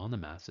effect on the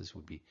masses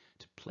would be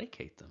to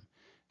placate them,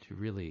 to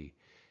really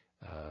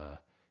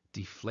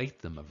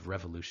deflate them of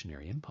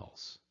revolutionary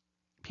impulse.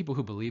 People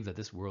who believe that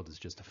this world is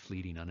just a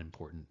fleeting,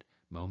 unimportant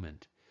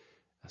moment,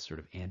 a sort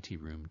of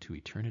anteroom to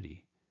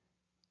eternity,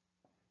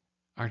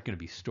 aren't going to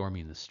be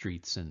storming the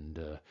streets and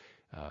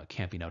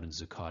camping out in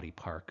Zuccotti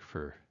Park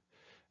for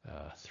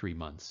 3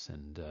 months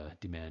and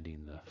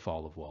demanding the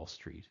fall of Wall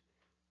Street.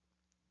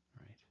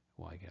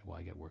 Right?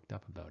 Why get worked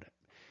up about it?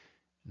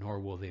 Nor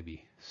will they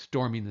be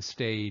storming the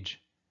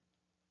stage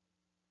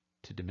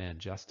to demand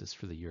justice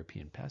for the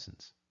European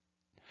peasants.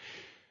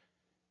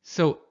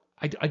 So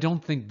I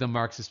don't think the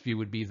Marxist view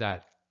would be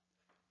that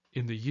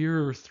in the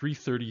year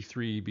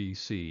 333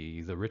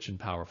 BC, the rich and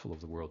powerful of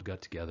the world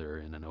got together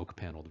in an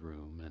oak-paneled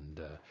room and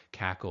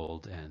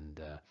cackled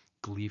and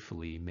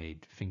gleefully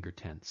made finger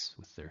tents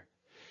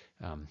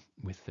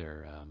with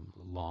their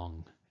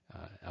long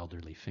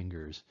elderly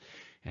fingers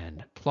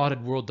and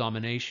plotted world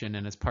domination,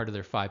 and as part of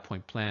their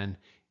 5-point plan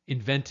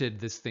invented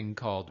this thing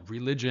called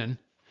religion,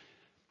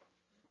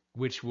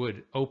 which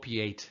would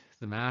opiate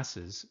the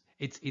masses.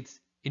 It's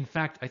in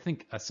fact, I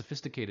think a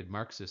sophisticated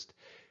Marxist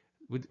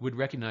would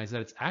recognize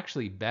that it's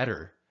actually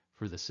better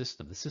for the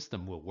system. The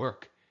system will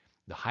work.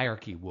 The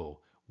hierarchy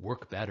will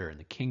work better, and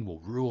the king will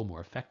rule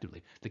more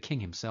effectively. The king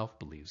himself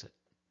believes it.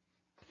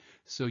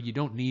 So you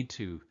don't need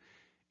to,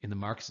 in the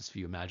Marxist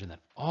view, imagine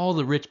that all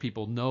the rich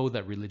people know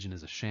that religion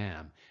is a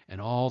sham and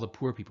all the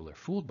poor people are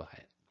fooled by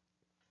it.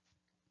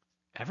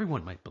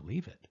 Everyone might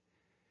believe it,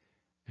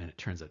 and it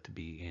turns out to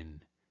be in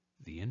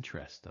the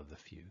interest of the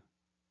few.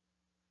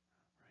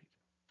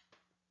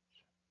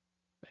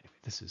 Anyway,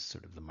 this is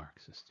sort of the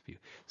Marxist view.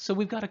 So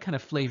we've got a kind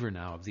of flavor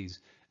now of these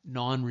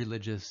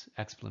non-religious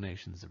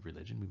explanations of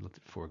religion. We've looked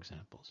at 4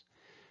 examples.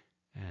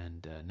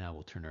 And now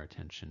we'll turn our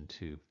attention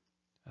to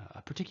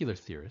a particular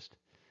theorist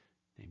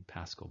named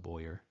Pascal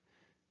Boyer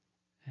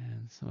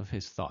and some of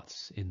his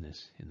thoughts in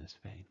this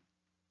vein.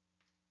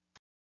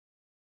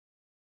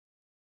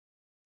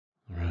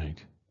 All right.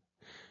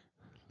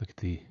 Look at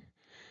the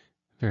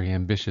very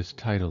ambitious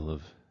title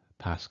of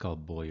Pascal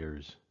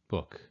Boyer's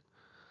book.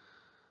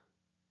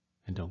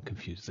 And don't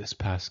confuse this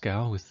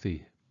Pascal with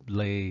the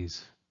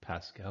Blaise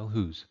Pascal,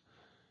 whose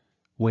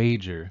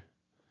wager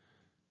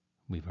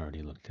we've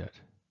already looked at.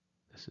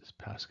 This is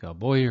Pascal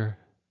Boyer,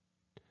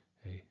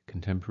 a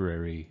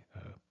contemporary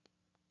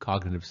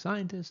cognitive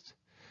scientist.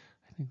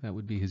 I think that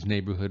would be his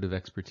neighborhood of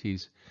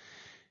expertise,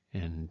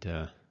 and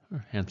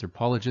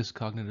anthropologist,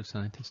 cognitive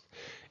scientist.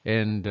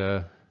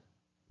 And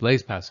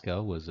Blaise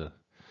Pascal was a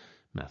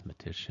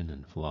mathematician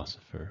and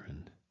philosopher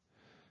and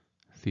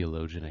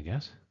theologian, I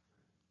guess,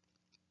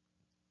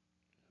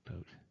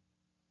 about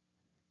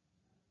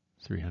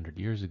 300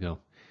 years ago.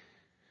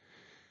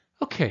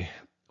 Okay,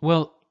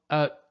 well,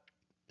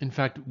 in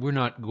fact, we're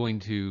not going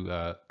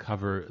to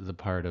cover the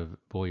part of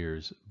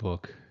Boyer's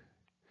book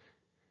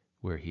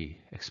where he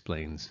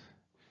explains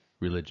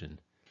religion.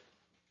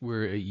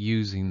 We're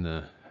using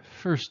the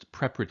first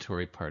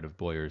preparatory part of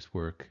Boyer's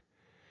work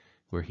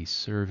where he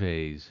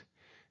surveys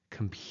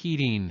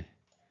competing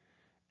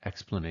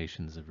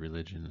explanations of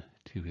religion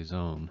to his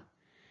own,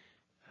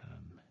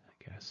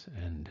 I guess,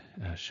 and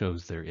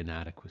shows their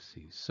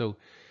inadequacies. So,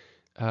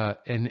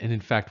 and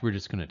in fact, we're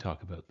just going to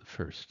talk about the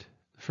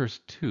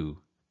first 2.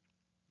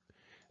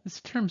 This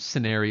term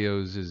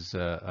scenarios is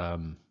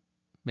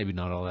maybe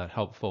not all that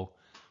helpful.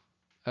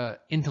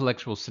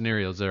 Intellectual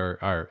scenarios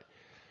are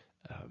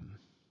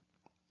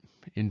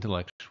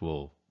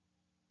intellectual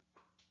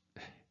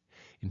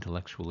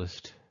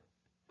intellectualist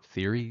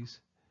theories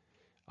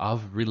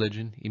of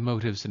religion.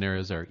 Emotive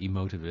scenarios are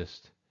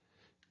emotivist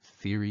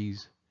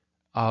theories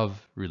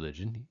of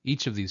religion.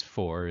 Each of these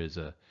four is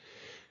a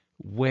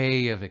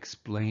way of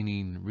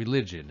explaining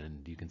religion,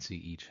 and you can see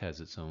each has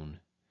its own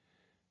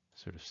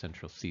sort of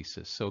central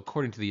thesis. So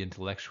according to the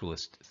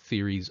intellectualist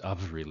theories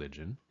of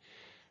religion,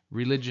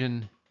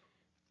 religion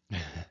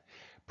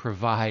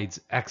provides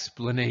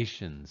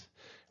explanations.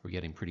 We're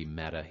getting pretty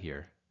meta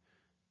here,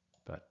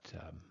 but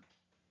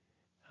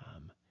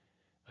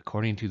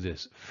according to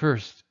this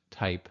first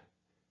type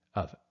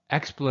of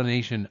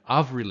explanation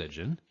of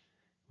religion,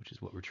 which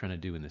is what we're trying to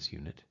do in this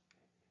unit,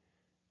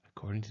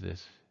 according to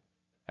this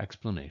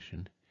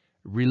explanation,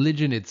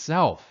 religion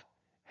itself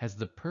has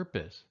the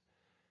purpose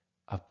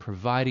of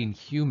providing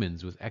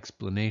humans with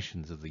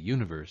explanations of the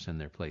universe and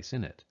their place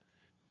in it,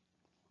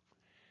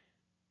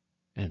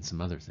 and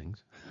some other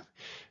things.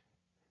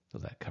 So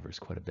that covers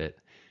quite a bit.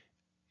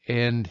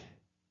 And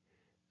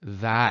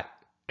that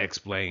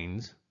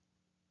explains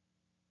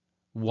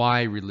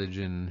why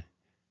religion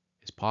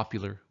is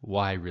popular,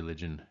 why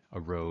religion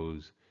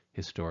arose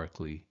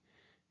historically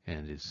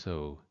and is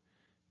so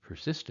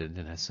persistent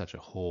and has such a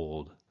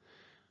hold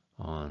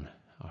on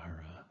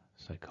our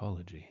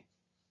psychology.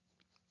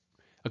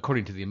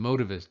 According to the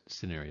emotivist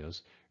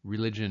scenarios,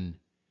 religion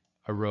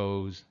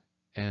arose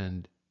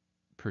and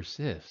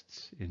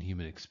persists in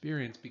human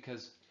experience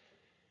because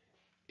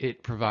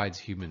it provides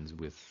humans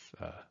with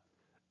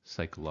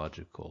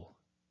psychological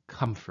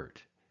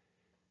comfort.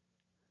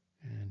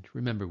 And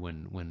remember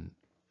when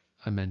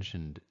I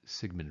mentioned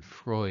Sigmund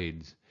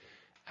Freud's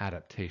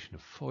adaptation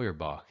of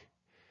Feuerbach,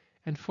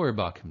 and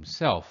Feuerbach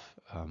himself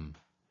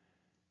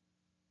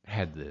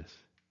had this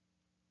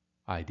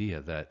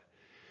idea that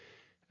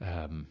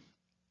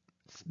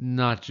it's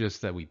not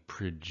just that we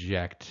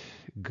project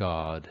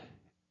God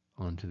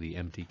onto the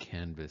empty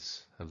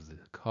canvas of the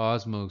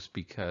cosmos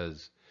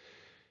because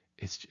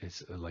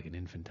it's like an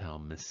infantile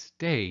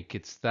mistake.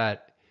 It's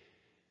that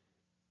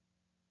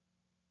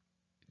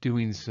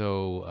doing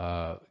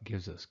so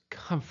gives us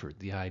comfort,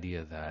 the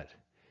idea that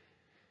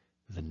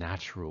the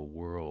natural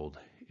world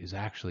is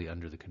actually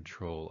under the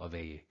control of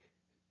a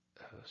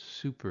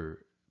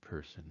super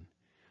person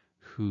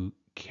who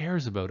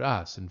cares about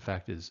us, in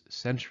fact, is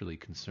centrally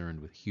concerned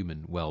with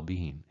human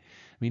well-being.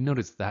 I mean,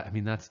 notice that. I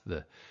mean, that's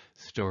the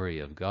story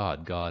of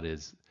God. God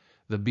is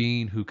the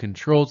being who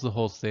controls the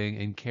whole thing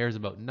and cares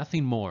about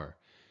nothing more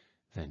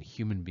than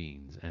human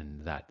beings,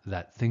 and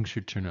that things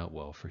should turn out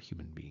well for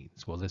human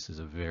beings. Well, this is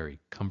a very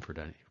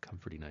comforting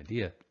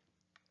idea.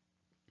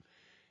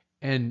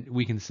 And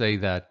we can say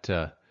that,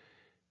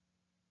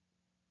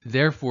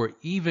 therefore,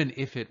 even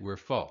if it were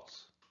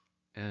false,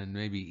 and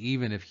maybe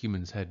even if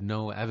humans had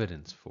no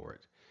evidence for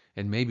it,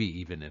 and maybe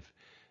even if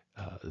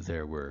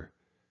there were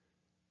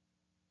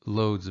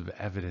loads of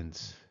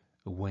evidence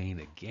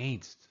weighing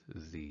against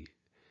the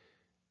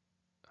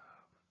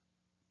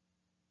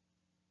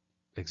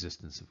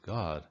existence of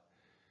God,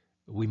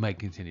 we might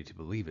continue to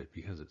believe it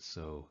because it's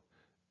so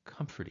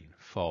comforting.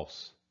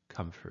 False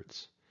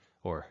comforts,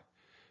 or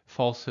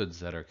falsehoods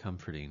that are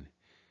comforting,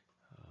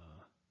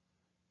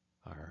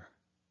 are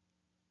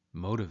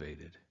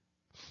motivated.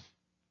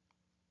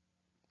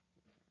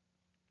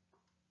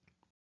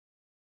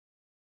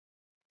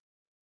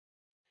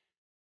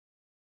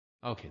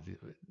 Okay,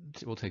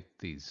 we'll take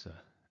these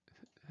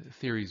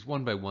theories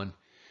one by one,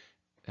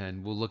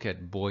 and we'll look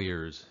at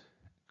Boyer's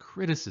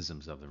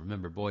criticisms of them.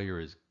 Remember, Boyer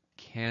is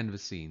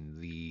canvassing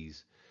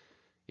these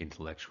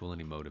intellectual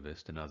and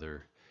emotivist and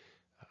other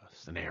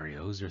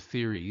scenarios or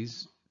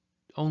theories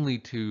only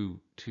to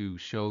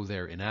show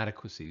their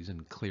inadequacies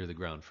and clear the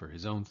ground for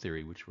his own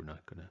theory, which we're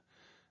not going to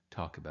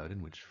talk about,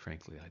 and which,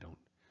 frankly,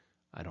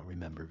 I don't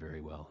remember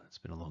very well. It's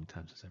been a long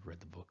time since I've read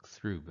the book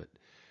through, but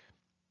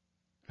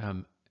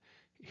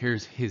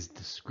here's his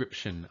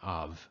description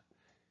of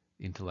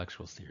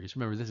intellectual theories.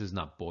 Remember, this is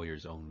not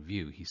Boyer's own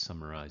view. He's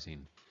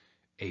summarizing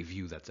a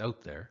view that's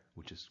out there,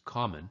 which is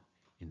common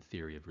in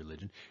theory of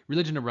religion.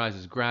 Religion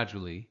arises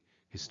gradually,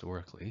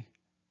 historically,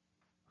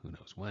 who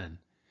knows when,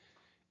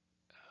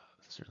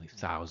 certainly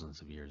thousands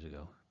of years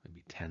ago,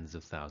 maybe tens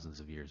of thousands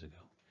of years ago,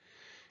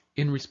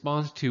 in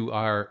response to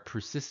our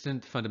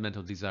persistent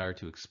fundamental desire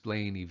to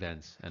explain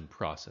events and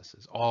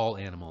processes. All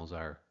animals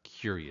are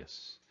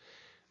curious.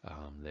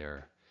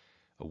 They're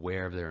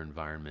aware of their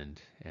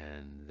environment,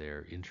 and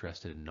they're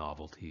interested in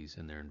novelties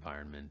in their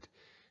environment,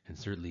 and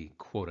certainly,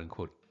 quote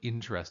unquote,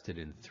 interested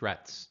in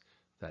threats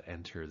that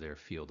enter their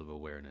field of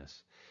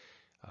awareness,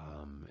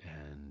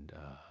 and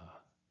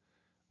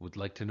would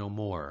like to know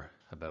more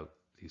about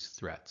these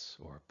threats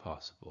or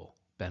possible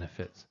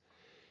benefits.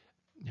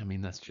 I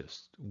mean, that's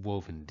just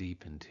woven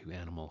deep into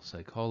animal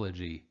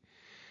psychology,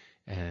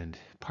 and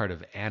part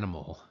of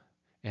animal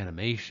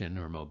animation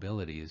or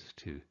mobility is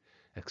to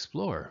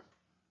explore.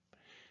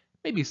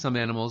 Maybe some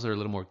animals are a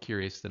little more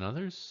curious than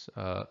others.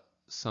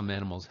 Some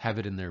animals have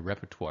it in their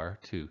repertoire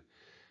to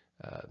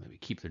maybe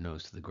keep their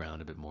nose to the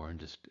ground a bit more and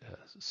just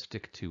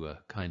stick to a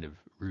kind of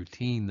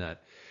routine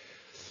that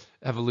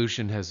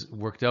evolution has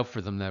worked out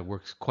for them. That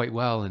works quite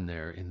well in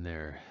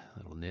their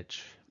little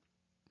niche.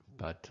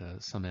 But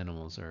some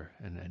animals are,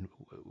 and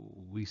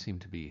we seem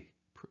to be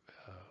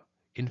uh,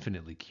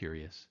 infinitely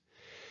curious.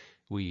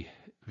 We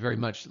very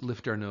much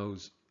lift our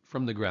nose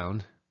from the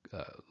ground,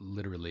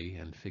 literally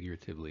and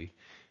figuratively,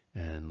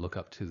 and look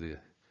up to the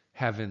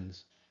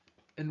heavens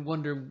and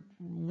wonder,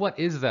 what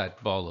is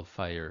that ball of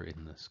fire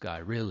in the sky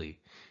really?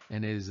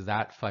 And is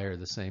that fire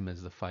the same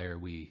as the fire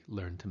we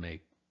learned to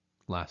make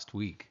last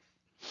week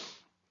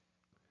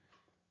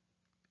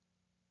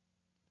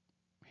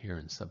here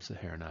in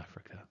sub-Saharan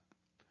Africa?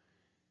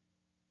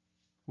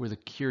 We're the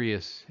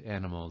curious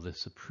animal, the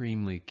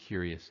supremely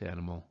curious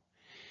animal.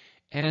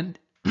 And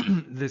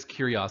this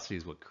curiosity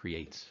is what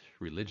creates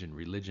religion.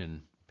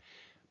 Religion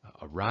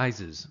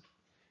arises,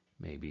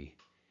 maybe,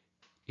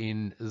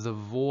 in the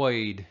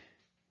void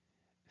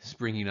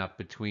springing up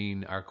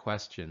between our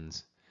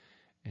questions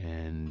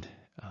and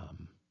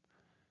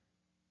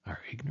our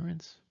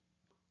ignorance.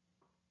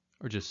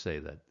 Or just say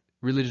that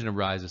religion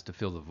arises to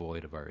fill the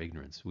void of our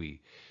ignorance. We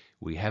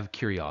have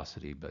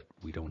curiosity, but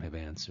we don't have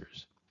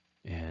answers.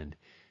 And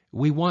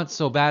we want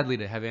so badly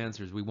to have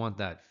answers. We want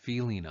that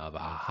feeling of,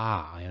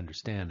 aha, I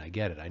understand, I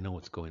get it, I know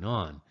what's going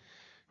on.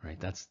 Right?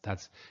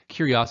 That's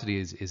curiosity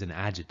is an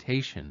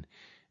agitation,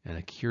 and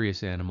a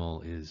curious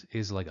animal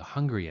is like a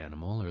hungry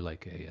animal or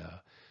like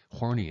a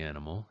horny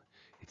animal.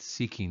 It's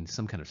seeking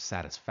some kind of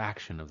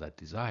satisfaction of that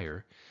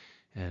desire,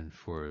 and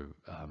for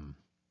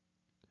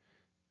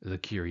the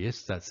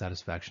curious, that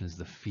satisfaction is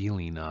the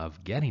feeling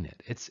of getting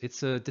it.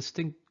 It's a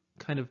distinct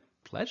kind of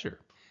pleasure.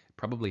 It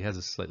probably has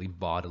a slightly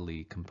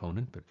bodily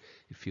component, but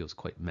it feels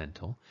quite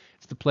mental.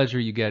 It's the pleasure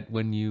you get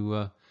when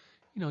you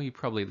you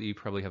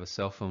probably have a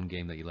cell phone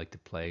game that you like to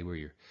play where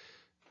you're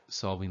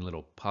solving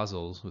little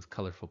puzzles with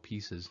colorful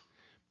pieces,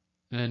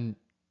 and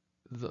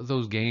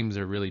those games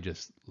are really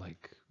just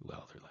like,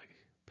 well, they're like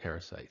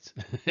parasites,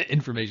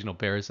 informational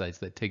parasites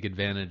that take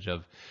advantage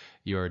of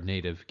your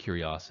native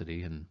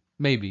curiosity. And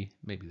maybe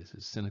this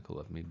is cynical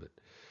of me,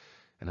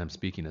 and I'm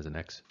speaking as an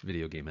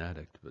ex-video game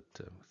addict, but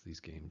these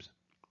games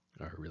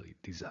are really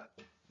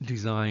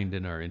designed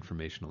in our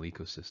informational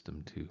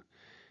ecosystem to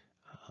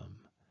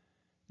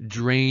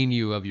drain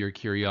you of your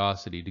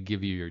curiosity, to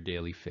give you your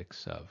daily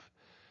fix of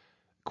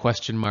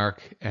question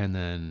mark and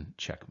then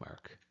check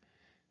mark,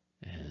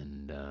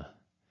 and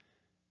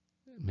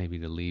maybe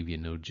to leave you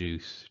no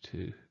juice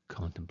to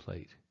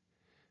contemplate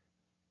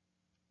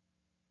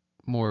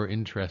more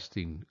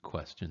interesting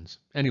questions.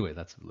 Anyway,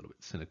 that's a little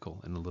bit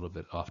cynical and a little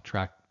bit off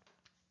track.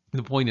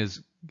 The point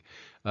is,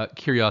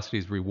 curiosity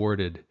is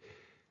rewarded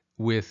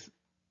with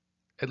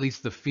at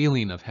least the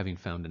feeling of having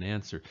found an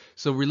answer.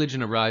 So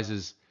religion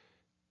arises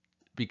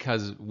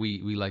because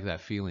we like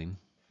that feeling.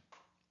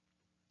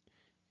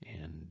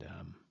 And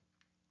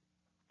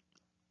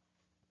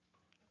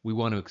we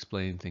want to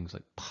explain things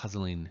like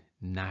puzzling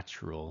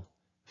natural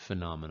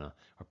phenomena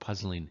or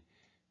puzzling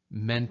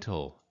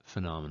mental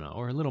phenomena,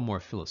 or a little more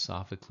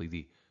philosophically,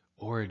 the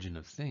origin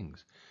of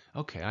things.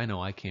 Okay, I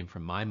know I came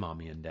from my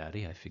mommy and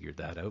daddy. I figured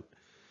that out.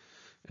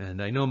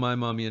 And I know my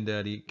mommy and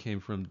daddy came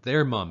from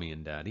their mommy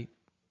and daddy.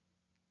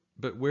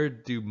 But where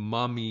do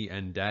mommy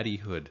and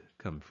daddyhood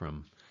come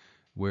from?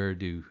 Where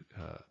do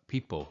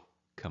people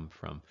come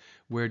from?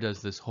 Where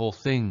does this whole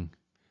thing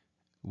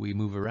we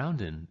move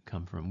around in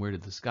come from? Where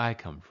did the sky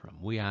come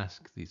from? We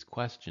ask these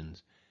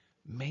questions.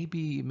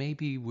 Maybe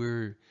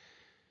we're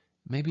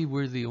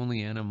the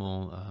only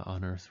animal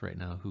on Earth right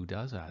now who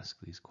does ask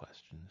these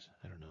questions.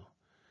 I don't know,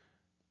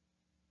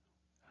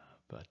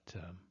 but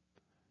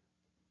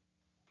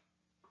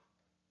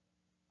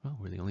well,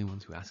 we're the only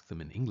ones who ask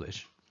them in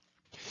English.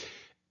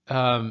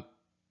 And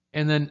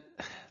then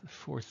the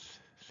fourth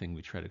thing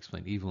we try to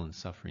explain, evil and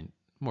suffering,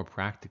 more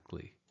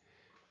practically.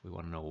 We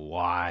want to know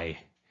why.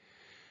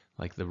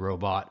 Like the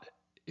robot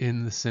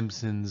in The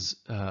Simpsons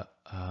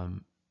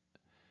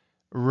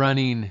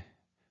running,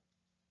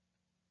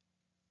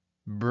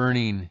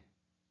 burning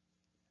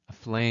a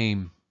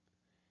flame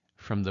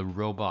from the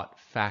robot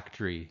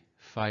factory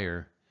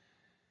fire.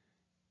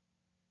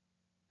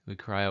 We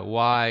cry out,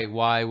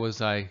 why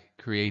was I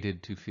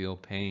created to feel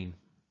pain?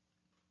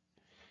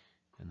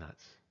 And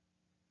that's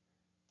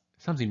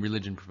something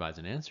religion provides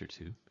an answer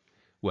to.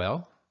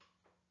 Well,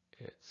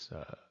 it's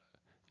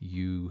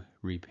you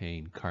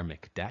repaying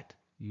karmic debt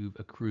you've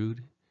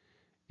accrued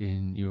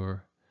in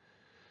your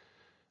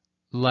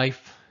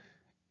life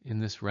in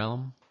this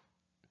realm.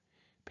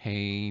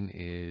 Pain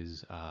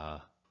is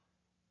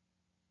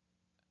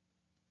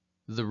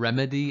the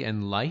remedy,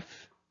 and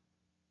life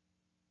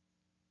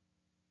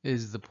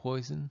is the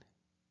poison.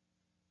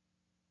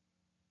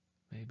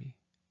 Maybe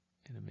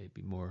in a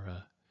maybe more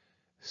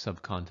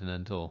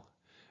subcontinental,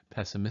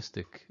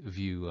 pessimistic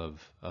view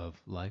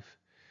of life.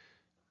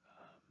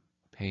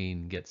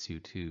 Pain gets you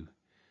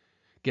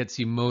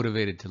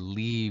motivated to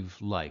leave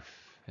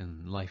life,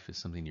 and life is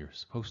something you're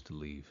supposed to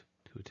leave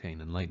to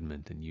attain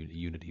enlightenment and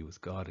unity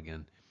with God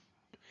again.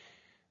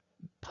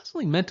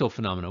 Puzzling mental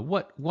phenomena.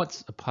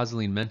 What's a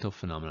puzzling mental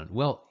phenomenon?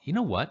 Well, you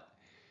know what?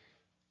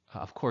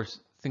 Of course,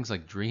 things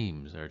like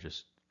dreams are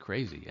just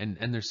crazy.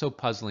 And they're so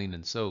puzzling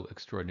and so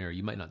extraordinary.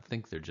 You might not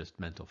think they're just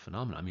mental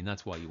phenomena. I mean,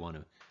 that's why you want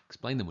to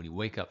explain them. When you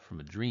wake up from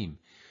a dream,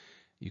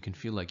 you can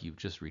feel like you've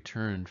just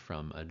returned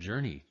from a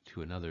journey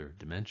to another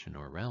dimension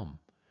or realm,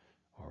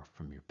 or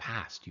from your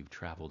past, you've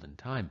traveled in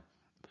time.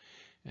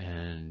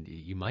 And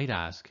you might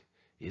ask,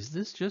 is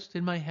this just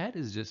in my head?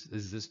 Is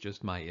this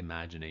just my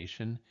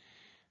imagination?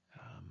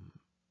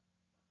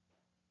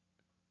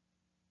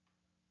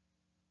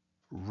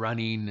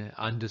 Running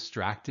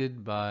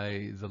undistracted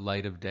by the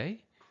light of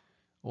day?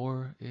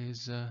 Or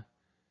is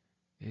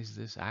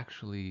this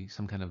actually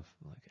some kind of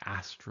like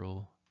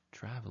astral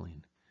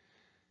traveling?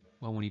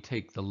 Well, when you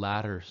take the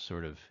latter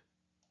sort of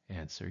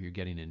answer, you're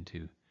getting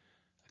into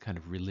a kind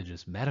of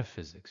religious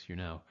metaphysics. You're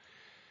now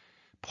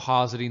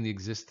positing the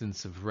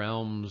existence of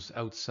realms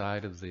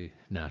outside of the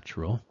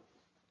natural.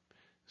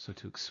 So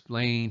to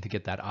explain, to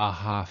get that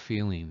aha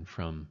feeling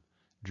from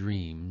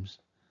dreams,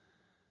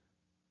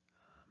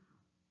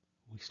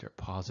 we start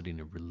positing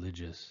a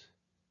religious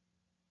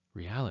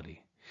reality.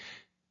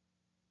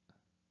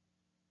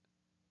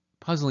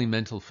 Puzzling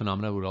mental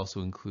phenomena would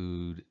also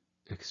include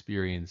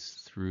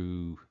experience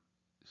through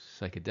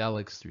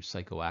psychedelics, through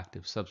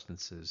psychoactive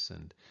substances,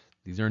 and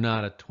these are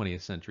not a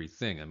 20th century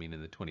thing. I mean,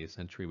 in the 20th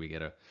century, we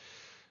get at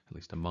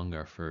least among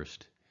our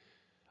first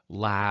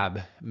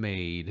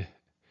lab-made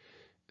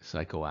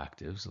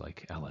psychoactives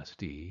like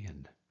LSD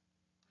and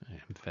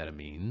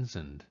amphetamines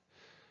and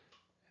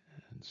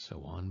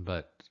so on.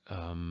 But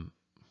it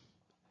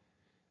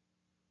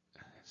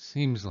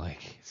seems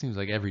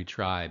like every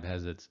tribe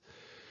has its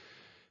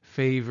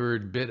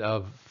favored bit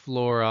of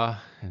flora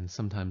and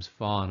sometimes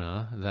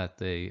fauna that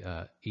they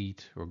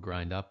eat or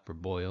grind up or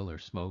boil or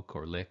smoke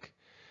or lick,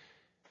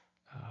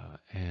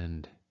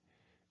 and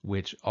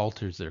which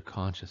alters their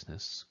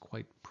consciousness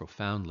quite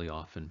profoundly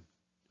often.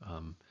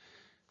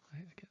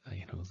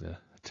 The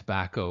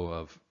tobacco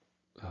of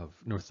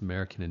North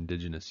American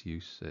indigenous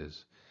use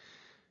is,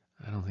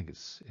 I don't think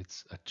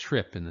it's a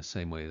trip in the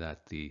same way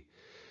that the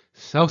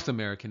South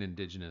American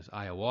indigenous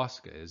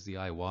ayahuasca is. The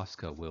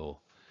ayahuasca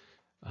will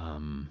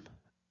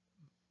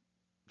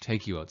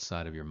take you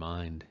outside of your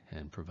mind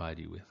and provide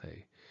you with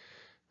a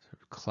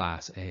sort of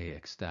class A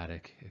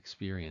ecstatic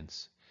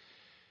experience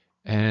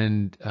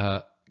and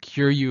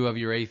cure you of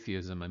your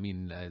atheism. I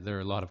mean, there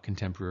are a lot of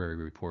contemporary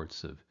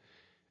reports of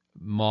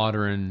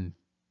modern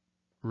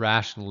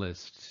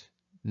rationalist,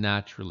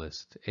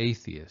 naturalist,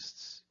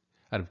 atheists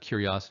out of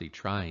curiosity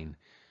trying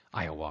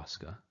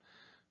ayahuasca,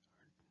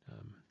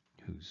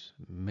 whose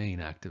main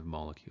active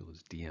molecule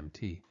is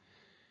DMT.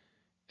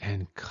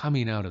 And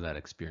coming out of that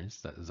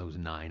experience, those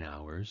 9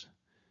 hours,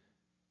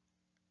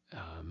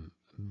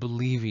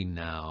 believing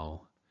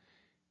now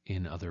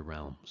in other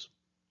realms,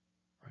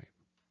 right?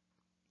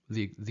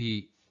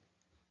 The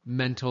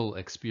mental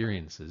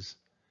experiences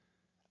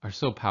are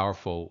so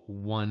powerful,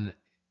 one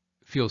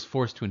feels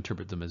forced to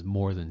interpret them as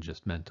more than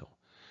just mental.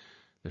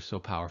 They're so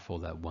powerful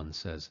that one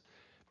says,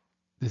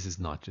 this is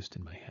not just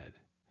in my head.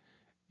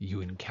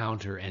 You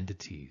encounter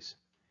entities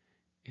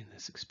in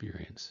this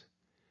experience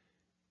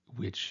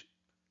which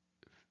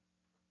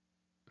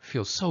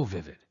feel so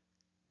vivid.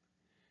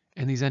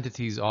 And these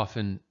entities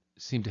often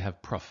seem to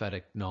have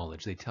prophetic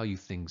knowledge. They tell you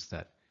things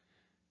that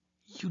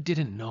you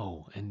didn't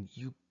know and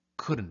you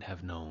couldn't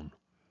have known,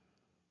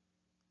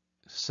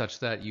 such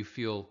that you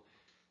feel,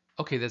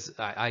 okay,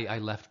 I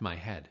left my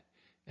head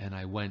and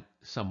I went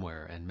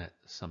somewhere and met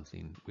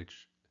something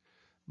which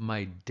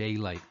my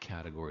daylight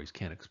categories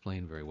can't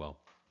explain very well.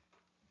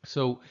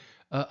 So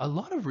a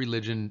lot of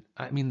religion,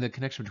 I mean, the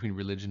connection between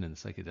religion and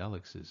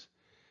psychedelics is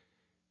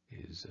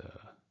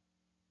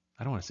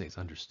I don't want to say it's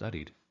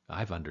understudied.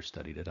 I've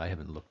understudied it. I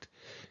haven't looked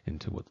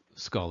into what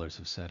scholars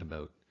have said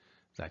about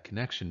that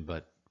connection,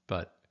 but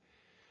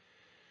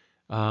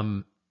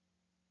the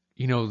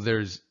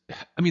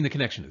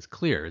connection is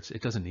clear.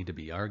 It doesn't need to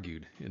be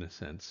argued in a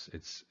sense.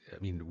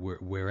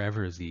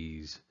 Wherever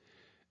these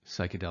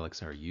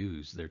psychedelics are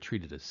used, they're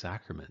treated as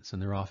sacraments,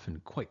 and they're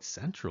often quite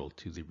central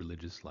to the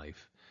religious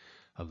life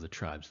of the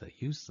tribes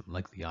that use them,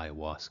 like the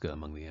ayahuasca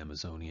among the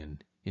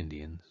Amazonian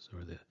Indians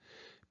or the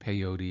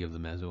peyote of the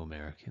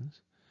Mesoamericans.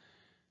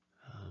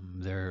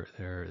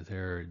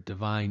 Their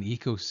divine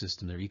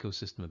ecosystem, their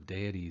ecosystem of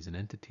deities and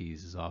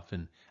entities is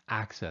often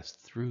accessed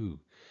through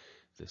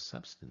this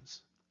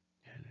substance.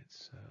 And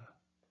it's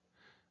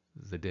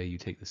the day you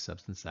take the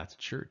substance, that's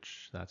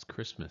church, that's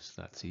Christmas,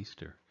 that's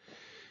Easter.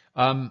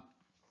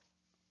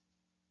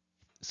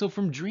 So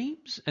from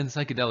dreams and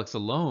psychedelics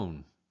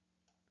alone,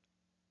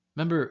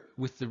 remember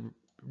with the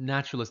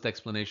naturalist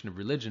explanation of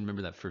religion,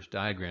 remember that first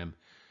diagram,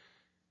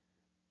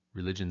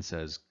 religion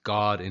says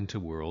God into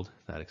world,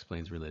 that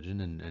explains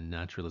religion, and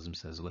naturalism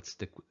says let's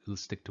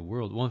stick to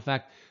world. Well, in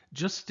fact,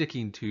 just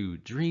sticking to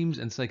dreams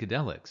and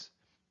psychedelics,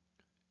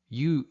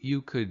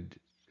 you could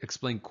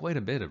explain quite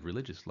a bit of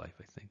religious life,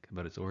 I think,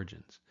 about its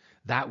origins.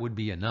 That would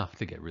be enough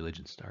to get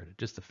religion started.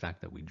 Just the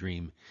fact that we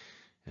dream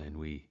and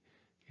we,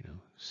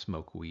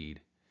 smoke weed.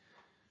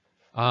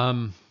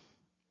 And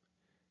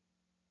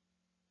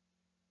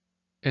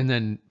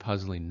then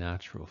puzzling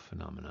natural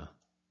phenomena.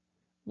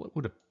 What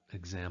would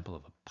example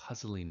of a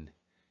puzzling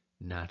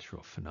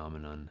natural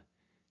phenomenon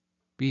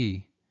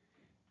be?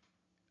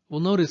 Well,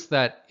 notice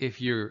that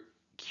if you're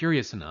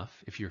curious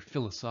enough, if you're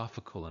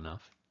philosophical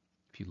enough,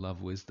 if you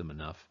love wisdom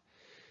enough,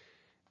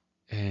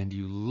 and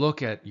you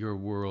look at your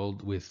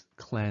world with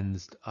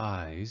cleansed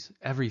eyes,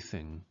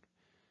 everything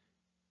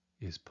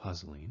is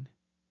puzzling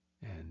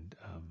and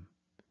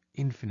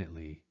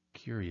infinitely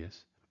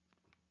curious.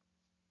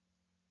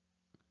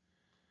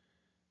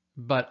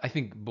 But I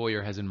think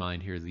Boyer has in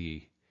mind here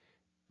the,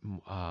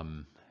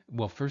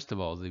 well, first of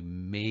all, the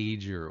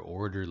major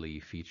orderly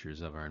features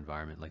of our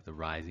environment, like the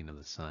rising of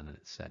the sun and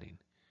its setting,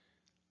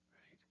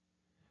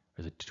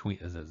 or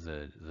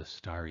the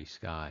starry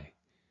sky,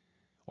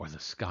 or the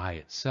sky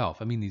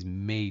itself. I mean, these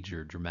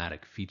major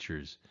dramatic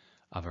features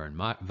of our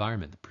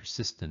environment, the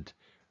persistent,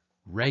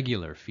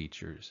 regular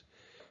features,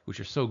 which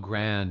are so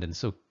grand and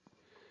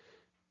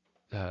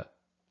uh,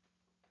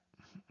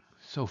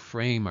 so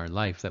frame our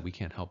life that we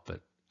can't help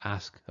but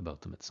ask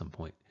about them at some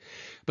point.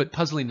 But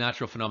puzzling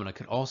natural phenomena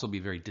could also be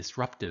very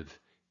disruptive,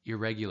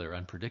 irregular,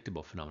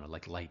 unpredictable phenomena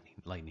like lightning.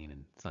 Lightning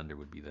and thunder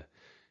would be the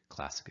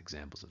classic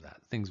examples of that.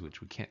 Things which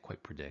we can't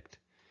quite predict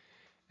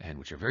and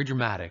which are very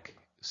dramatic,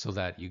 so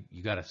that you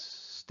got to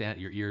stand,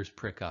 your ears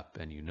prick up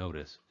and you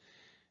notice.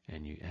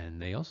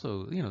 And they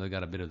also, they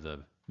got a bit of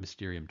the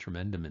mysterium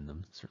tremendum in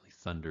them. Certainly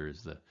thunder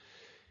is the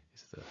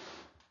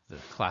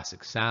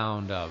classic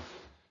sound of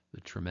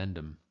the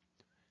tremendum.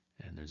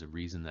 And there's a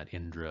reason that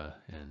Indra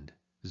and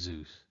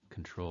Zeus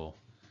control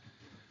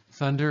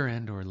thunder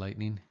and or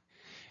lightning.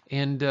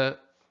 And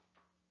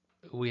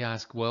we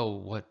ask, well,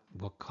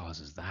 what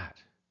causes that?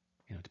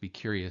 To be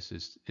curious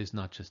is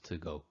not just to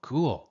go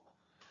cool.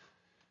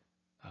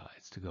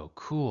 It's to go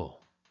cool.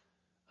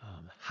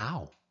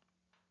 How?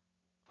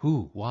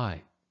 Who?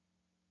 Why?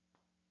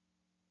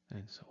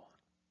 And so on.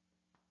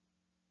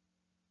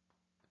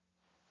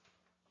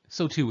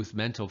 So too with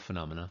mental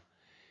phenomena.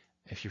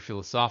 If you're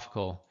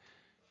philosophical,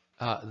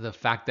 the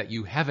fact that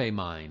you have a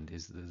mind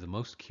is the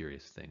most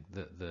curious thing.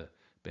 The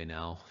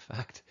banal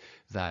fact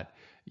that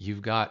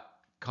you've got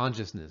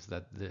consciousness,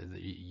 that that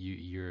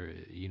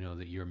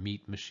your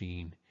meat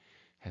machine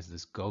has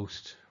this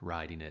ghost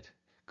riding it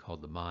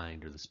called the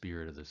mind or the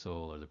spirit or the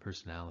soul or the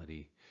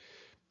personality.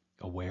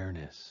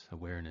 Awareness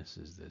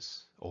is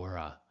this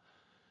aura,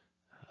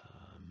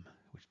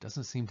 which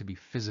doesn't seem to be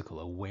physical.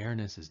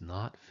 Awareness is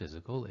not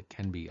physical. It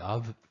can be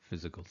of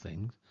physical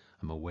things.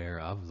 I'm aware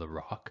of the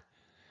rock.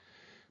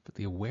 But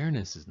the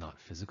awareness is not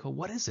physical.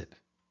 What is it?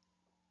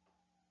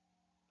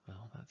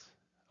 Well, that's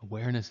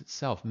awareness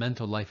itself.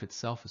 Mental life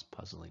itself is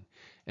puzzling.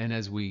 And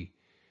as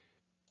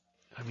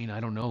I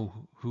don't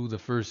know who the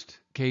first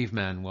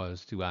caveman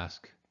was to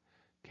ask,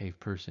 cave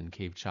person,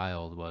 cave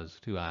child was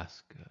to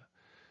ask,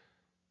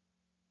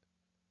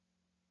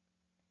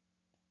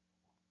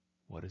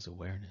 what is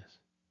awareness?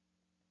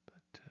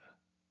 But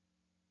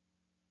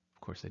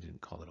of course, they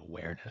didn't call it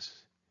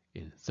awareness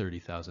in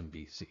 30,000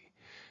 BC.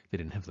 They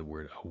didn't have the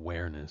word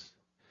awareness.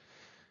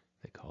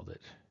 They called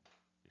it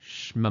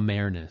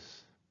shmamernis.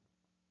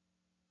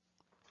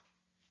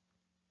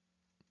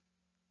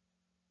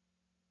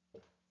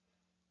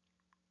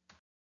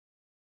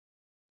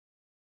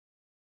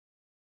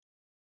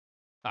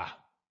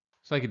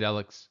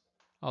 Psychedelics.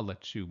 I'll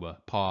let you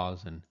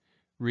pause and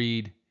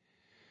read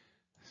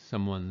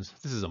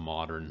this is a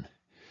modern,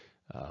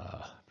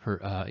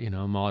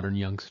 modern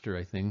youngster,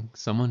 I think.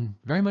 Someone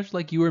very much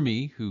like you or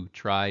me who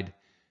tried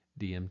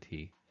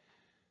DMT.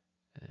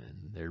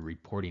 And they're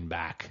reporting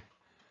back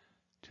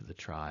to the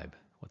tribe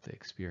what they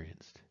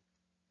experienced.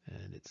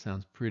 And it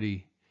sounds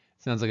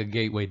like a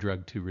gateway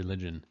drug to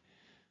religion.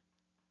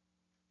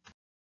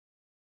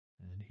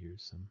 And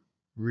here's some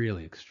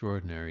really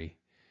extraordinary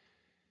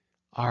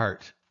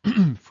art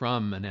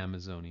from an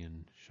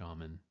Amazonian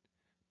shaman,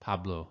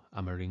 Pablo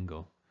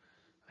Amaringo.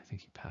 I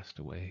think he passed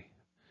away.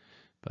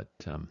 But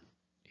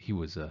he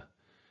was a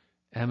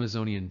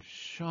Amazonian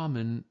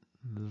shaman.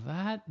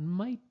 That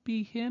might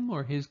be him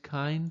or his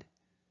kind.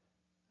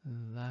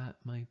 That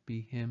might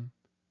be him.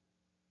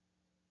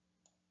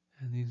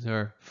 And these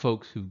are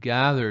folks who've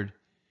gathered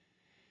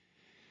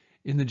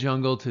in the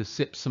jungle to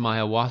sip some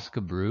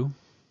ayahuasca brew.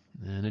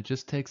 And it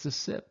just takes a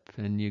sip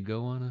and you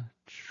go on a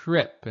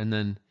trip. And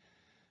then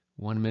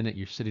 1 minute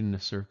you're sitting in a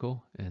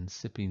circle and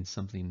sipping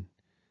something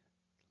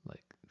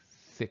like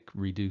thick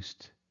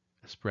reduced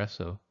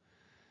espresso,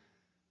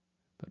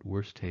 but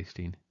worse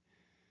tasting.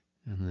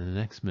 And then the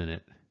next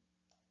minute,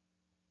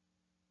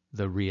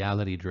 the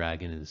reality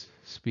dragon is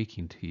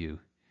speaking to you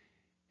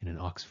in an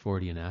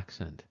Oxfordian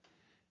accent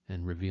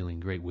and revealing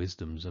great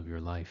wisdoms of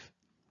your life.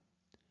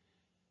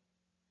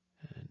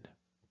 And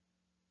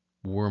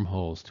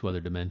wormholes to other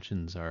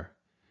dimensions are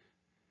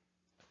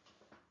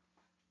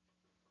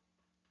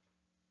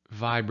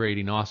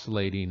vibrating,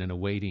 oscillating, and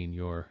awaiting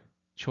your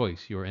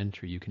choice, your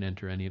entry. You can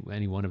enter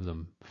any one of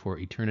them for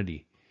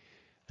eternity,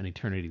 an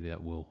eternity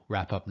that will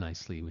wrap up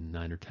nicely in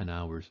 9 or 10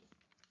 hours.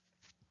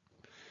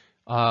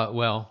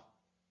 Well,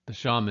 the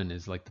shaman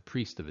is like the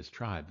priest of his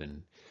tribe,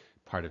 and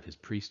part of his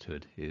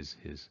priesthood is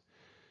his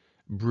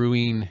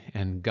brewing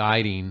and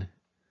guiding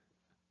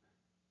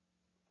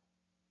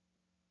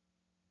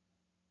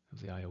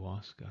of the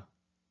ayahuasca.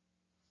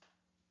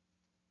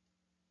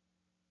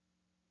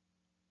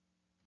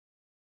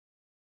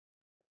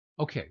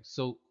 Okay,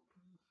 so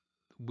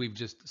we've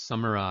just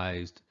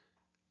summarized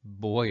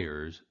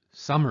Boyer's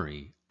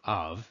summary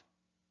of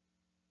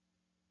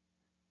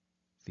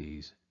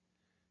these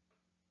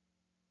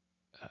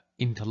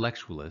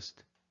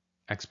intellectualist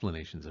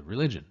explanations of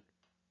religion.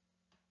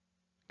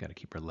 Got to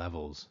keep our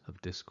levels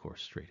of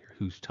discourse straight here.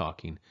 Who's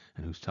talking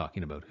and who's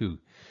talking about who?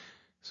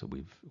 So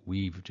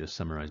we've just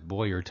summarized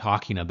Boyer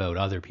talking about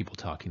other people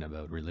talking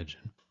about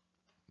religion.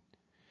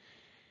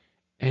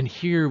 And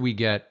here we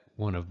get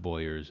one of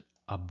Boyer's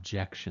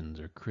objections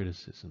or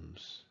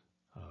criticisms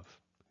of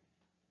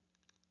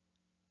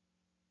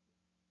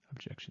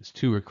objections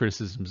to or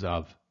criticisms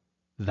of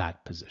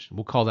that position.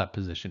 We'll call that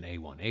position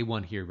A1.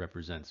 A1 here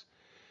represents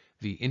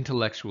the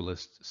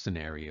intellectualist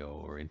scenario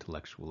or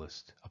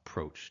intellectualist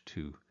approach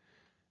to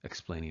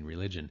explaining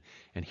religion.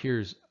 And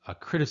here's a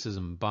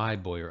criticism by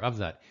Boyer of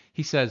that.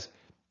 He says,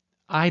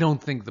 I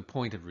don't think the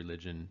point of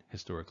religion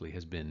historically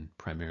has been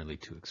primarily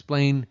to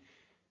explain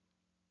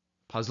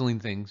puzzling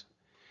things.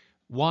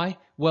 Why?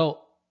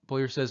 Well,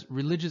 Boyer says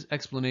religious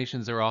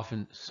explanations are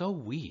often so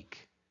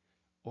weak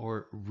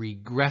or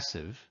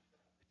regressive,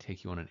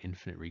 take you on an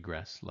infinite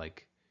regress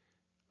like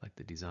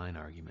the design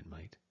argument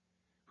might.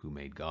 Who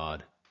made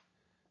God?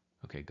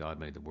 Okay, God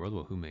made the world.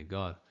 Well, who made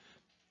God?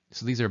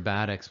 So these are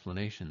bad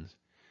explanations.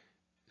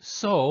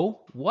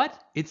 So what?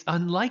 It's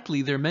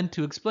unlikely they're meant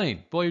to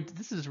explain. Boyer,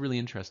 this is a really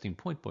interesting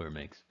point Boyer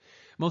makes.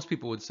 Most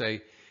people would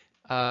say,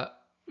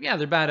 yeah,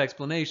 they're bad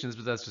explanations,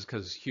 but that's just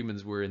because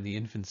humans were in the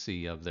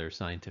infancy of their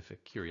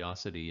scientific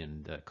curiosity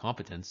and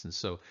competence. And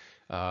so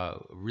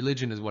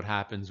religion is what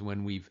happens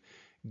when we've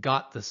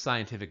got the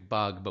scientific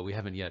bug, but we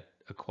haven't yet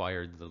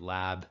acquired the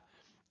lab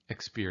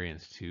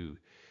experience to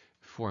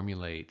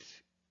formulate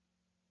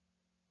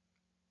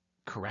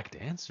correct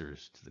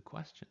answers to the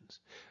questions.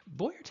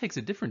 Boyer takes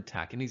a different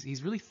tack, and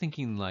he's really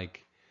thinking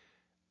like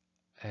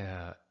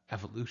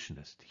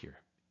evolutionist here.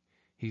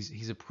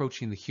 He's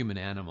approaching the human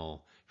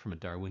animal from a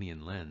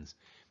Darwinian lens,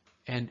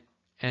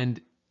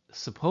 and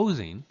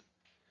supposing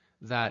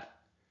that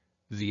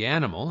the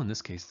animal, in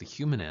this case the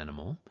human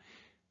animal,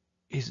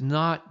 is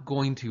not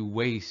going to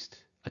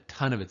waste a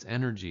ton of its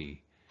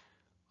energy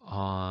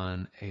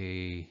on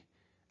a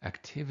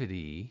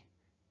activity,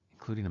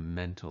 including a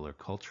mental or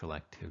cultural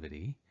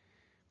activity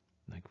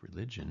like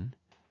religion,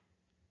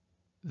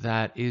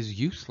 that is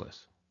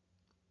useless.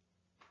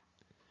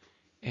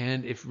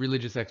 And if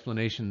religious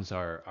explanations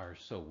are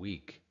so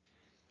weak,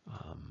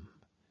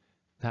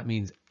 that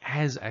means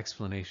as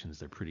explanations,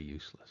 they're pretty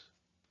useless.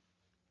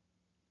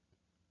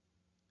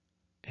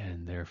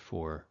 And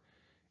therefore,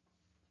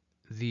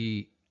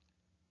 the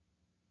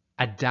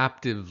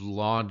adaptive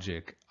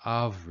logic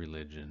of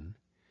religion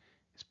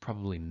is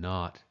probably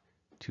not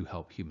to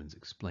help humans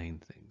explain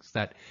things.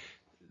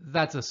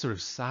 That's a sort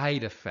of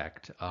side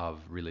effect of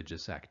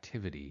religious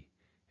activity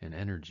and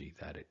energy,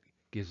 that it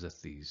gives us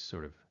these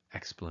sort of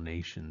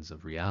explanations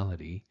of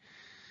reality.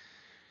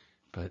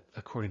 But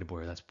according to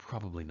Boyer, that's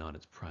probably not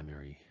its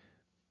primary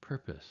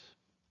purpose.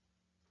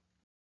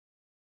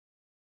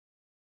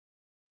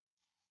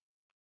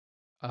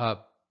 Uh,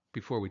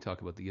 Before we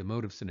talk about the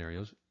emotive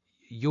scenarios,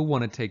 you'll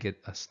want to take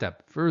it a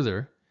step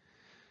further.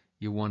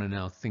 You want to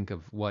now think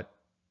of what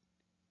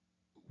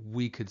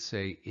we could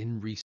say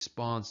in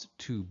response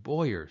to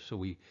Boyer. So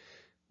we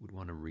would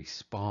want to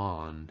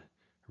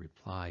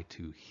reply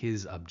to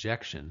his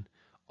objection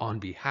on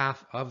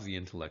behalf of the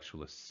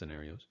intellectualist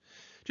scenarios,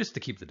 just to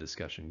keep the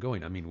discussion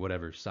going. I mean,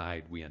 whatever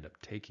side we end up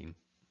taking.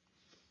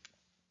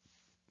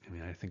 I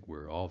mean, I think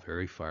we're all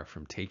very far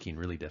from taking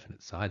really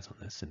definite sides on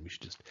this, and we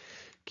should just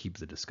keep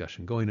the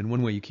discussion going. And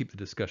one way you keep the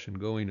discussion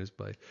going is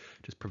by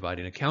just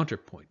providing a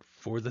counterpoint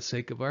for the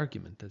sake of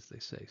argument, as they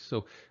say.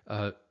 So,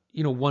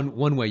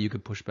 one way you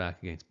could push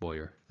back against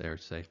Boyer there,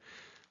 say,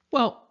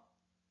 well,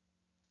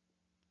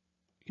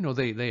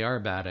 they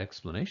are bad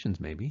explanations,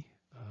 maybe,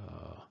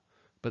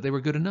 but they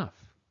were good enough.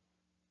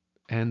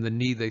 And the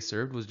need they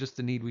served was just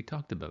the need we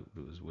talked about.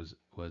 It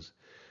was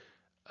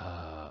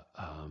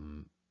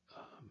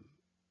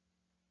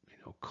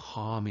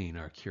calming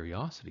our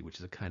curiosity, which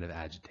is a kind of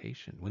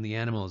agitation. When the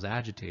animal is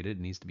agitated,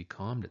 it needs to be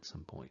calmed at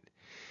some point.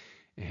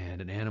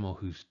 And an animal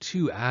who's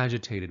too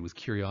agitated with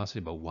curiosity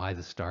about why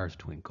the stars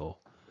twinkle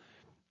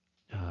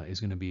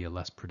is going to be a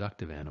less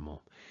productive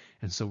animal.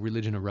 And so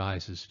religion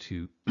arises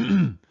to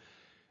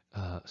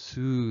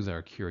soothe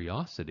our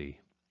curiosity.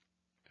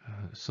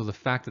 So the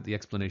fact that the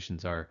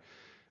explanations are,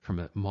 from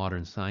a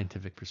modern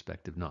scientific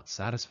perspective, not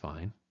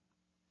satisfying,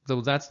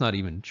 though that's not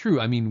even true.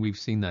 I mean, we've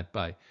seen that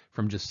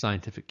from just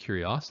scientific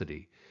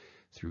curiosity,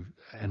 through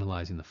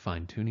analyzing the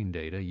fine-tuning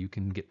data, you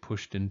can get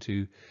pushed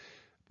into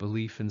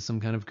belief in some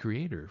kind of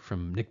creator.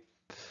 From Nick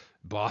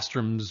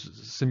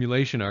Bostrom's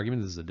simulation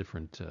argument, this is a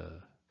different,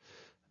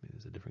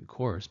 it's a different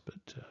course, but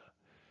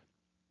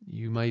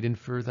you might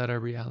infer that our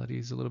reality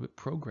is a little bit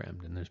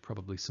programmed, and there's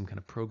probably some kind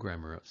of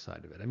programmer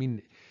outside of it. I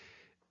mean,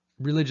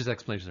 religious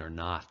explanations are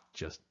not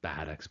just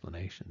bad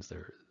explanations.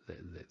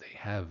 They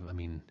have, I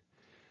mean,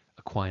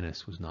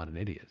 Aquinas was not an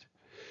idiot.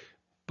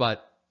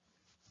 But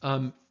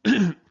a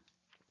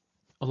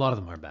lot of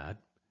them are bad,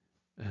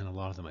 and a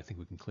lot of them I think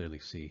we can clearly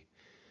see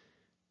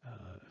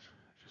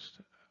just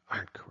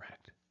aren't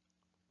correct.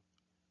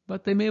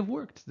 But they may have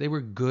worked. They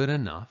were good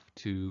enough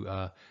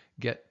to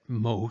get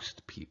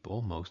most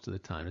people, most of the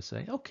time, to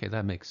say, okay,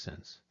 that makes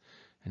sense.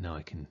 And now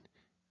I can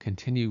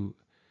continue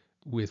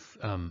with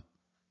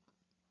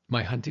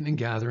my hunting and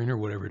gathering or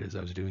whatever it is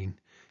I was doing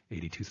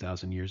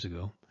 82,000 years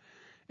ago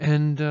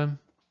and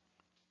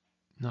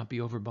not be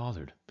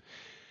overbothered.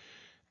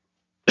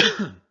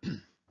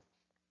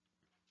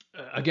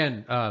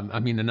 Again, I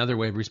mean, another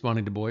way of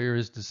responding to Boyer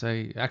is to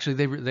say,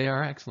 actually, they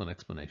are excellent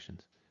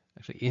explanations.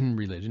 Actually, in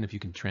religion, if you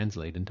can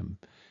translate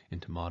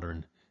into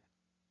modern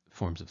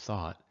forms of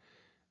thought,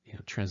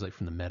 translate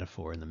from the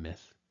metaphor and the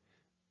myth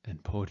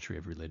and poetry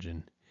of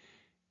religion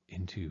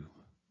into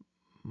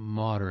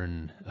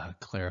modern,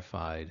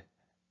 clarified,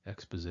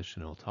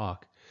 expositional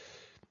talk,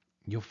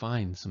 you'll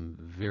find some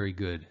very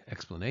good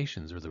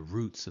explanations, or the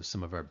roots of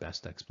some of our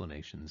best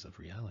explanations of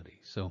reality.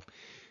 So,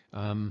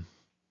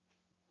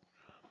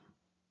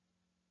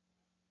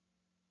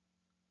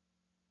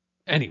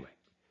 anyway,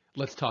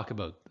 let's talk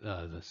about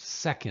the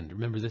second.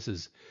 Remember, this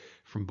is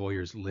from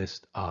Boyer's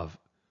list of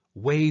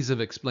ways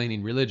of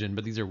explaining religion,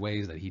 but these are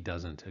ways that he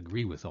doesn't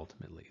agree with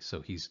ultimately.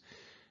 So he's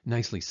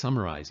nicely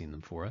summarizing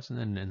them for us,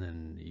 and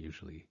then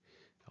usually,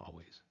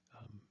 always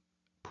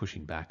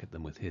pushing back at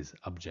them with his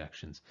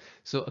objections.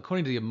 So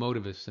according to the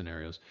emotivist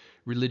scenarios,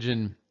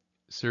 religion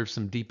serves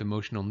some deep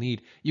emotional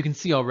need. You can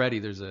see already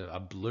there's a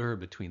blur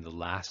between the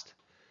last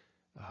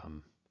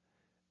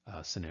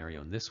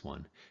scenario and this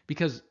one,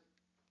 because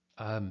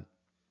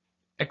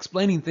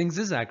explaining things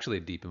is actually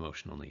a deep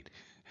emotional need.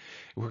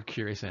 We're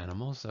curious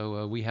animals,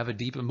 so we have a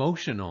deep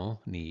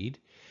emotional need.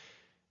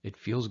 It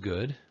feels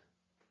good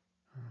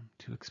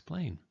to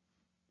explain.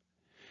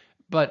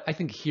 But I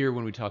think here,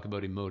 when we talk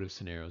about emotive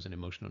scenarios and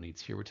emotional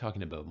needs, here we're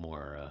talking about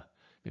more,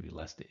 maybe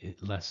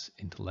less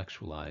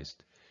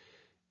intellectualized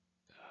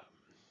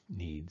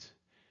needs,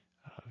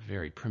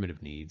 very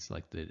primitive needs,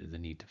 like the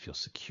need to feel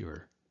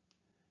secure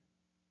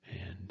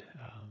and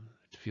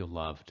to feel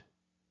loved.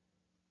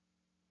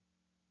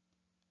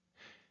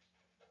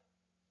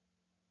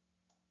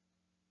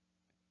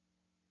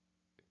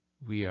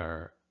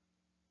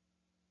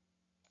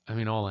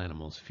 All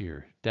animals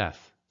fear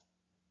death.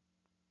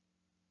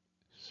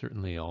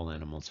 Certainly all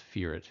animals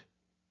fear it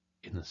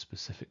in the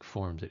specific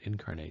forms it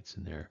incarnates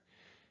in their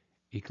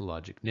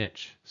ecologic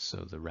niche. So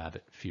the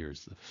rabbit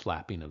fears the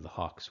flapping of the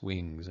hawk's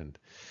wings, and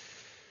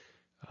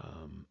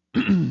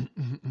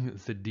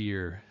the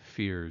deer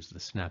fears the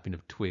snapping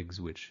of twigs,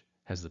 which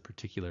has the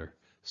particular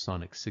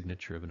sonic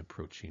signature of an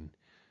approaching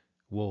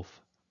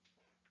wolf.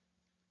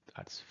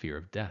 That's fear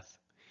of death.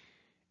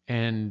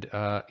 And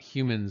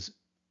humans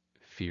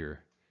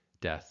fear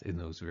death in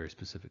those very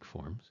specific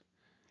forms,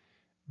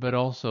 but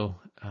also,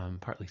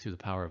 partly through the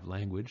power of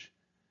language,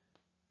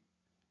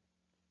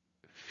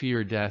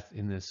 fear death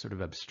in this sort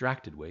of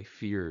abstracted way.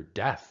 Fear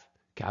death,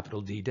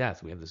 capital D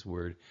death. We have this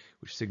word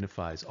which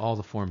signifies all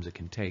the forms it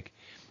can take,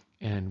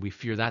 and we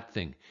fear that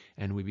thing,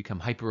 and we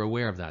become hyper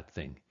aware of that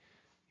thing.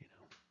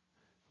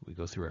 We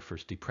go through our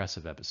first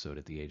depressive episode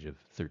at the age of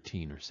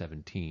 13 or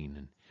 17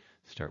 and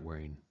start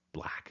wearing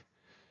black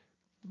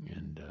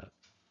and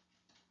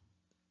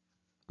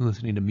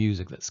listening to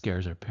music that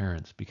scares our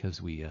parents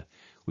because we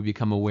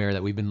become aware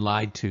that we've been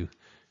lied to.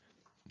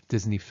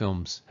 Disney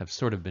films have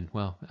sort of been,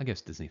 well, I guess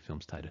Disney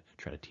films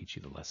try to teach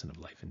you the lesson of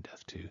life and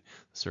death too, the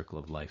circle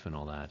of life and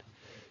all that.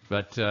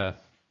 But the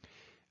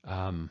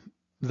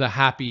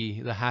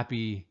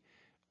happy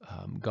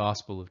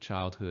gospel of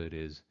childhood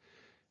is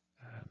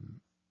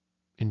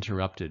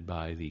interrupted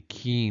by the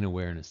keen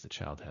awareness the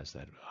child has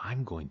that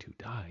I'm going to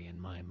die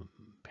and my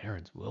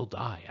parents will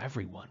die.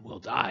 Everyone will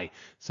die.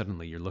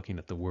 Suddenly you're looking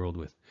at the world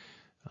with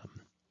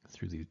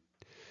through the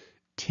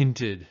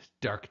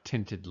dark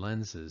tinted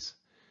lenses.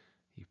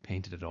 You've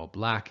painted it all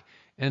black.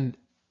 And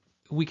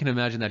we can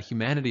imagine that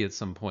humanity at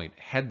some point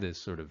had this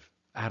sort of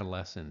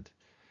adolescent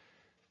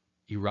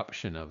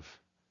eruption of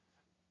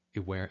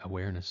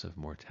awareness of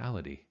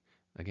mortality.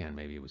 Again,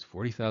 maybe it was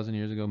 40,000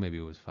 years ago, maybe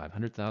it was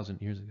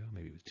 500,000 years ago,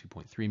 maybe it was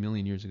 2.3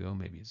 million years ago,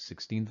 maybe it's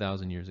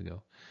 16,000 years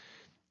ago,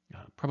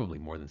 probably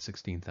more than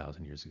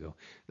 16,000 years ago.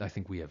 I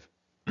think we have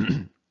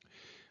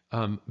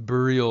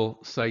burial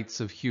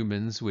sites of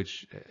humans,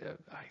 which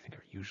I think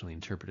are usually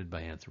interpreted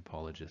by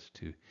anthropologists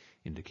to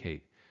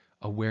indicate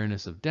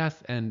awareness of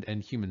death,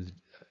 and humans,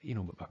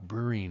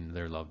 burying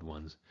their loved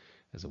ones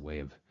as a way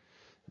of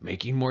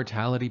making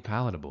mortality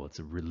palatable. It's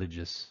a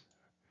religious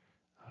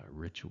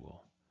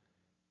ritual,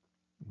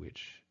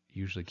 which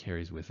usually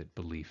carries with it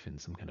belief in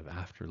some kind of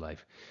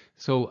afterlife.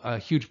 So a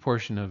huge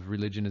portion of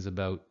religion is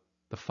about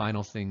the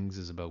final things,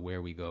 is about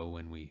where we go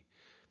when we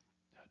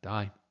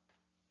die.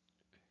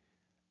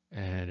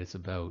 And it's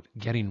about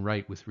getting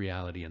right with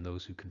reality and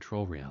those who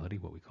control reality,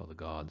 what we call the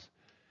gods,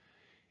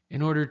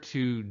 in order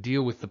to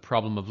deal with the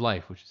problem of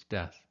life, which is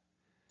death.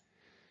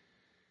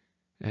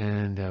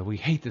 And we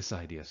hate this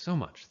idea so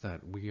much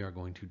that we are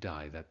going to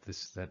die,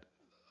 that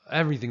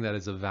everything that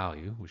is of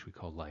value, which we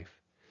call life,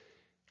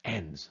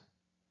 ends,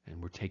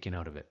 and we're taken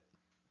out of it.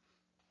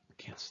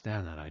 Can't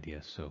stand that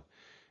idea. So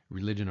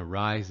religion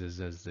arises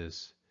as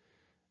this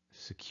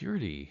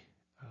security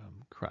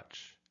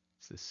crutch.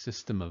 It's this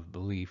system of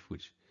belief,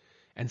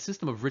 and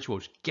system of ritual,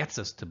 which gets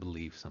us to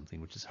believe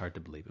something, which is hard to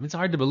believe. I mean, it's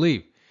hard to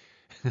believe.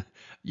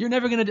 You're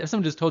never gonna. If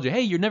someone just told you,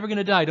 "Hey, you're never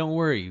gonna die. Don't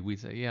worry," we'd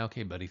say, "Yeah,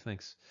 okay, buddy,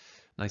 thanks.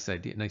 Nice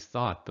idea, nice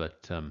thought."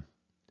 But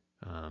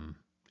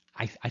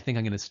I think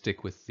I'm gonna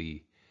stick with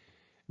the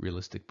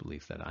realistic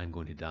belief that I'm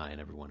going to die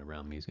and everyone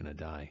around me is going to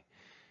die.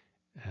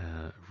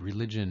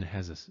 Religion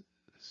has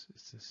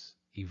this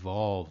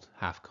evolved,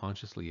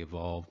 half-consciously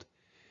evolved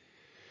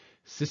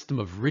system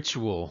of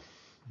ritual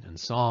and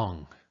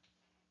song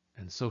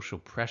and social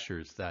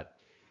pressures that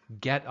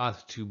get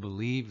us to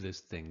believe this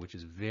thing, which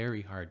is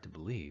very hard to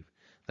believe,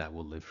 that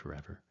we'll live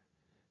forever,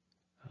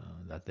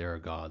 that there are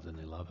gods and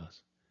they love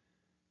us,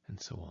 and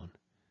so on.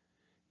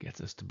 Gets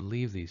us to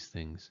believe these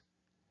things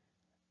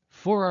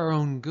for our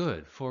own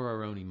good, for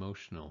our own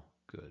emotional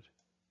good.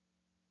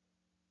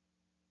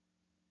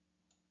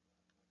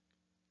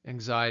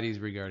 Anxieties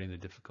regarding the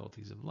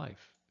difficulties of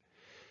life.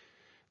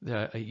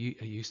 I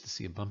used to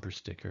see a bumper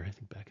sticker, I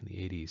think back in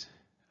the 80s.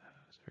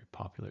 It was very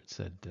popular. It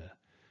said,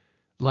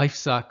 life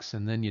sucks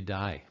and then you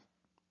die.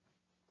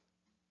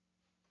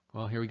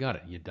 Well, here we got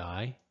it. You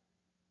die.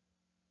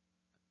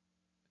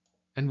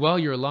 And while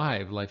you're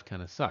alive, life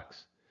kind of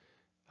sucks.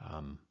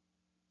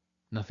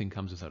 Nothing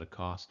comes without a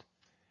cost.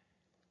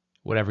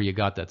 Whatever you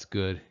got that's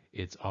good,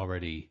 it's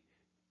already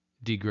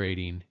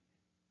degrading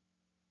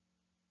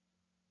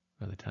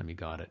by the time you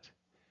got it.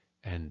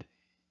 And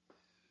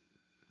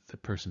the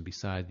person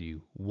beside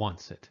you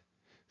wants it.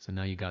 So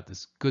now you got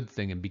this good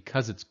thing, and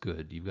because it's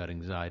good, you've got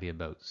anxiety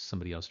about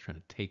somebody else trying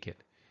to take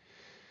it.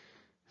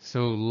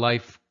 So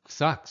life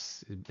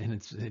sucks, and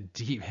it's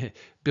deep,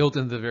 built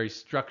into the very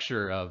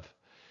structure of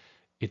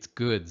its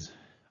goods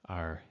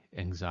are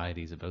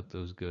anxieties about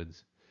those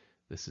goods.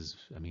 This is,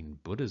 I mean,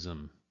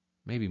 Buddhism,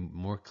 maybe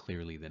more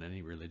clearly than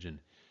any religion,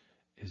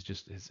 is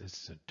just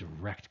it's a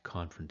direct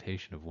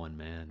confrontation of one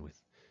man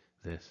with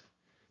this.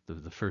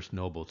 The first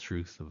noble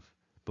truth of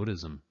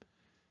Buddhism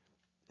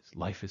is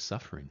life is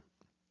suffering.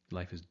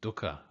 Life is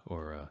dukkha,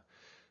 or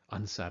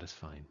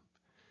unsatisfying,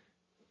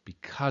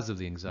 because of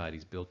the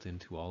anxieties built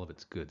into all of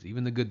its goods,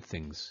 even the good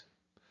things.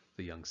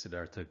 The young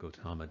Siddhartha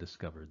Gautama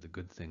discovered the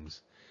good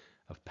things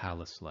of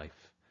palace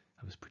life,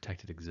 of his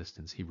protected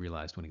existence. He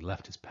realized when he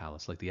left his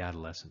palace, like the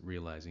adolescent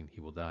realizing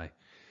he will die,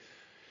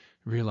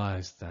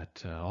 realized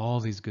that all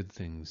these good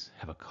things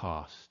have a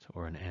cost,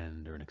 or an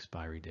end, or an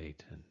expiry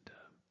date. And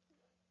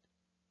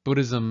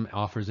Buddhism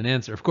offers an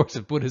answer. Of course,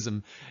 if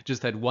Buddhism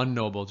just had one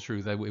noble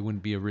truth, it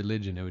wouldn't be a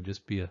religion. It would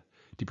just be a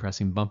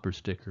depressing bumper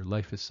sticker.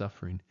 Life is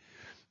suffering.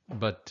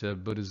 But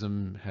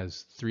Buddhism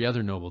has three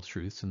other noble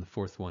truths, and the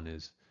fourth one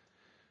is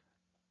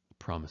the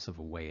promise of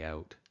a way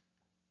out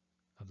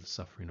of the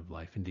suffering of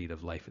life, indeed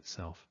of life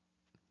itself,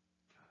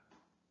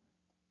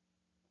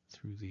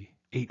 through the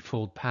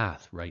eightfold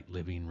path: right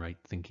living, right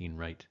thinking,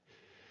 right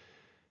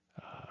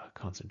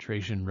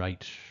concentration,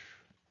 right,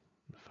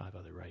 the five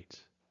other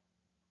rights.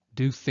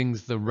 Do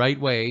things the right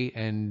way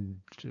and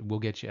we'll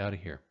get you out of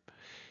here,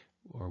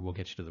 or we'll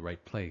get you to the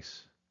right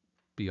place,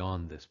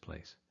 beyond this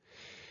place.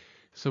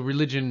 So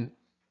religion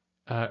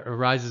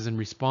arises in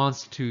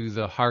response to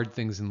the hard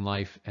things in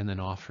life and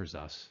then offers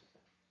us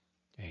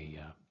a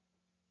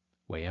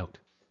way out.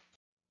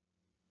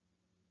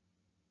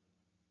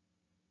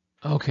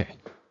 Okay.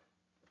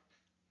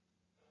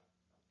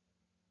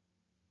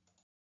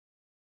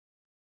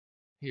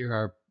 Here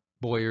are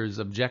Boyer's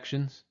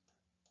objections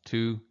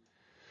to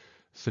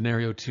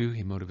scenario 2,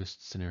 emotivist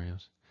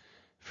scenarios.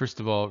 First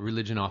of all,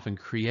 religion often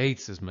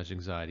creates as much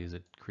anxiety as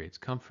it creates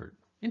comfort.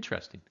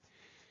 Interesting.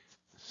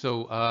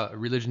 So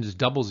religion just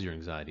doubles your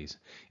anxieties.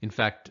 In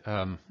fact,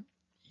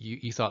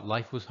 you thought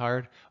life was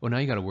hard. Oh, now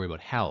you got to worry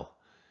about hell.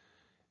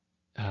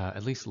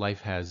 At least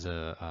life has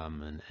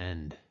an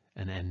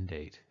end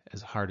date.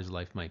 As hard as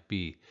life might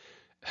be,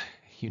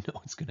 you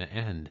know it's going to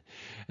end.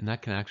 And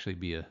that can actually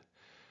be a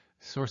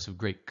source of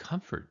great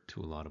comfort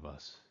to a lot of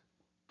us.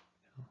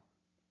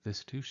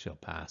 This too shall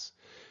pass.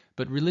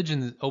 But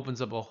religion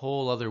opens up a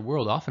whole other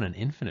world, often an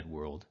infinite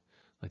world,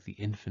 like the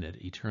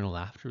infinite eternal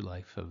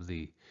afterlife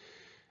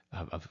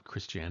of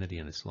Christianity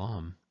and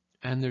Islam.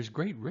 And there's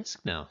great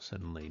risk now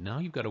suddenly. Now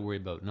you've got to worry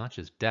about not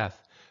just death,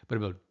 but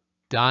about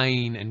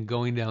dying and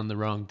going down the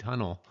wrong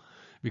tunnel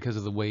because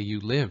of the way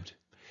you lived,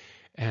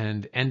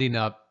 and ending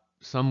up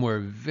somewhere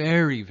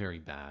very, very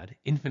bad,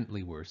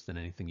 infinitely worse than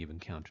anything you've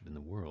encountered in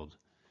the world.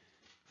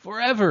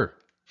 Forever.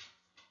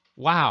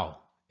 Wow.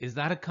 Is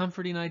that a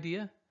comforting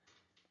idea?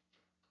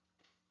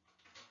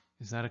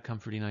 Is that a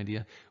comforting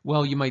idea?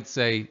 Well, you might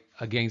say,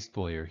 against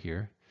Boyer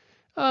here,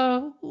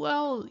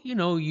 well, you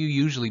know, you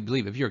usually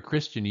believe, if you're a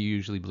Christian, you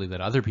usually believe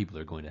that other people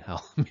are going to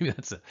hell. Maybe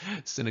that's a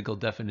cynical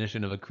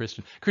definition of a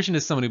Christian. Christian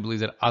is someone who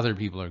believes that other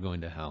people are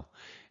going to hell.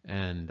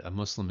 And a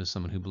Muslim is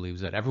someone who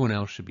believes that everyone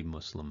else should be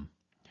Muslim.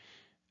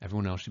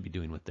 Everyone else should be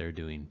doing what they're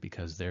doing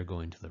because they're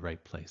going to the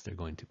right place. They're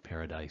going to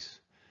paradise.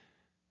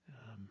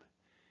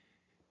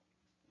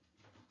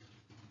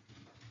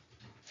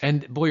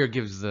 And Boyer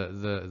gives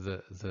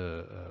the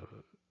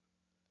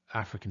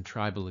African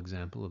tribal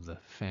example of the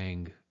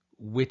Fang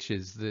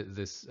witches.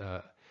 This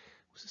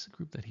was this a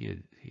group that he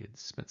had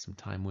spent some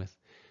time with,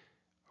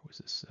 or was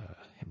this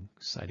him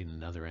citing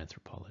another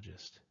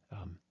anthropologist?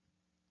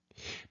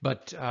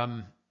 But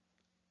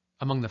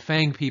among the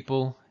Fang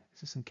people,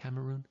 is this in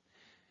Cameroon?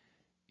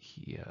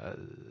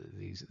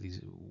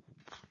 These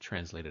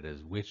translated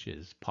as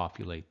witches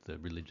populate the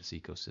religious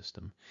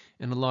ecosystem,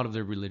 and a lot of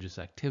their religious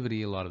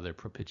activity, a lot of their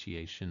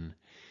propitiation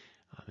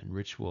and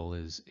ritual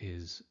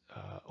is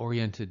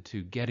oriented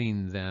to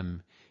getting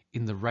them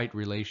in the right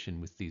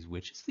relation with these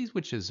witches. These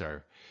witches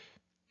are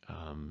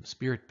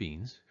spirit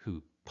beings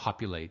who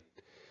populate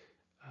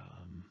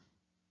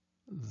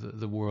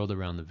the world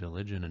around the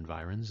village and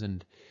environs,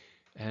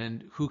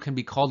 and who can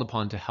be called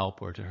upon to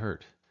help or to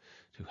hurt,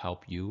 to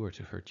help you or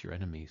to hurt your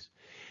enemies.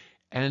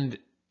 And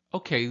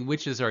okay,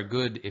 witches are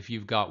good if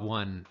you've got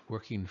one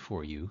working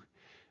for you,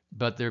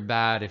 but they're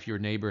bad if your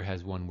neighbor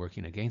has one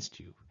working against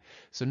you.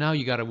 So now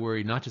you got to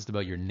worry not just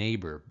about your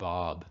neighbor,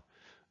 Bob,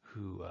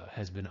 who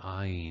has been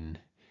eyeing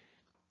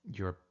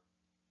your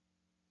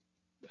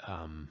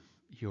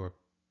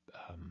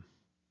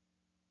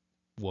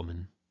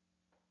woman,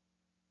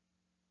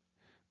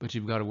 but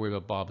you've got to worry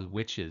about Bob's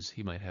witches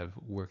he might have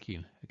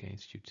working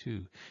against you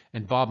too.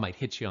 And Bob might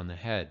hit you on the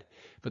head,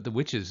 but the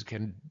witches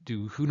can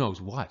do who knows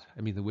what.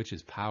 I mean, the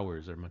witches'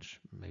 powers are much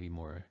maybe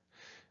more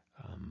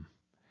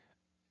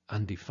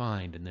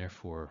undefined and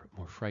therefore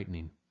more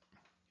frightening.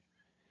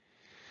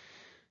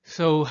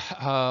 So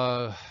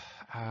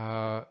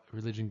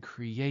religion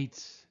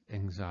creates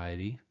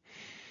anxiety.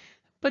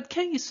 But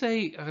can't you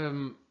say,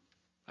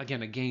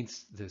 again,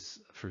 against this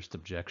first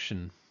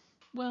objection,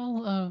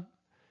 well,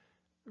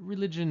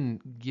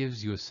 religion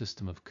gives you a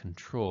system of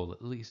control.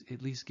 At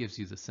least gives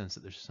you the sense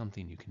that there's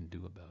something you can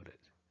do about it.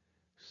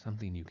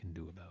 Something you can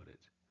do about it.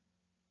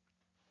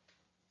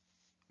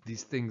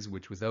 These things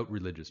which without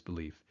religious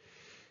belief,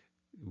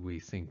 we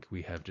think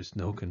we have just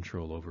no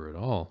control over at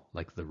all,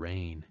 like the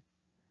rain.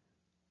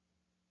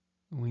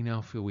 We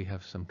now feel we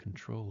have some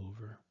control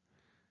over.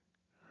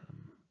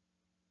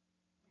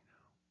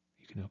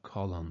 You can now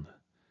call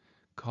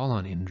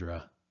on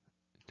Indra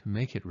to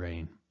make it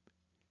rain.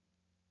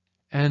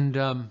 And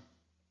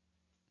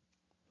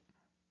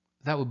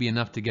that would be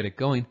enough to get it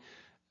going.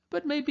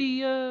 But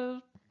maybe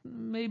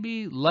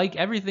like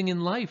everything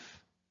in life,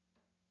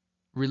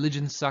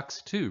 religion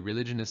sucks too.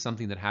 Religion is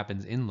something that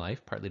happens in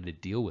life, partly to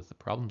deal with the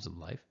problems of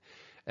life.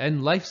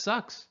 And life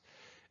sucks.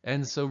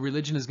 And so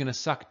religion is going to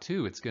suck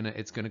too. It's going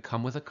to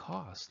come with a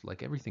cost,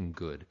 like everything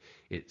good.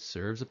 It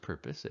serves a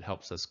purpose. It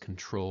helps us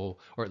control,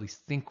 or at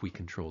least think we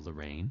control the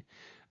rain.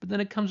 But then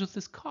it comes with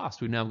this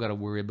cost. We've now got to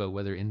worry about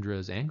whether Indra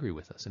is angry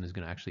with us and is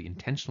going to actually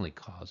intentionally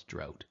cause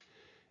drought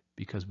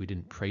because we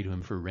didn't pray to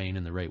him for rain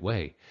in the right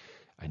way.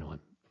 I know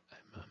I'm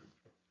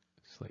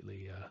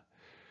slightly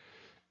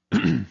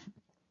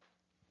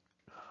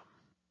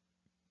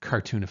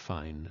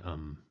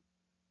cartoonifying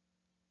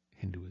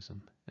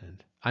Hinduism,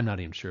 and I'm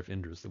not even sure if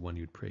Indra is the one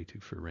you'd pray to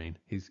for rain.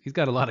 He's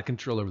got a lot of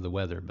control over the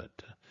weather, but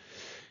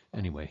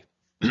anyway.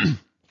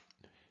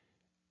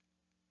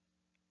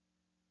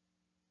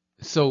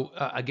 So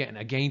again,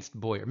 against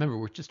Boyer, remember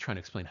we're just trying to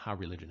explain how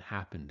religion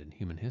happened in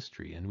human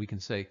history, and we can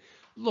say,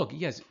 look,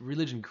 yes,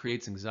 religion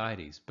creates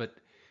anxieties, but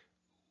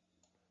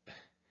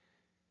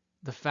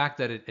the fact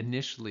that it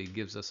initially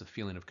gives us a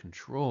feeling of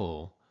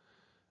control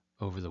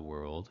over the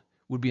world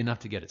would be enough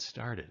to get it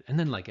started. And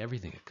then, like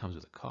everything, it comes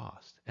with a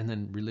cost. And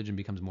then religion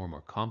becomes more and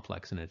more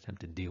complex in an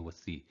attempt to deal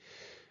with the,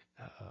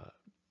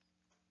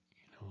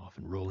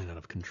 often rolling out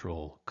of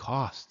control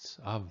costs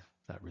of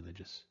that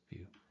religious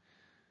view.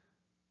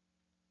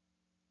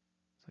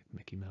 It's like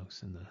Mickey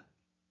Mouse and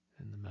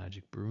the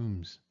magic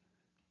brooms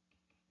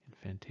in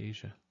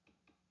Fantasia.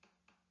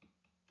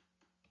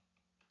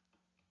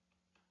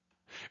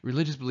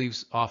 Religious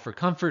beliefs offer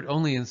comfort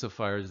only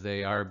insofar as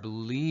they are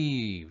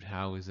believed.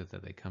 How is it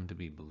that they come to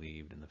be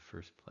believed in the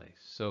first place?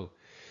 So,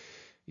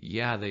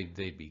 yeah, they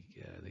give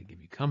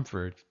you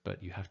comfort,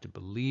 but you have to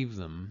believe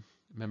them.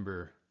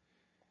 Remember,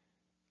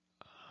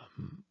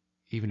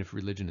 even if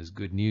religion is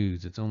good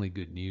news, it's only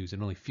good news.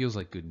 It only feels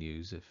like good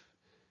news if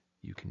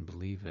you can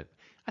believe it.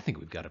 I think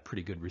we've got a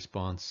pretty good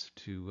response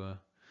to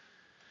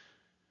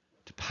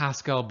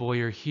Pascal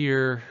Boyer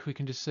here. We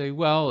can just say,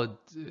 well,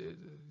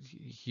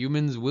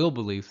 humans will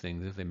believe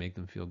things if they make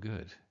them feel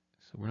good.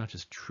 So we're not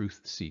just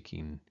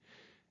truth-seeking,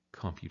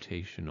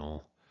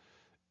 computational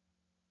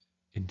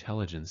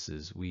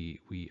intelligences.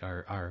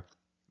 Our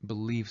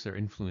beliefs are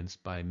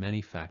influenced by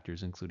many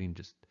factors, including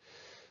just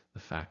the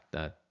fact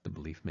that the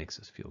belief makes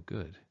us feel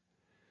good.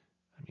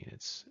 I mean,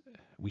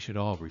 we should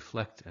all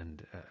reflect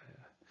and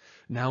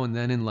now and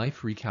then in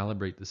life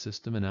recalibrate the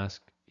system and ask,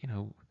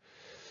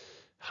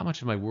 how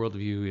much of my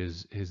worldview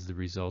is the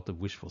result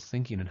of wishful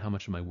thinking, and how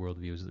much of my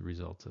worldview is the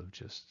result of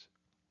just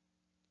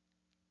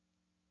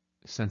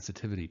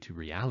sensitivity to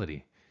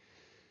reality?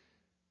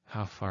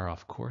 How far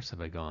off course have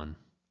I gone?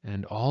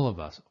 And all of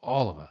us,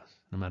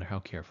 no matter how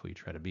careful you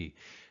try to be,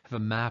 have a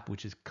map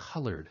which is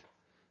colored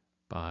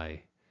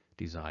by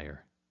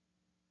desire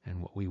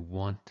and what we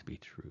want to be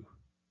true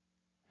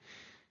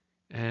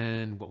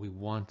and what we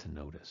want to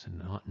notice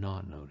and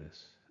not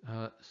notice.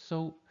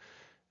 So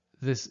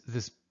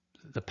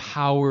the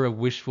power of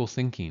wishful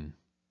thinking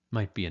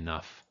might be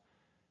enough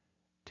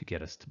to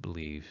get us to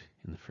believe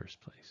in the first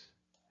place.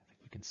 I think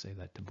we can say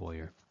that to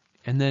Boyer.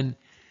 And then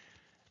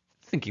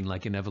thinking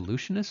like an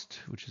evolutionist,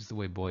 which is the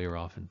way Boyer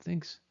often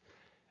thinks,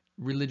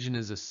 religion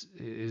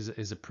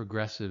is a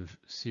progressive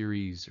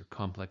series or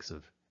complex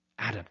of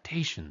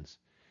adaptations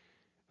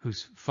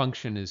whose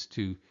function is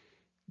to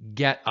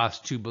get us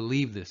to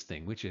believe this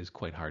thing, which is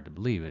quite hard to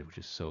believe it, which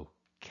is so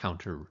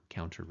counter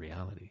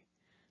reality,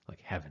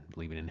 like heaven,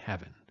 believing in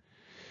heaven,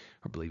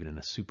 or believing in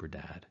a super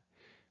dad.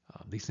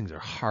 These things are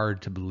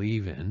hard to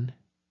believe in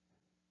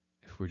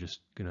if we're just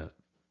gonna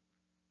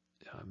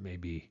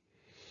maybe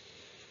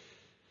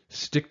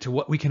stick to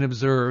what we can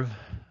observe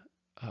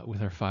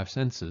with our five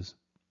senses.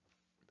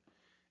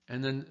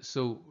 And then,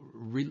 so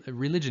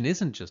religion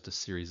isn't just a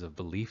series of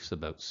beliefs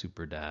about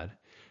super dad.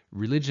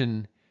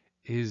 Religion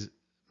is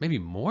maybe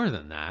more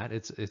than that.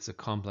 It's a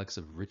complex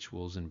of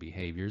rituals and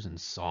behaviors and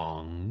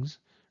songs.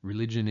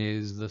 Religion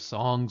is the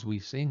songs we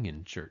sing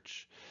in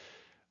church,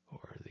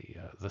 or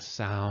the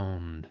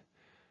sound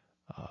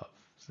of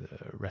the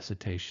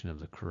recitation of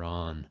the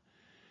Quran,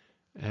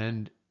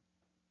 and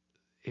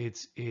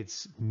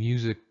it's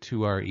music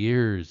to our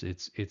ears.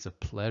 It's a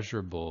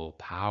pleasurable,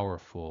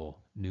 powerful,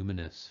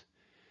 numinous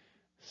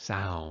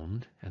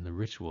sound, and the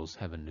rituals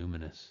have a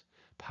numinous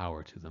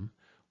power to them.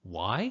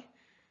 Why?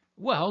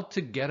 Well,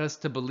 to get us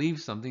to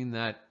believe something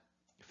that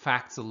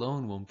facts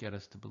alone won't get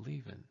us to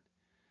believe in.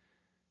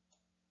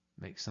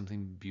 Make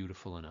something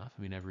beautiful enough.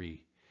 I mean,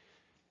 every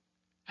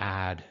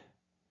ad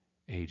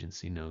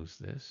agency knows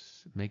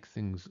this. Make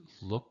things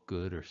look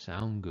good or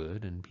sound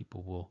good, and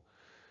people will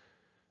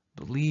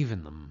believe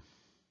in them.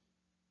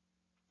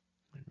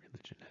 And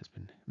religion has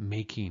been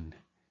making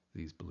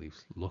these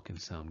beliefs look and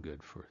sound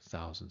good for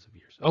thousands of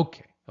years.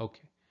 Okay.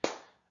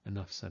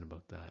 Enough said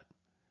about that.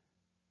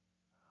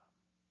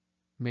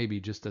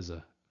 Maybe just as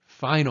a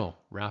final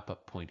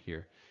wrap-up point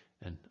here,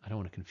 and I don't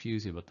want to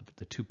confuse you about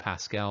the two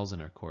Pascals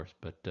in our course,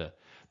 but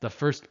the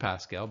first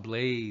Pascal,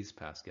 Blaise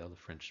Pascal, the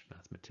French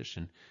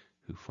mathematician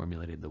who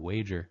formulated the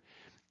wager,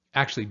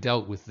 actually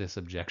dealt with this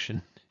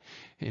objection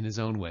in his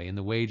own way. In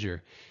the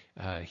wager,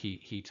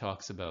 he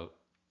talks about,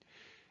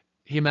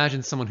 he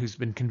imagines someone who's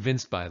been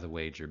convinced by the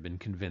wager, been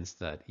convinced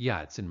that,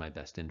 yeah, it's in my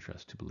best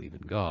interest to believe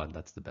in God.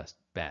 That's the best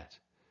bet,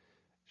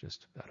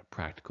 just out of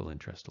practical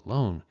interest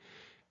alone.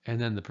 And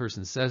then the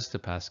person says to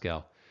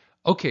Pascal,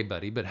 okay,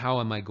 buddy, but how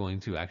am I going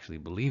to actually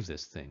believe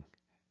this thing?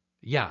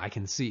 Yeah, I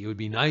can see it would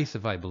be nice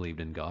if I believed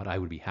in God. I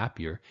would be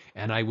happier,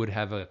 and I would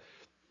have a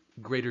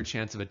greater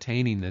chance of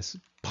attaining this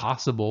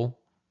possible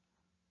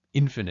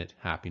infinite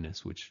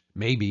happiness, which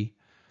maybe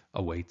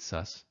awaits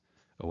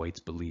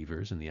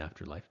believers in the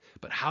afterlife.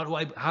 But how do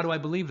I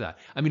believe that?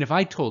 I mean, if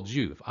I told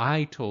you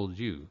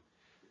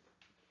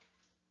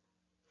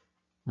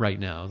right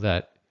now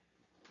that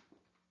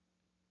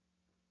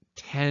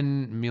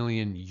 10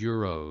 million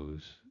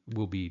euros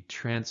will be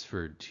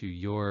transferred to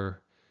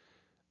your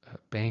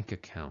bank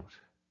account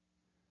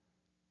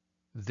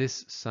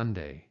this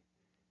Sunday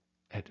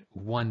at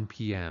 1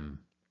 p.m.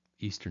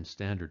 Eastern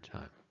Standard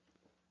Time,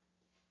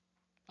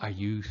 are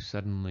you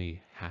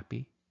suddenly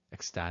happy,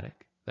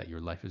 ecstatic that your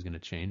life is going to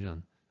change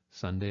on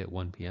Sunday at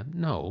 1 p.m.?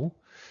 No,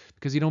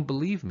 because you don't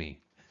believe me.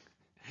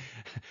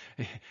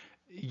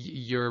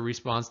 Your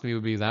response to me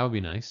would be, that would be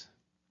nice.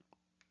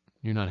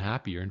 You're not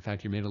happier. In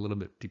fact, you're made a little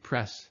bit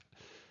depressed.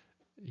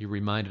 You're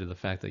reminded of the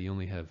fact that you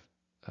only have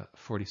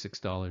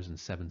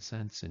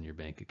 $46.07 in your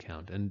bank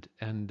account.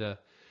 But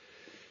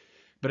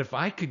if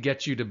I could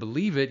get you to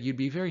believe it, you'd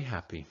be very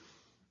happy,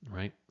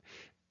 right?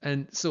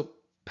 And so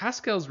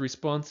Pascal's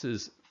response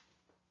is,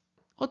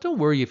 well, don't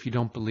worry if you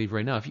don't believe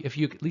right now. If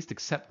you at least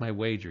accept my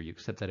wager, you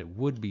accept that it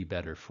would be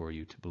better for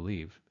you to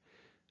believe.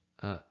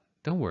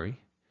 Don't worry.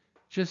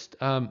 Just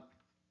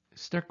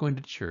start going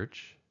to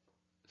church.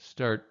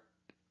 Start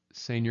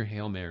saying your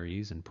Hail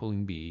Marys and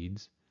pulling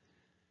beads.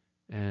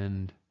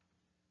 And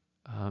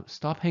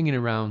stop hanging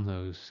around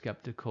those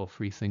skeptical,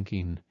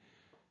 free-thinking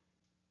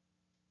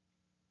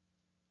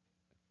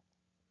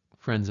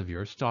friends of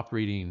yours. Stop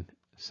reading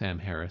Sam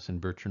Harris and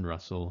Bertrand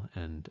Russell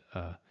and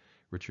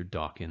Richard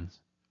Dawkins,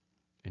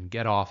 and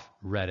get off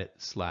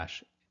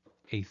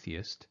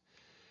Reddit/atheist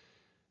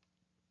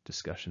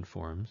discussion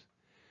forums,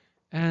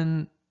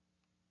 and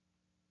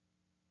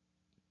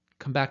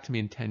come back to me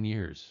in 10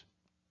 years.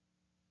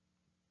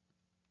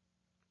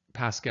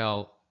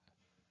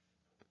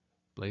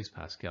 Blaise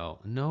Pascal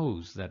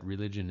knows that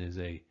religion is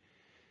a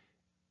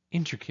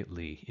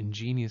intricately,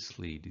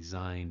 ingeniously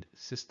designed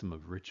system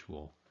of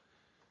ritual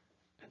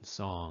and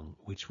song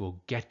which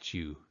will get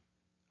you,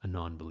 a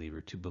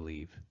non-believer, to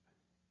believe,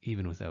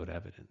 even without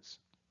evidence.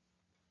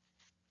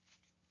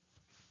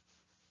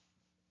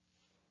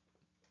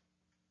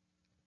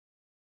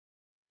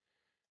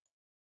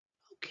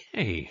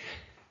 Okay.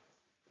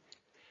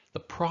 The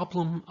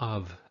problem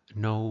of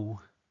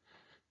no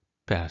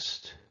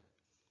best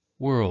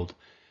world.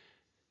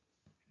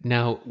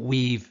 Now,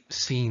 we've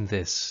seen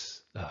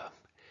this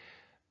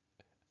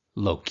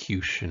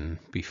locution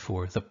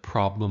before, the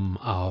problem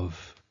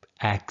of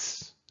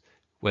X,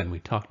 when we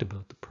talked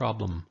about the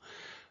problem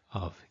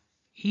of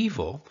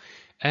evil.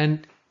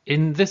 And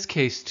in this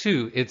case,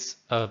 too, it's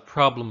a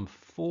problem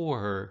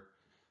for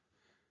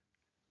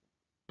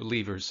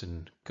believers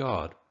in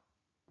God.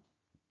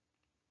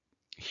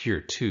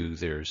 Here, too,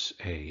 there's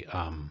a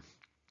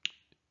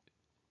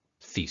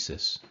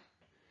thesis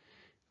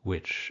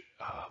which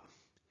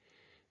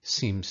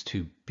seems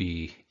to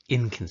be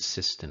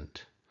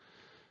inconsistent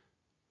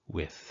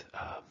with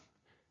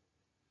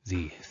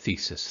the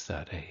thesis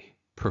that a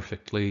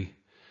perfectly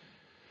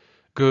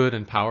good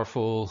and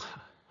powerful,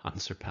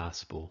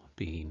 unsurpassable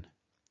being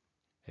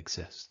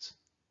exists.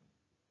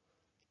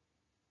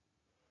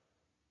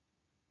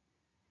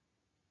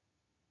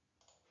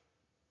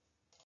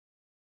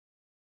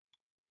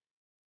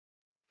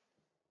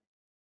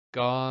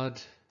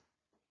 God,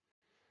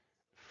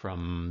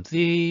 from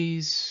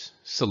these,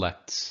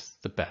 selects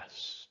the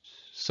best.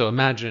 So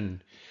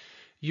imagine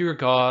you're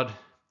God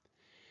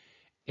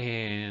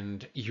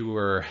and you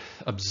were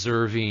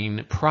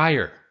observing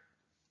prior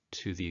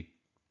to the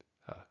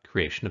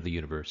creation of the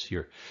universe.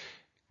 You're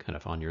kind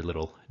of on your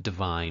little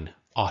divine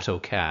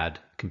AutoCAD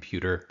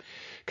computer,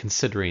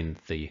 considering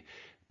the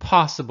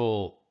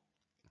possible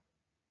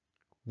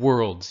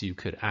worlds you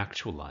could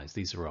actualize.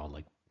 These are all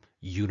like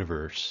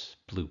universe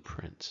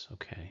blueprints,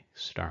 okay,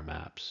 star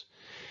maps.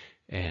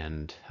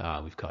 And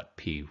we've got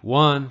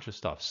P1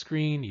 just off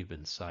screen. You've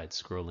been side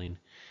scrolling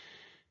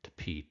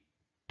to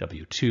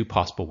PW2,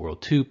 possible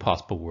world 2,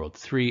 possible world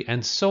 3,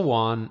 and so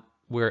on,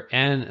 where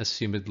n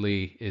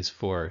assumedly is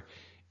for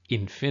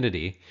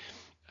infinity.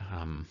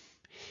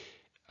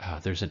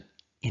 There's an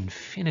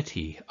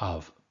infinity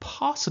of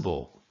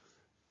possible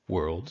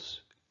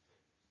worlds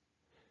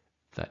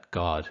that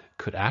God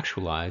could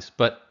actualize,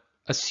 but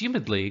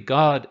assumedly,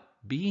 God,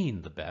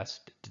 being the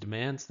best,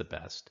 demands the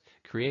best,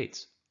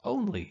 creates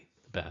only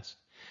the best,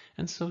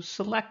 and so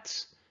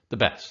selects the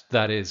best.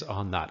 That is,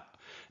 on that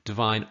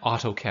divine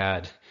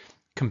AutoCAD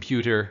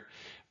computer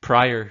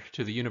prior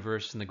to the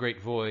universe and the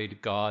great void,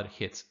 God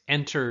hits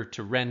enter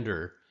to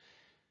render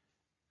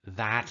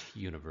that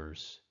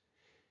universe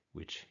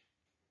which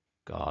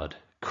God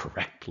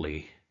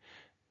correctly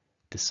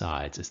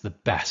decides is the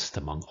best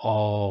among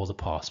all the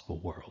possible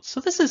worlds. So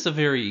this is a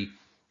very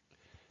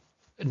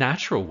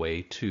natural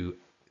way to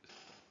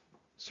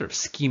sort of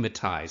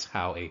schematize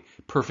how a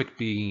perfect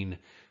being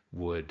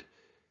would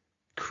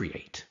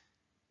create,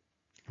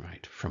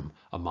 right? From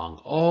among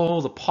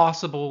all the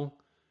possible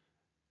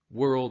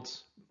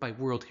worlds. By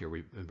world here,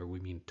 remember, we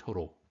mean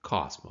total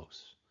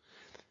cosmos.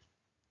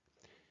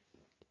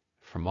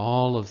 From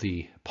all of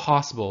the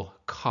possible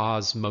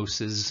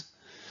cosmoses,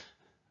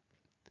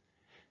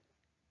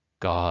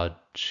 God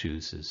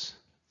chooses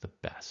the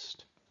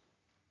best.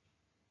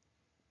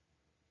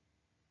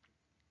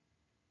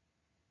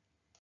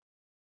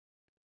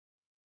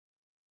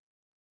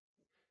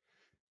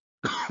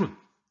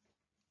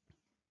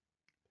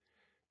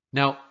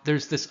 Now,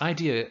 there's this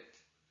idea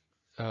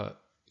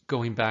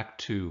going back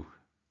to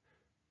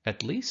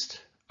at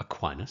least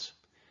Aquinas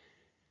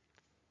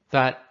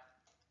that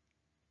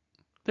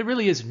there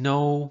really is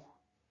no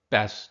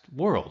best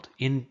world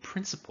in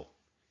principle,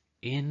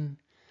 in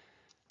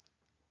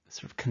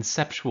sort of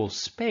conceptual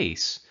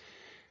space.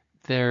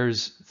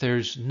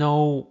 There's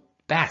no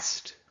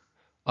best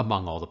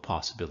among all the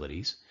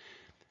possibilities.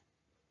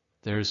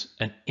 There's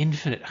an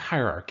infinite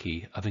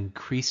hierarchy of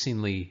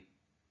increasingly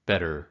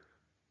better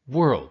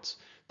worlds,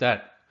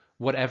 that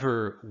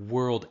whatever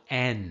world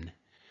n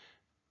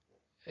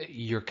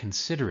you're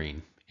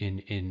considering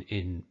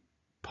in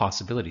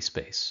possibility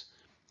space,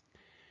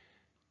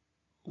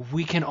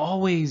 we can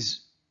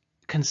always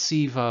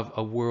conceive of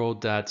a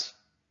world that's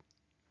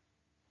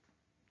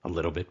a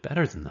little bit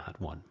better than that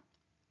one.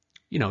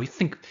 You know, you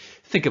think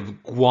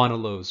of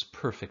Guanalo's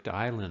perfect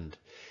island.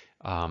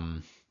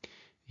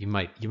 You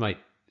might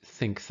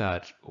think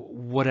that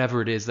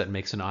whatever it is that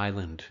makes an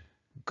island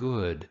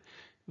good,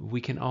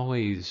 we can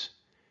always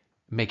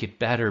make it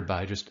better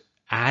by just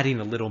adding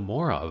a little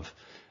more of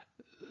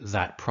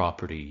that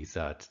property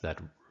that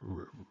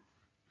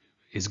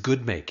is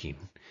good making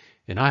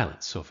in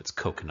islands. So if it's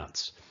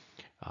coconuts,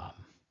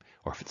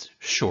 or if it's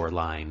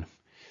shoreline,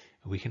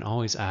 we can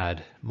always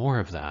add more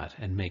of that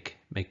and make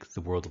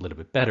the world a little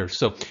bit better.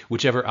 So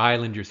whichever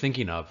island you're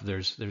thinking of,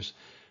 there's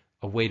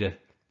a way to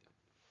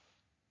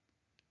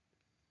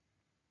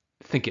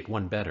think it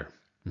one better.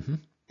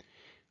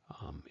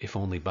 If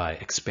only by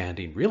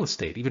expanding real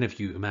estate. Even if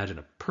you imagine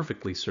a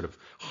perfectly sort of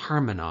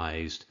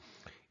harmonized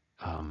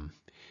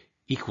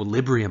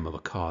equilibrium of a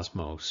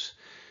cosmos,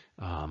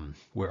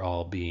 where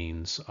all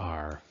beings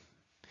are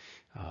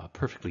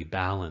perfectly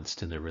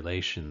balanced in their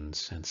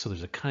relations, and so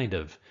there's a kind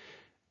of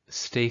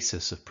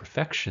stasis of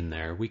perfection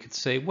there, we could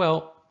say,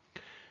 well,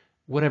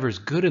 whatever's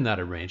good in that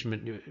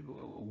arrangement,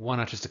 why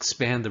not just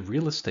expand the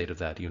real estate of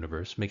that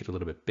universe, make it a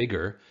little bit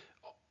bigger,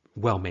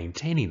 while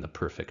maintaining the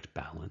perfect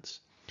balance,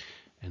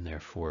 and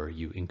therefore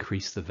you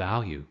increase the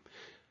value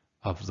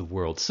of the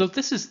world. So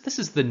this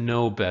is the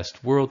no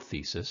best world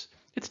thesis.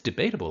 It's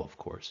debatable, of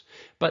course,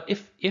 but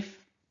if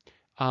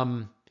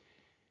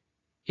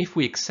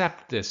we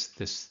accept this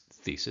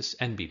thesis,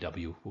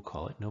 NBW, we'll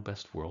call it, no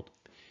best world,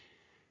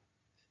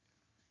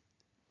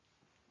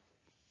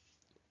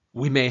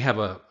 we may have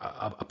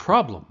a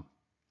problem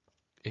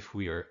if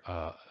we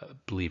are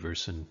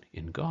believers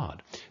in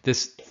God.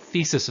 This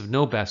thesis of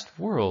no best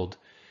world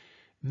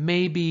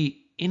may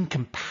be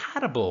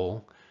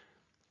incompatible,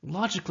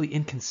 logically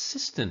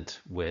inconsistent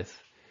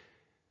with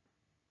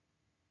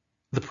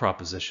the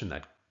proposition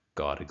that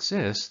God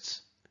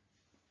exists,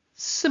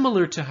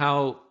 similar to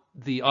how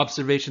the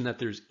observation that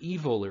there's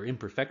evil or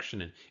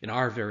imperfection in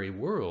our very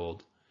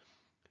world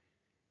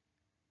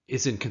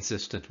is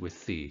inconsistent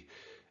with the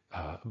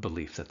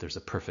belief that there's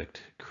a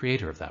perfect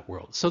creator of that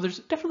world. So there's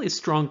definitely a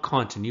strong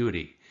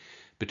continuity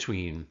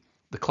between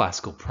the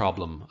classical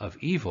problem of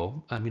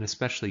evil, I mean,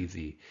 especially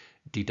the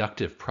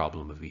deductive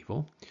problem of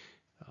evil,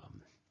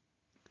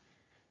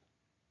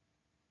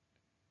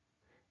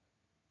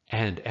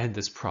 and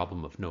this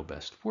problem of no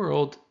best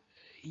world.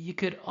 You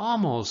could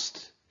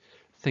almost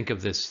think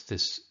of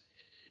this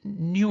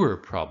newer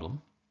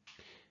problem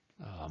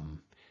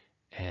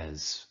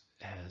as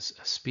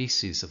a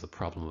species of the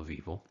problem of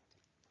evil,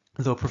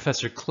 though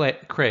Professor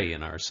Cray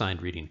in our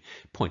assigned reading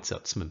points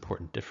out some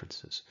important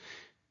differences.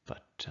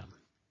 But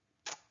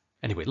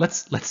anyway,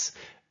 let's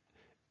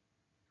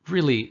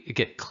really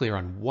get clear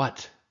on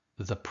what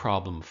the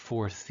problem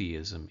for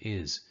theism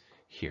is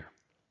here.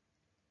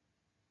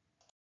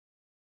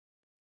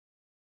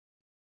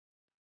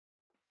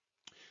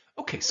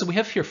 Okay, so we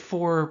have here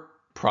four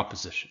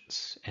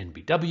propositions: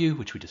 NBW,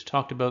 which we just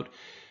talked about,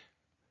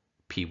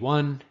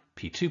 P1,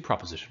 P2,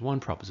 proposition 1,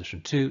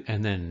 proposition 2,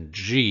 and then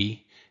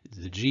G,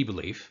 the G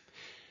belief.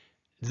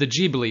 The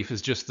G belief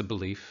is just the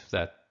belief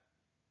that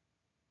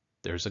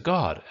there's a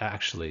God.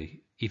 Actually,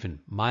 even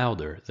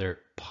milder, there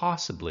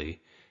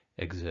possibly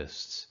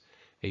exists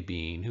a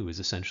being who is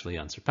essentially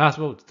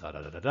unsurpassable, da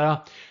da da da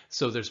da.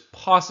 So there's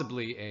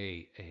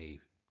possibly a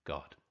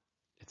God.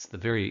 It's the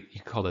very,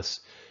 you call this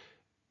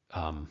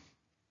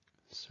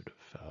sort of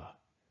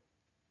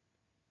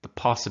the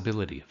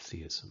possibility of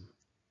theism.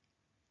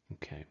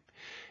 Okay.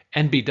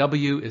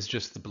 NBW is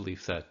just the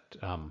belief that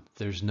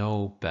there's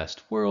no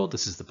best world.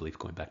 This is the belief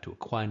going back to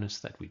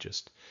Aquinas that we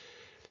just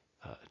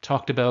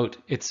talked about.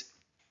 It's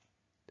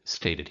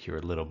stated here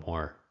a little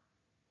more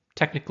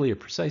technically or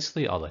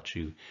precisely. I'll let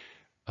you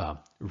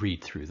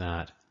read through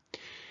that.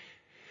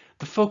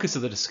 The focus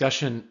of the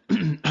discussion,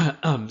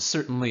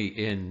 certainly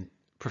in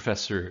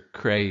Professor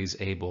Cray's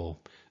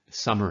able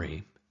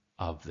summary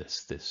of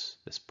this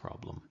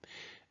problem,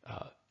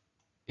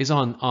 is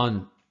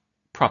on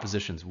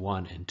propositions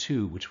 1 and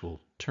 2, which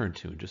we'll turn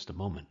to in just a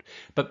moment.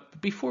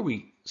 But before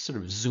we sort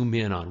of zoom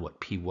in on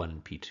what P1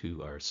 and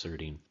P2 are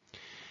asserting,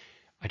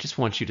 I just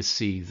want you to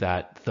see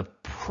that the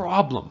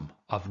problem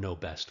of no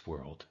best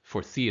world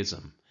for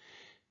theism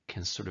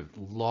can sort of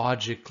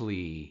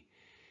logically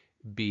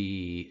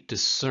be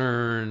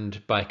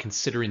discerned by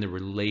considering the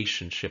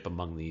relationship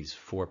among these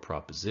four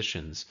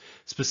propositions.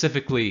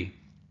 Specifically,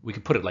 we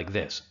could put it like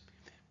this.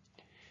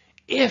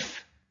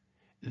 If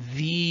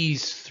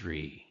these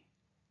three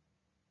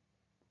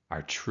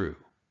are true,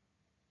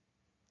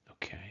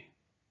 okay,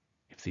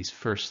 if these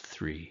first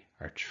three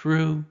are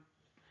true,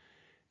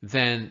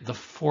 then the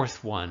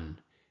fourth one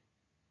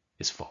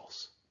is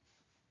false.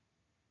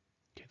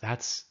 Okay,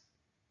 that's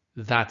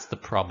the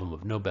problem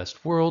of no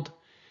best world,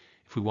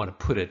 if we want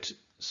to put it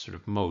sort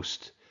of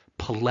most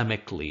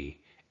polemically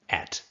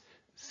at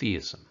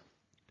theism.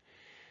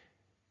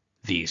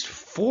 These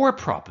four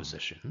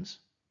propositions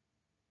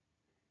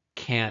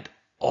can't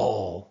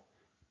all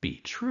be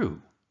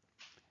true.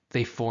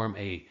 They form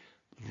a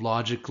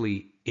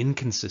logically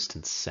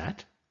inconsistent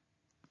set.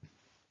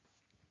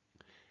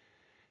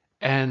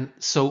 And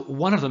so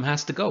one of them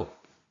has to go.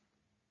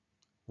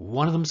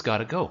 One of them's got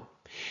to go.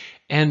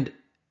 And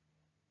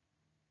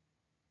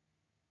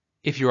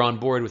if you're on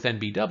board with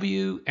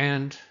NBW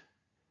and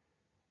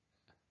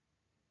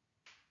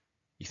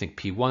you think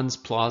P1's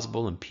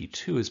plausible and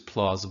P2 is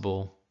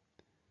plausible,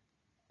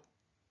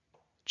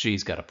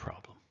 G's got a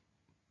problem.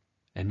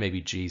 And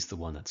maybe G's the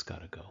one that's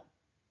got to go.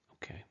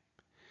 Okay.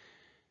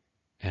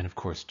 And of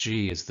course,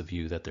 G is the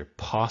view that there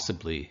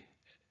possibly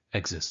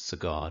exists a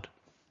God.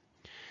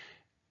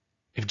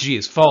 If G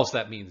is false,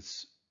 that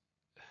means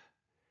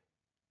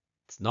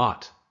it's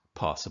not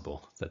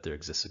possible that there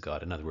exists a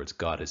God. In other words,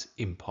 God is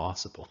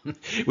impossible,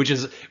 which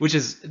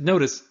is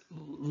notice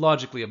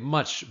logically a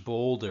much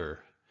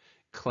bolder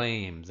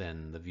claim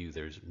than the view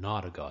there's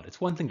not a God. It's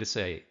one thing to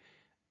say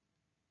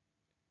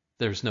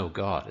there's no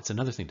God. It's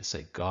another thing to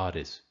say God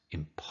is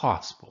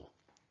impossible,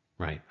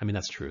 right? I mean,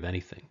 that's true of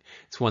anything.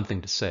 It's one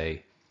thing to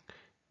say,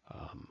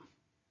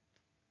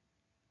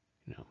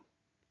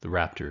 the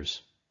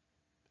Raptors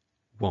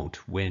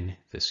won't win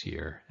this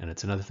year, and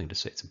it's another thing to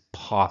say it's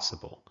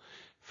impossible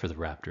for the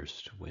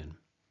Raptors to win.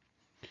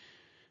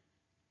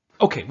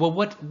 Okay, well,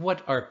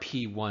 what are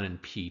P1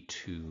 and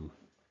P2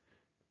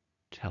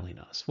 telling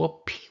us?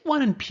 Well,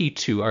 P1 and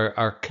P2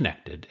 are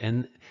connected,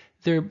 and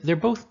they're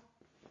both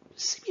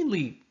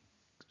seemingly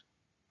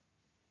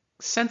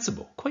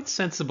sensible, quite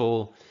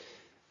sensible,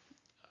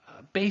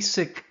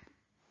 basic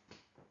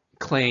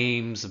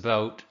claims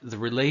about the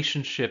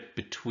relationship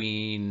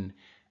between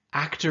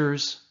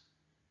actors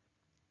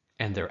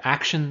and their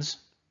actions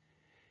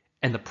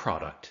and the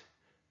product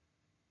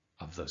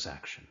of those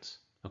actions.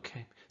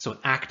 Okay? So an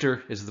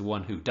actor is the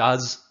one who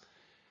does,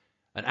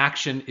 an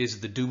action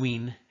is the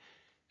doing,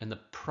 and the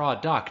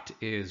product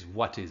is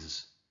what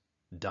is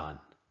done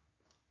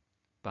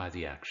by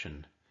the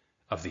action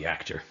of the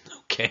actor.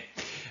 Okay?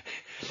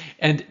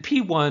 And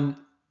P1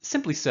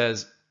 simply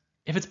says,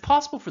 if it's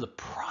possible for the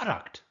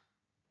product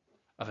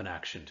of an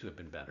action to have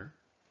been better,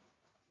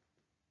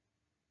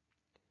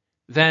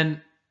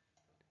 then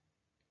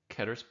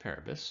ceteris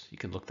paribus, you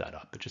can look that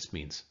up, it just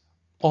means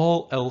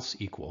all else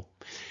equal,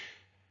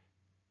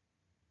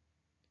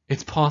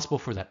 it's possible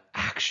for that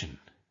action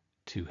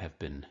to have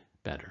been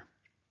better.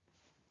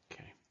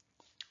 Okay.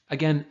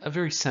 Again, a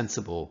very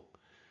sensible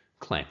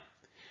claim.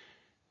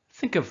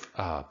 Think of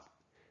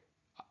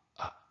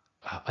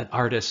an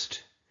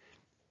artist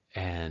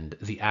and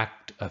the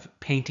act of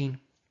painting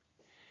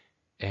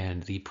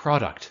and the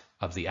product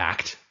of the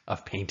act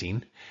of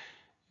painting,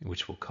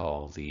 which we'll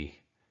call the,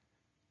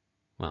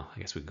 well, I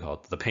guess we can call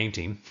it the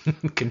painting,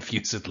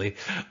 confusedly.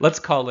 Let's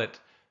call it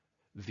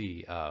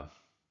the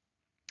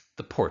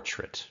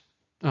portrait.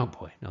 Oh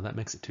boy, no, that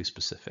makes it too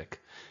specific,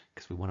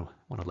 because we want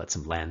to let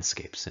some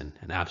landscapes in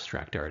and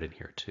abstract art in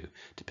here too,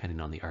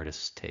 depending on the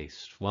artist's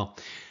taste. Well,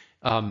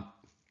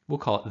 we'll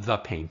call it the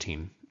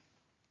painting,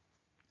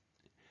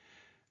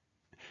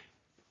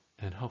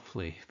 and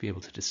hopefully be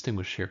able to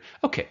distinguish here.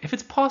 Okay, if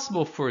it's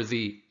possible for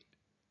the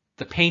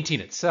painting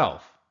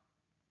itself,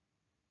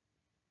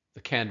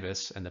 the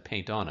canvas and the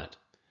paint on it,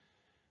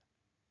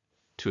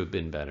 to have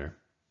been better,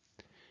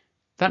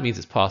 that means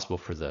it's possible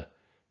for the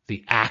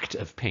act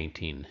of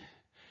painting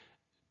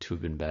to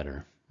have been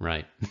better,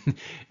 right?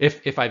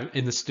 If I'm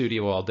in the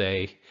studio all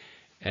day,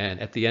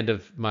 and at the end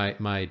of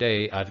my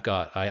day,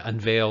 I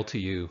unveil to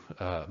you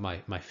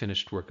my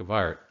finished work of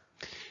art,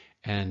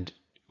 and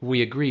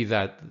we agree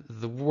that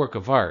the work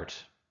of art,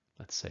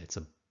 let's say it's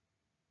a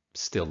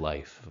still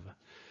life of a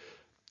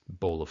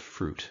bowl of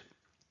fruit,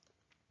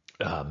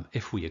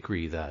 if we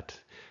agree that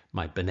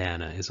my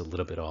banana is a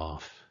little bit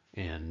off,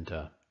 and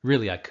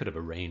really I could have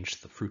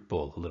arranged the fruit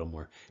bowl a little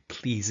more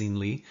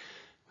pleasingly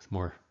with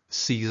more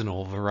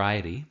seasonal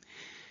variety,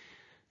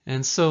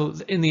 and so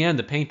in the end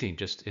the painting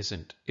just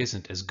isn't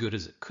as good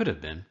as it could have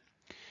been.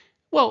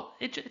 Well,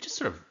 it just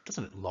sort of,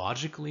 doesn't it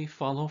logically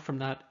follow from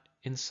that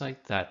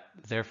insight that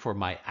therefore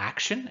my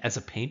action as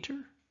a painter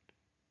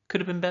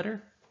could have been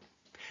better?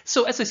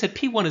 So as I said,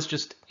 P1 is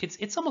just,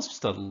 it's almost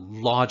just a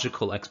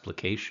logical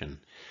explication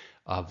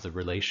of the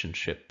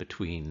relationship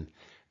between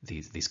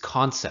these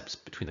concepts,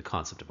 between the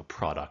concept of a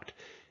product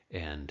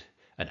and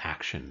an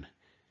action.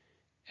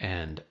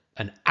 And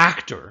an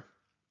actor,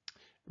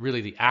 really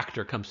the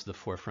actor comes to the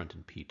forefront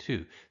in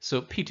P2.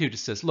 So P2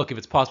 just says, look, if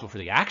it's possible for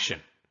the action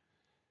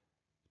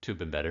to have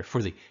been better,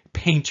 for the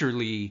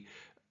painterly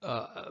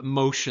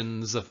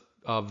motions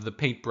of the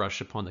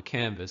paintbrush upon the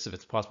canvas, if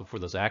it's possible for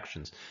those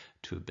actions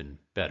to have been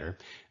better,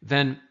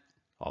 then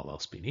all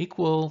else being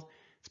equal,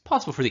 it's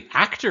possible for the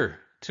actor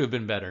to have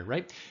been better,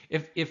 right?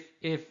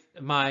 If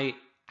my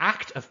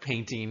act of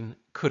painting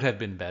could have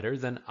been better,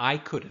 then I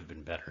could have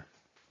been better.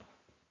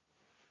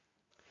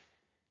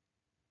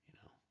 You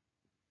know,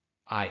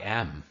 I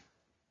am,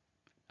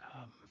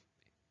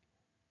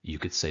 you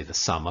could say, the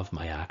sum of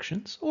my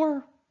actions,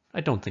 or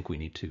I don't think we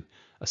need to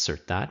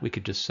assert that. We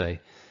could just say,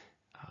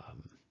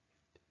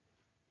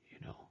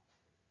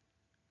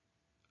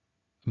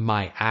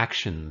 my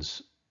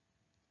actions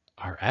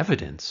are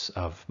evidence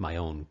of my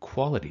own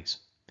qualities.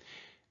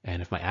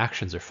 And if my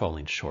actions are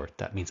falling short,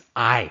 that means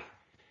I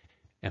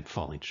am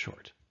falling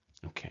short.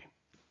 Okay.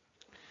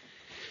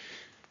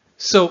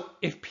 So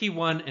if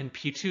P1 and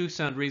P2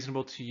 sound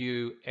reasonable to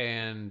you,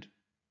 and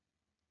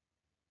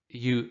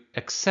you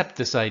accept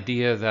this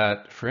idea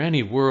that for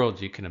any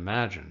world you can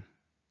imagine,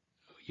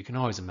 you can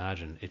always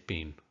imagine it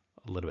being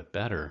a little bit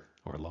better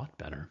or a lot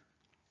better,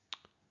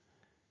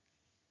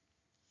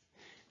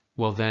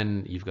 well,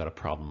 then you've got a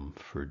problem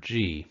for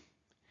G.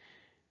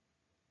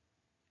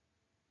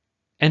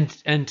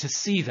 And to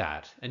see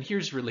that, and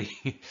here's really,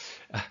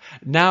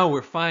 now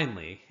we're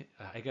finally,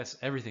 I guess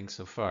everything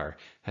so far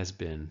has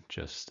been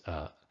just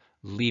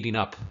leading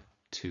up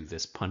to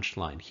this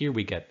punchline. Here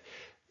we get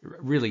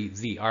really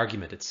the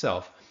argument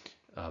itself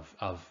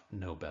of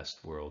no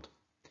best world,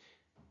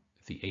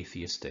 the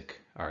atheistic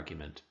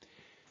argument.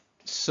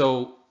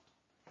 So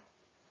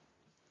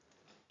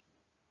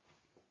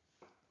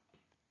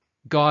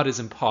God is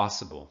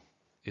impossible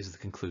is the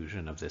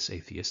conclusion of this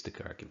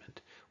atheistic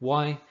argument.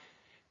 Why?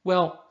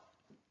 Well,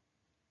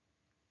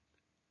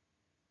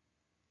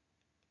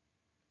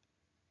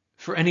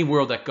 for any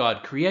world that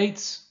God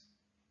creates,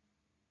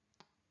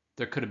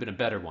 there could have been a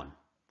better one.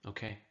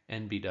 Okay?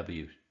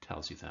 NBW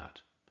tells you that.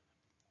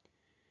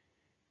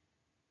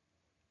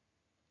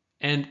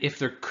 And if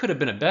there could have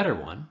been a better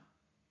one,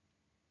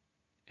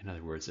 in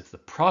other words, if the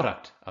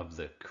product of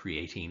the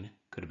creating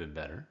could have been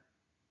better,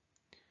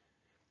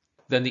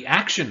 then the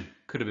action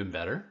could have been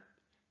better,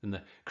 then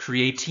the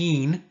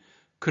creating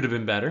could have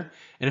been better.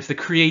 And if the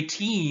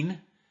creating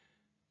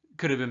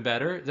could have been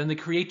better, then the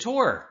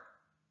creator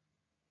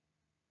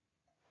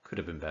could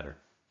have been better.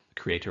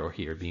 The creator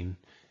here being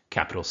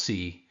capital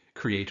C,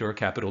 creator,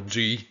 capital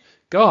G,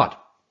 God.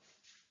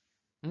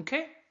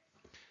 Okay?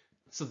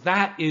 So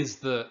that is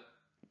the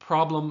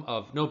problem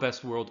of no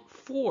best world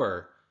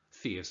for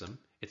theism.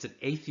 It's an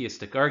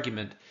atheistic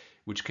argument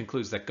which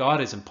concludes that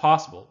God is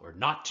impossible, or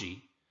not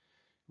G.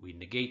 We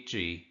negate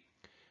G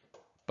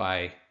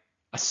by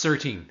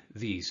asserting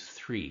these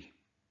three.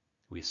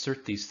 We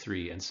assert these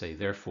three and say,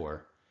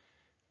 therefore,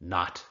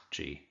 not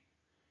G.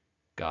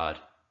 God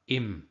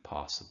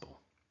impossible.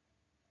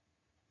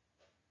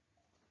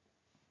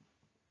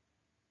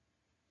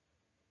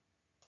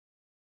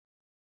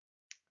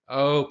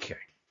 Okay.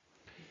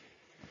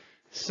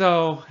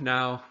 So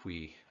now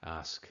we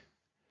ask,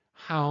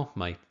 how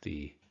might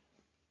the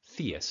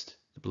theist,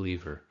 the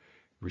believer,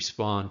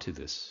 respond to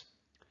this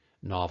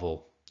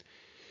novel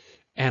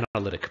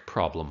analytic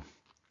problem?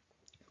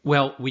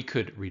 Well, we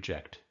could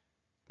reject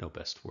no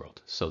best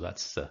world. So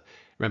that's the,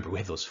 remember, we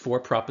have those four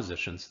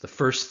propositions. The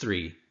first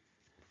three,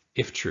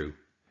 if true,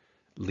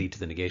 lead to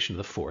the negation of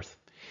the fourth.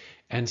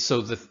 And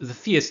so the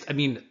theist, I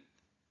mean,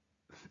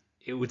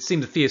 it would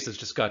seem the theist has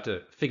just got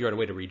to figure out a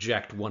way to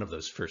reject one of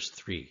those first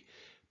three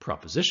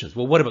propositions.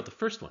 Well, what about the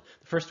first one?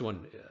 The first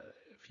one,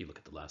 if you look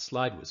at the last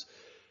slide, was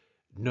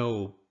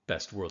no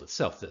best world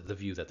itself, the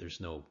view that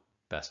there's no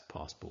best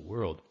possible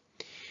world.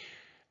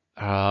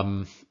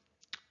 And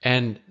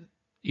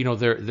you know,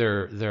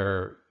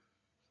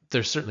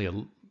 there's certainly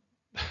a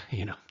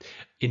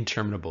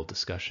interminable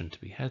discussion to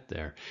be had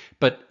there.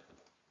 But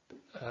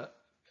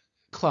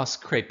Klaus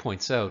Craig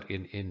points out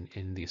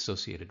in the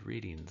associated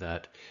reading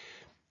that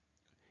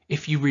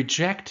if you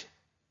reject,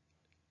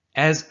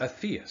 as a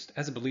theist,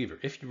 as a believer,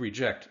 if you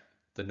reject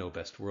the no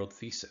best world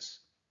thesis,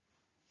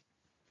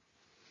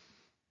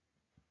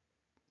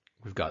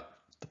 we've got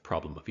the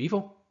problem of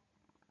evil.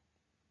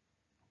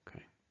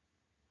 Okay.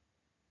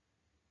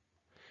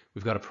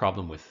 We've got a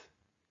problem with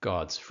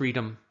God's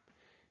freedom,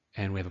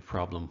 and we have a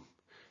problem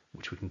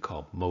which we can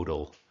call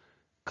modal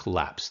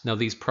collapse. Now,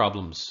 these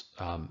problems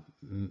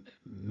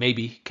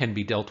maybe can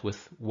be dealt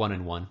with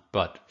one-on-one,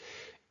 but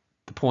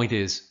the point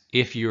is,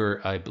 if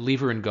you're a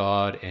believer in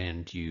God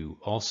and you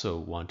also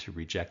want to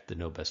reject the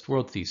no best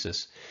world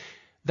thesis,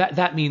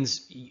 that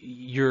means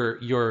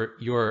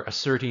you're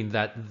asserting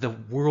that the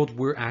world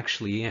we're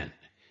actually in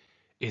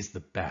is the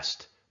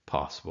best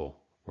possible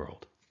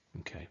world.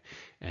 Okay,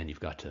 and you've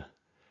got to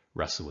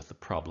wrestle with the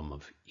problem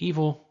of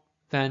evil.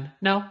 Then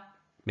now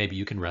maybe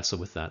you can wrestle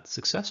with that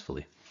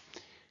successfully.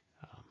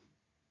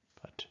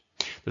 But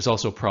there's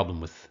also a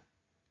problem with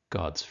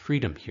God's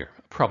freedom here,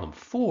 a problem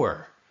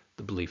for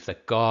the belief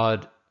that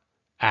God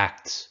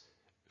acts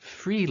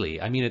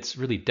freely. I mean, it's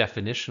really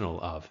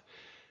definitional of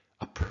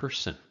a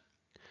person,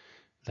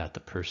 that the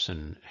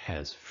person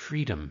has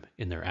freedom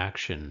in their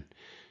action,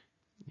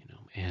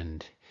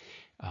 and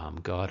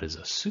God is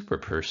a super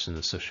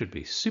person, so should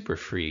be super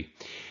free.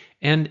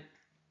 And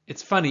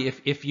it's funny,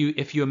 if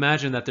you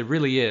imagine that there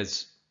really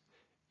is,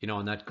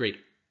 in that great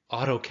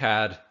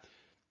AutoCAD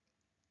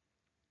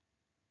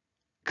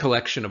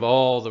collection of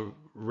all the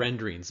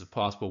renderings of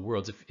possible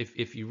worlds,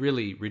 if you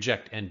really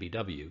reject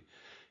NBW,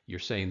 you're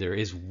saying there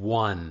is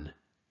one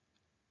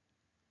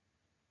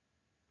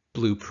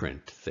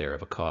blueprint there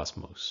of a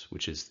cosmos,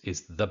 which is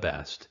the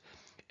best,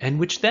 and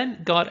which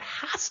then God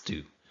has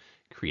to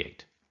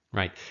create,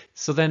 right?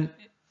 So then,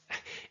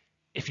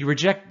 if you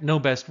reject no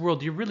best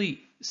world, you're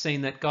really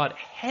saying that God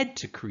had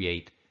to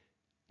create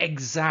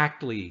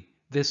exactly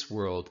this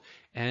world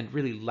and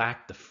really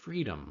lacked the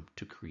freedom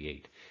to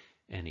create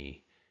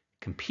any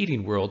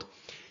competing world.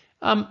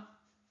 I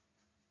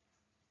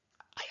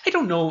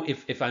don't know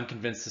if I'm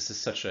convinced this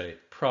is such a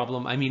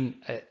problem. I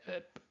mean,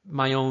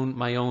 my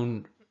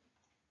own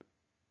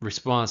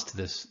response to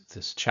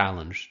this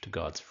challenge to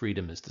God's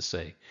freedom is to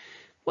say,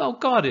 well,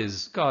 God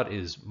is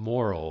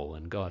moral,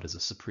 and God is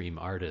a supreme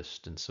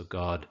artist, and so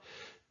God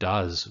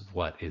does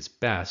what is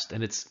best.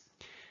 And it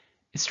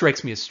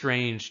strikes me as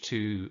strange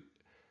to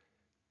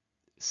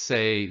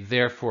say,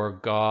 therefore,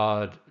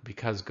 God,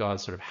 because God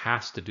sort of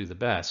has to do the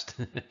best,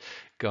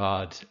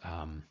 God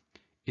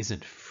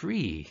isn't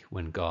free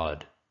when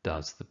God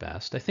does the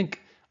best. I think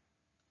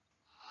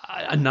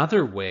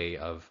another way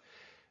of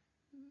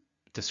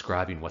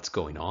describing what's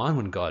going on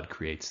when God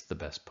creates the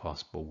best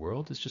possible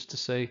world is just to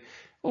say,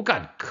 well,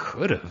 God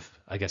could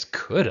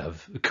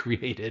have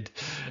created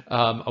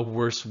a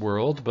worse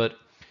world, but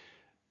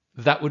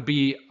that would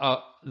be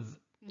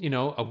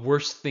a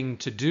worse thing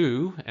to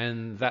do,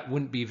 and that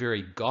wouldn't be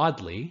very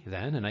godly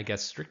then. And I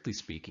guess strictly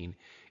speaking,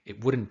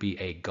 it wouldn't be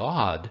a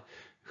God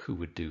who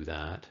would do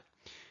that.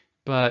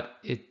 But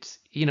if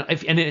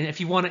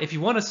you want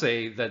to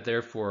say that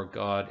therefore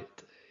God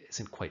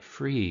isn't quite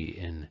free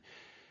in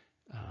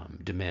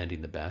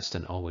demanding the best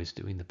and always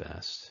doing the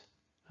best,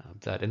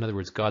 That, in other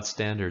words, God's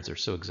standards are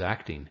so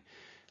exacting,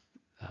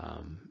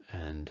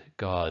 and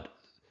God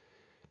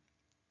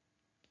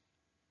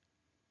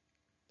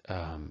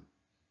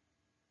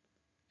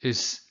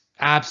is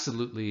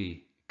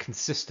absolutely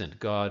consistent.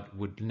 God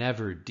would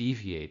never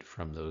deviate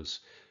from those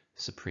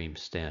supreme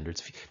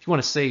standards. If you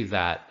want to say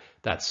that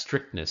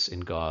strictness in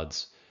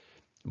God's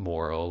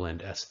moral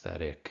and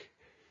aesthetic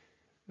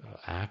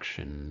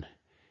action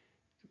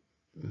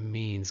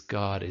means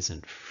God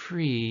isn't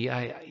free,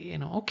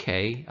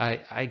 okay.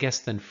 I guess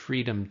then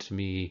freedom to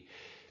me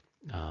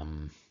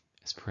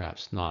is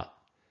perhaps not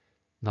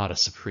a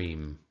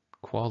supreme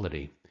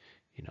quality.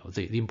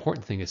 The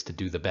important thing is to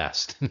do the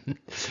best.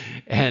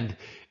 And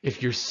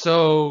if you're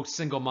so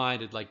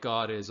single-minded like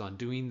God is on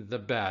doing the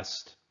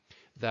best,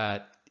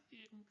 that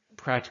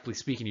practically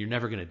speaking, you're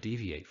never going to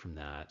deviate from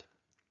that.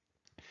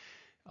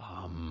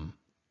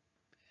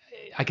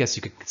 I guess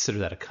you could consider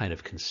that a kind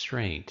of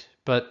constraint.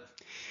 But,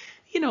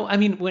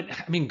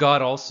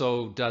 God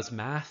also does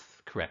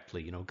math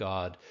correctly.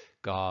 God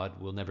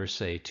will never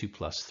say 2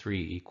 +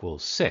 3 =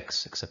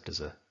 6, except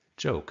as a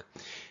joke.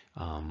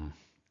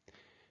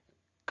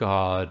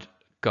 God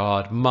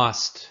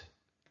must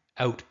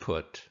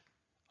output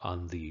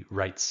on the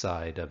right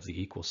side of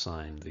the equal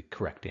sign the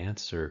correct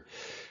answer.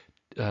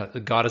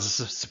 God is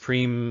a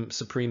supreme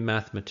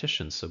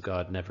mathematician, so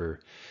God never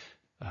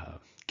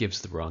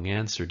gives the wrong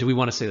answer. Do we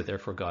want to say that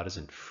therefore God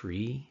isn't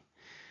free?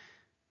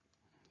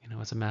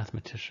 As a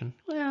mathematician?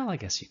 Well, I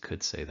guess you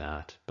could say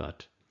that,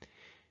 but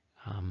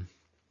I'm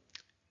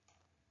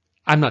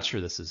not sure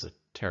this is a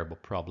terrible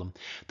problem.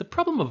 The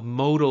problem of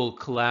modal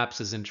collapse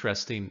is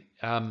interesting.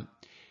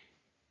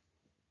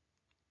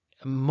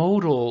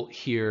 Modal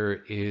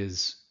here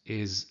is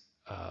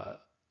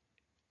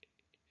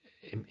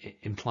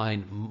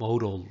implying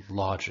modal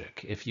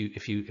logic. If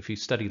you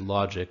study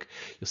logic,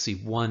 you'll see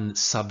one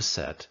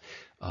subset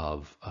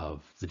of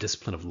the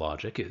discipline of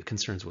logic. It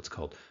concerns what's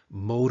called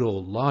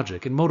modal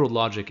logic, and modal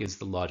logic is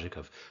the logic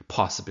of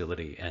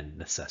possibility and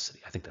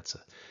necessity. I think that's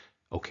a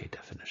okay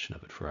definition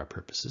of it for our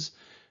purposes,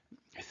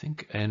 I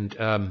think.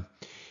 And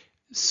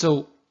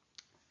so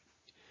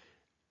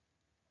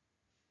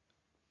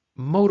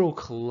modal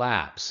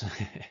collapse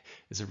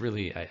is a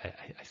really, I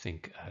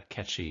think, a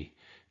catchy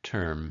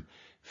term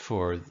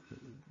for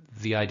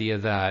the idea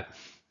that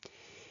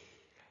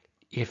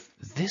if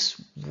this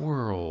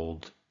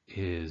world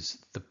is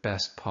the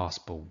best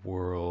possible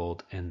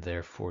world and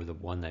therefore the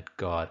one that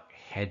God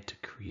had to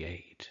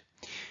create,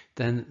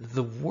 then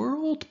the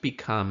world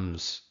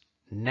becomes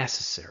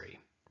necessary,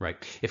 right?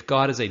 If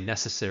God is a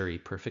necessary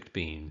perfect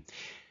being,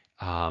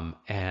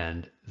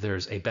 and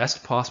there's a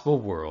best possible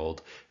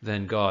world,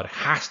 then God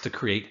has to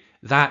create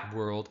that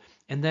world.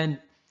 And then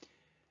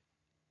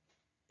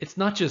it's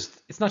not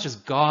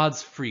just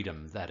God's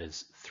freedom that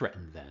is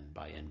threatened then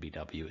by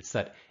NBW. It's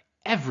that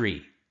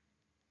every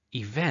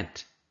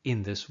event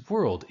in this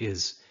world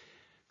is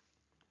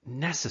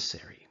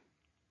necessary,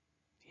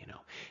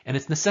 and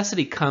its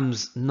necessity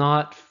comes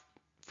not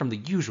from the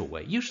usual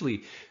way.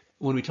 Usually,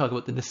 when we talk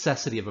about the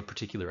necessity of a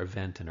particular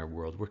event in our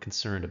world, we're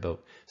concerned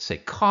about, say,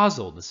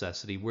 causal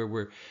necessity, where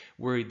we're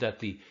worried that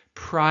the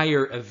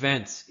prior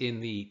events in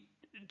the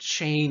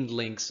chain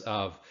links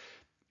of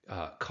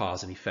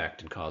cause and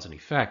effect,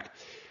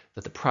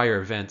 that the prior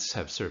events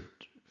have sort of,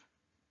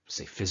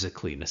 say,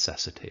 physically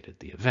necessitated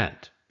the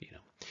event.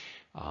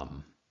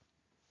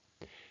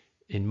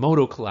 In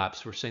modal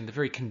collapse, we're saying the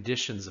very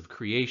conditions of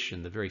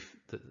creation,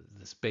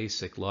 this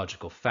basic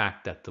logical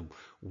fact that the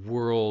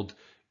world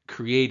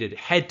created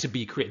had to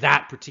be created,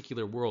 that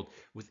particular world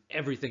with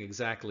everything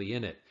exactly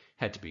in it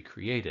had to be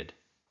created,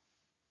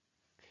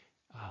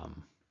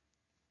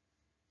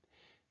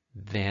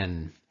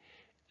 then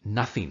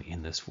nothing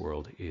in this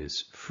world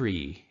is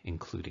free,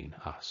 including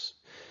us.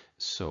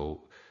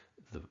 So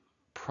the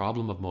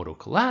problem of modal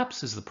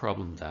collapse is the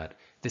problem that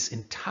this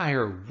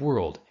entire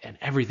world and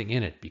everything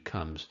in it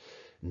becomes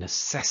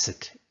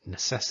necessitated.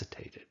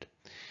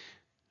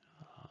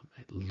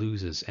 It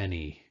loses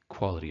any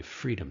quality of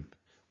freedom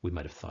we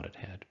might have thought it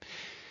had.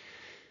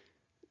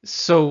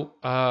 So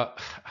I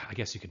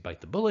guess you could bite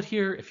the bullet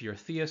here if you're a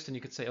theist, and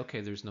you could say, okay,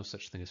 there's no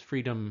such thing as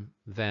freedom,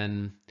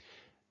 then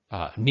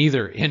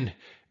neither in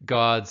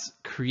God's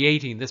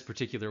creating this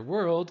particular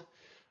world,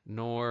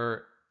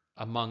 nor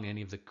among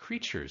any of the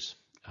creatures.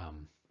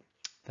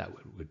 That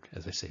would,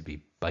 as I say,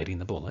 be biting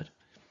the bullet,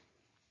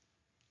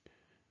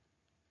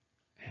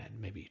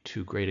 and maybe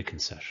too great a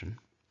concession.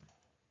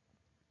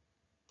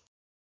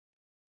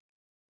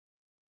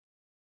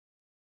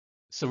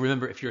 So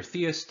remember, if you're a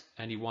theist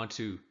and you want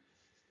to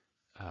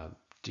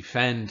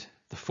defend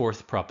the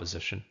fourth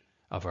proposition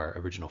of our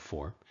original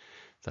four,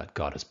 that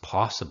God is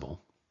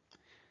possible,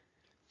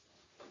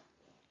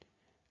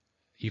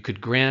 you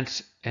could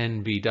grant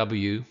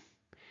NBW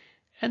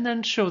and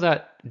then show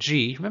that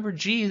G, remember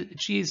G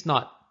is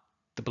not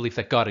the belief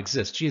that God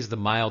exists. G is the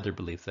milder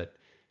belief that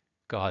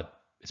God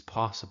is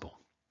possible.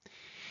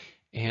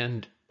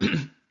 And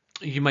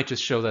you might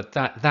just show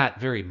that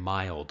very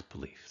mild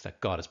belief that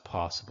God is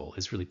possible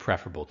is really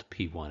preferable to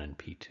P1 and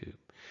P2.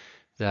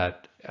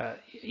 that,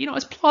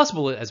 as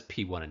plausible as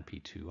P1 and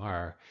P2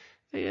 are,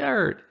 they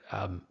are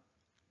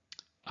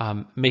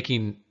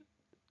making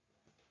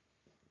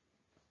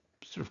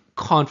sort of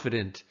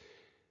confident,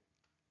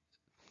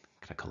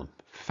 can I call them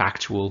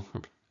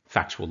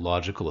factual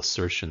logical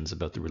assertions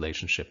about the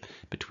relationship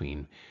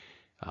between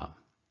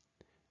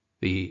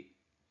the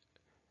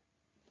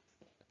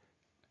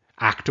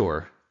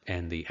actor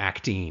and the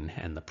acting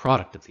and the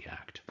product of the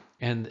act.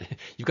 And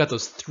you've got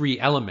those three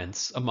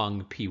elements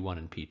among P1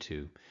 and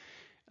P2.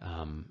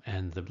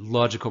 And the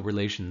logical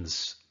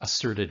relations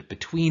asserted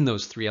between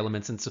those three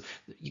elements. And so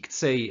you could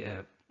say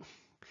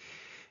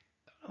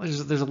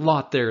there's a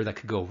lot there that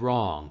could go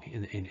wrong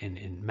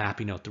in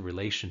mapping out the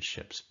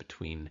relationships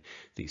between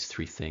these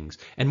three things.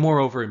 And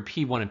moreover, in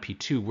P1 and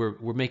P2,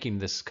 we're making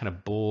this kind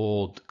of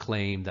bold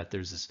claim that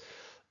there's this,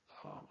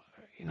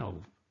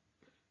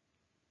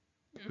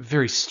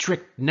 very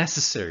strict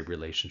necessary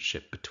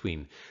relationship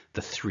between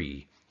the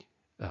three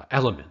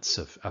elements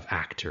of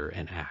actor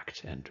and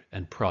act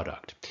and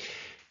product.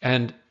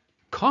 And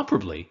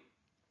comparably,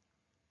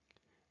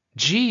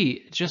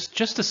 G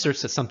just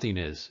asserts that something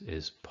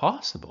is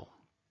possible,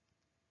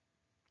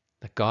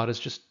 that God is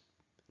just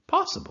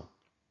possible.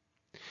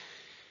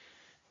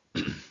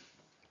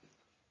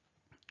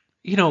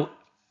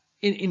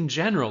 In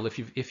general,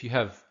 if you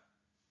have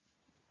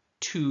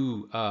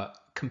two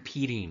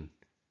competing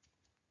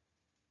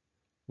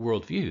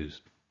worldviews,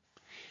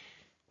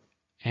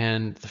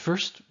 and the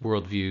first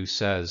worldview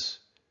says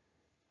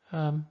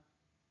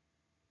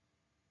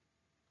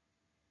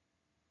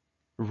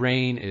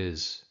rain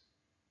is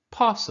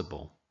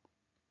possible,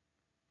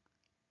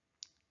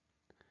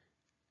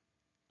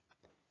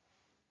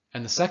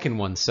 and the second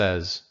one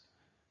says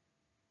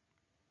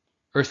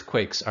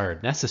earthquakes are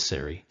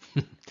necessary.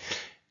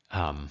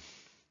 Now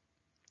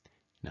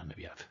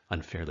maybe I've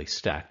unfairly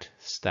stacked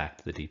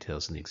the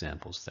details and the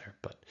examples there,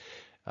 but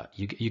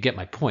you get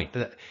my point.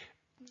 The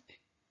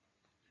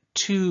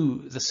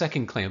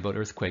second claim about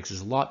earthquakes is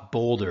a lot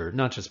bolder,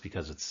 not just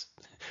because it's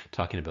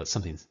talking about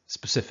something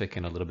specific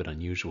and a little bit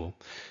unusual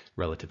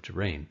relative to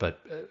rain, but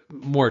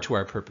more to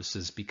our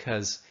purposes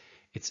because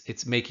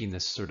it's making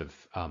this sort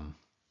of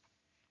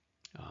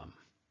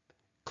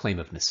claim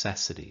of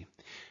necessity.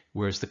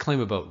 Whereas the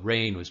claim about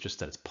rain was just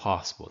that it's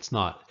possible.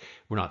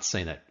 We're not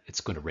saying that it's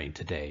going to rain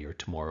today or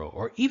tomorrow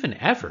or even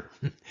ever.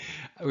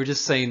 We're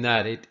just saying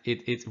that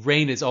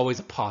rain is always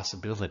a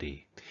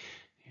possibility.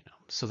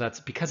 So that's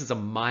because it's a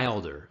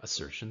milder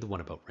assertion, the one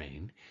about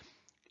rain,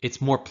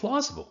 it's more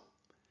plausible.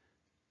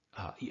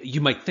 You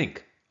might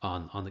think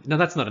now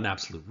that's not an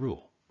absolute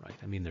rule, right?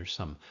 I mean, there's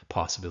some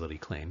possibility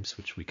claims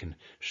which we can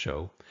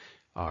show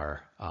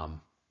are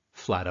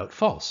flat out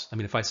false. I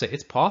mean, if I say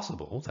it's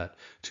possible that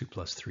 2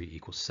 +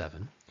 3 =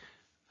 7,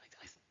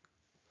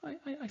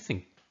 I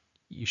think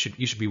you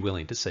should be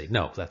willing to say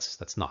no,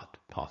 that's not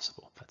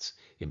possible. That's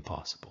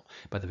impossible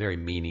by the very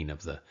meaning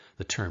of the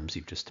terms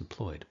you've just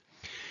employed.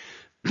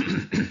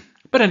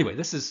 But anyway,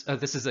 this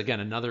is again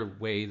another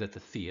way that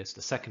the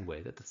second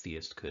way that the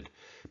theist could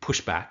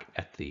push back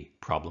at the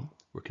problem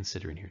we're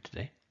considering here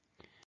today.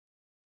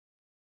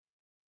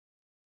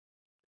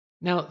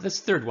 Now, this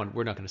third one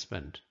we're not going to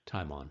spend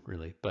time on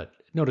really, but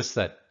notice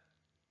that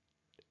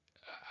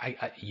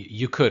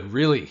you could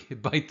really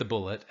bite the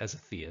bullet as a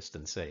theist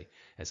and say,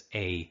 as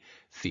a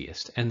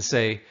theist, and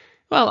say,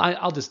 well,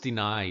 I'll just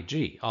deny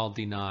G. I'll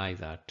deny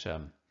that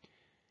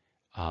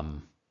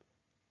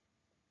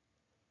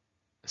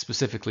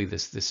specifically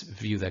this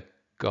view that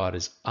God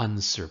is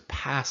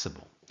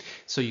unsurpassable.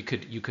 So you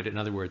could, in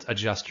other words,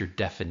 adjust your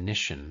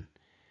definition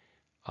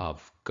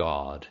of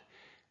God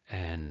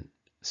and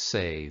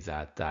say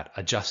that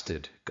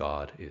adjusted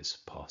God is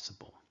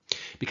possible,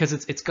 because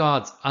it's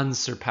God's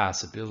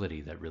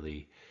unsurpassability that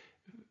really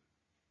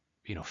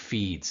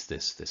feeds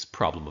this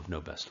problem of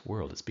no best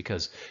world. It's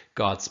because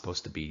God's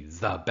supposed to be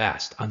the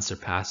best,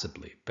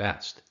 unsurpassably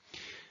best,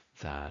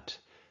 that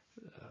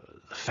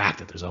the fact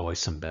that there's always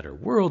some better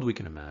world we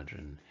can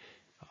imagine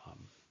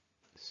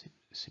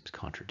seems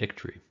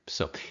contradictory.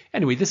 So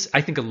anyway,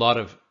 I think a lot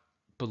of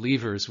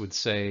believers would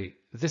say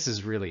this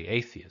is really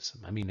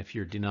atheism. I mean, if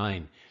you're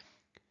denying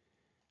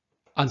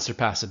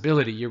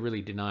unsurpassability, you're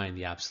really denying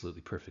the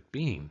absolutely perfect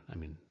being. I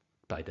mean,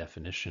 by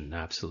definition,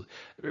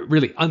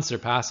 really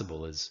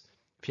unsurpassable is,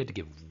 if you had to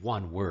give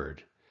one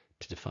word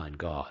to define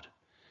God,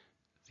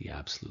 the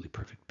absolutely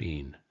perfect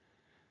being,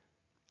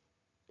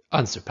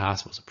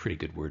 unsurpassable is a pretty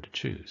good word to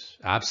choose.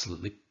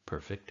 Absolutely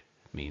perfect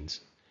means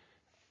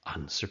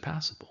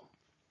unsurpassable.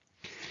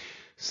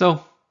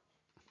 So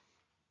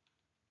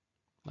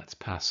let's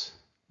pass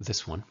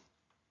this one.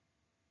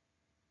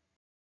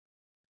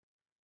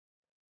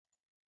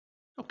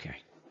 Okay.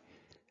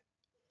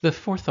 The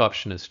fourth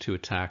option is to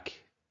attack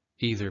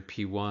either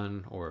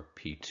P1 or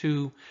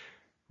P2.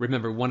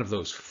 Remember, one of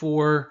those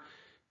four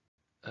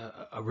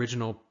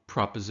original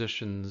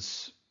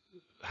propositions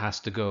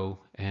has to go,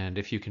 and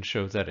if you can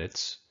show that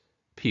it's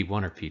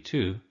P1 or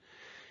P2,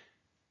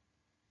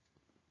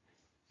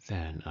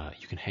 then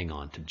you can hang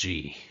on to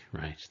G,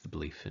 right? The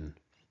belief in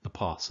the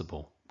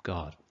possible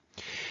God.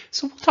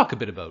 So we'll talk a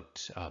bit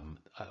about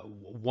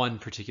one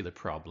particular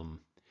problem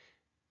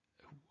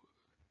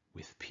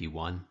with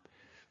P1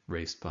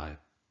 raised by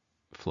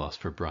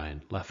philosopher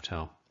Brian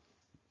Leftow.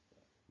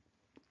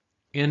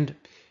 And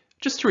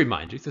just to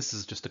remind you, this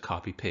is just a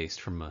copy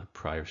paste from a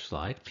prior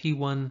slide.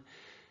 P1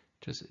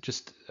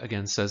 just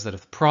again says that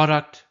if the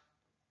product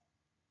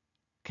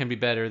can be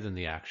better, then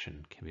the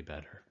action can be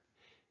better.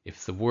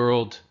 If the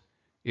world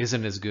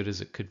isn't as good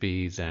as it could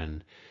be,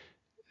 then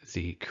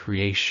the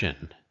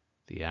creation,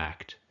 the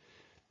act,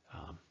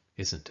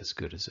 isn't as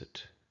good as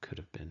it could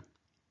have been.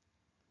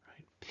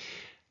 Right?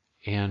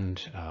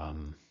 And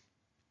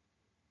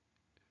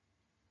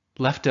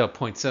Leftow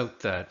points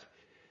out that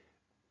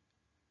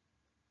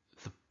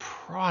the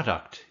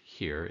product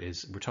here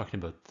is, we're talking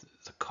about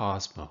the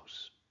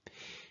cosmos,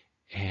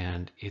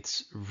 and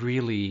it's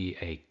really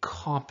a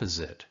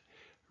composite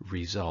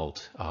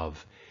result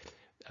of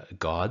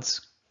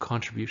God's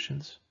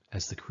contributions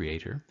as the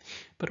creator,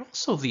 but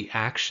also the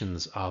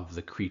actions of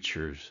the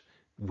creatures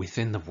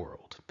within the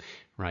world,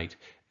 right?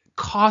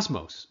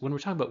 Cosmos, when we're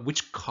talking about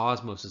which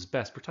cosmos is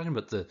best, we're talking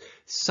about the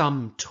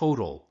sum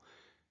total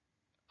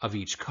of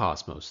each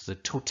cosmos, the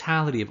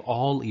totality of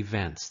all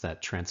events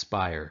that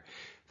transpire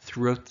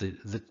throughout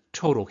the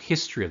total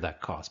history of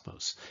that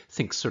cosmos.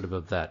 Think sort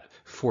of that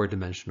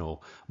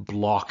four-dimensional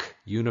block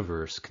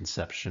universe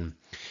conception.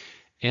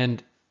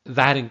 And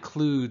that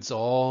includes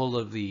all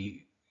of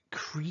the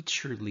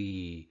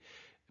creaturely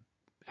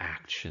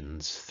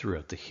actions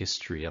throughout the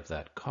history of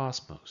that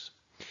cosmos.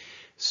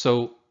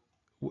 So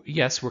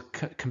yes, we're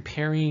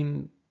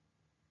comparing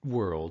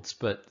worlds,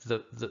 but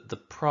the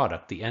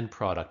product, the end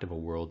product of a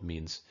world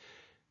means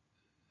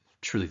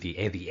truly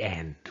the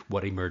end,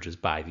 what emerges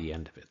by the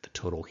end of it, the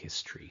total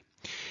history.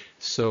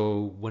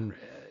 So when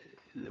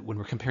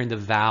we're comparing the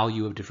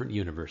value of different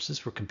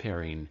universes, we're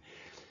comparing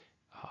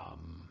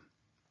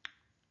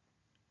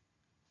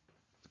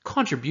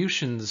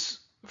contributions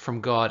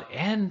from God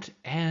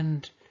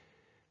and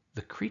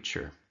the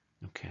creature.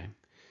 Okay,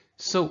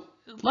 so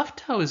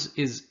Leftow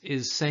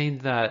is saying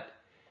that,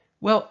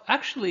 well,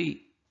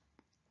 actually,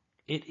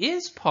 it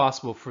is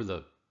possible for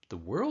the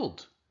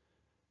world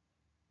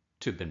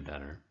to have been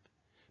better,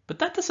 but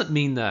that doesn't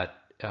mean that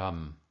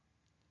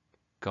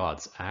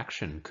God's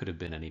action could have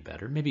been any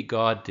better. Maybe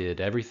God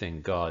did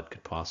everything God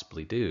could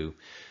possibly do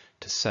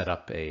to set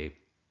up a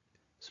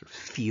sort of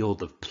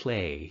field of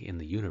play in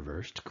the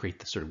universe, to create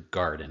the sort of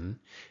garden,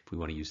 if we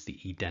want to use the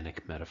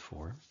Edenic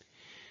metaphor.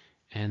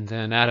 And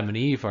then Adam and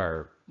Eve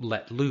are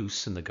let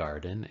loose in the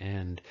garden,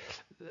 and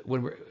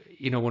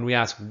when we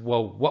ask,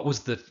 well, what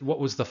was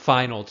the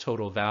final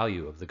total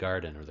value of the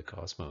garden or the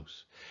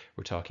cosmos?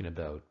 We're talking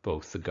about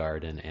both the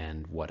garden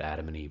and what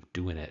Adam and Eve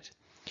do in it.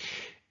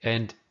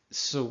 And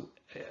so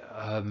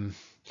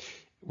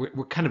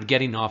we're kind of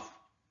getting God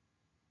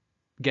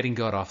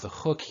off the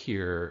hook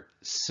here,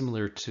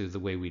 similar to the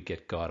way we'd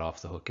get God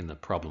off the hook in the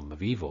problem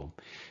of evil,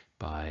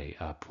 by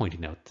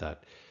pointing out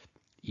that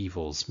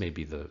evils may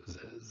be the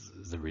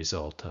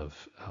result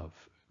of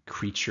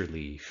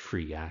creaturely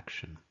free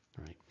action,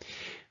 right?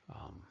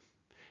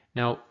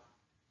 Now,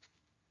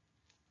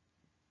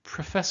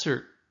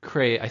 Professor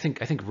Cray, I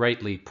think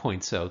rightly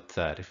points out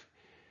that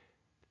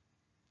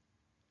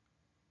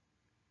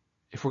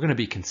if we're going to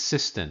be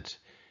consistent,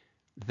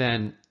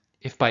 then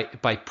if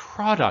by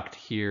product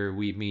here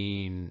we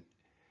mean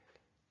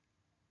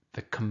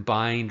the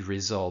combined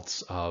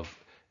results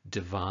of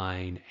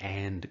divine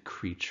and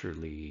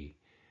creaturely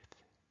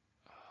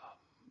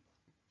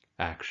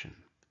action,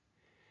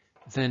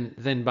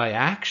 then by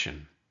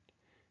action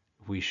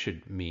we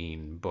should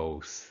mean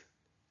both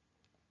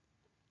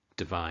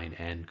divine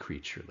and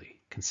creaturely,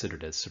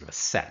 considered as sort of a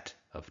set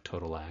of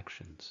total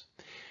actions.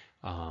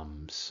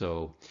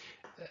 So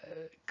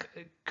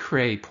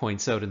Cray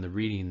points out in the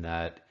reading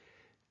that,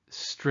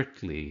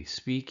 strictly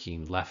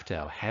speaking,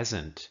 Leftow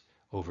hasn't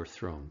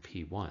overthrown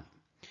P1,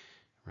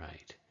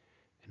 right?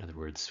 In other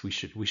words, we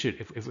should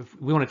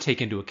if we want to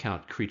take into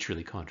account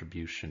creaturely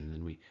contribution,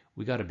 then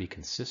we got to be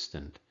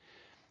consistent.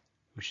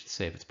 We should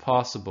say if it's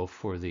possible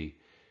for the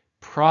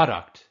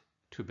product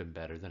to have been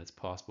better, then it's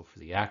possible for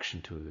the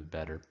action to have been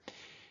better.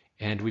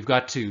 And we've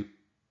got to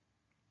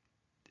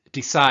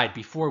decide,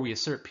 before we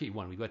assert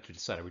P1, we've got to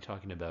decide, are we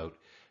talking about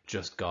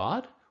just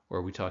God, or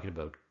are we talking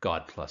about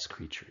God plus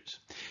creatures?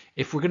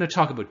 If we're going to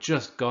talk about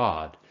just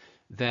God,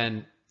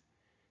 then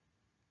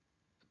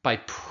by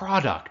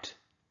product,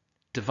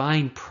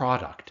 divine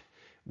product,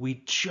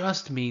 we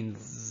just mean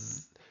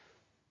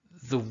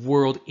the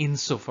world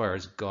insofar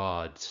as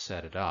God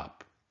set it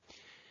up.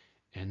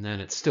 And then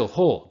it still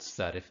holds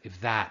that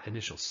if that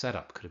initial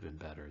setup could have been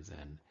better,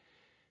 then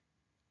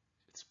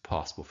it's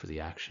possible for the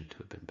action to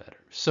have been better.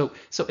 So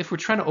if we're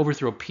trying to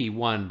overthrow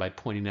P1 by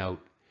pointing out,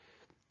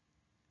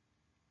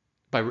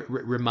 by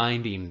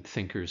reminding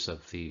thinkers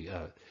of the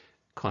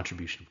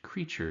contribution of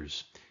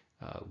creatures,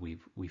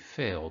 we've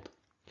failed.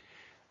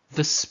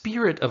 The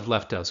spirit of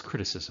Leftow's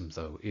criticism,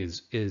 though,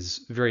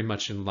 is very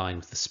much in line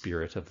with the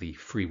spirit of the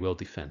free will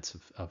defense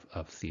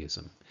of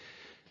theism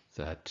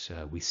that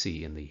we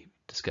see in the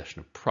discussion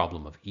of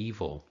problem of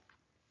evil.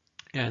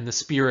 And the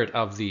spirit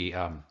of the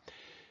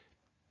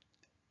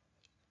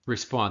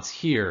response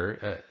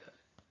here,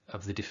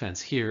 of the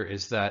defense here,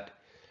 is that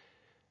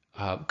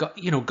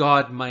God,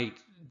 God might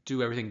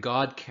do everything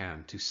God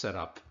can to set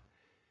up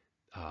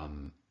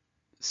a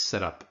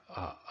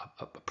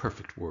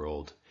perfect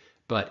world,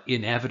 but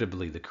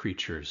inevitably the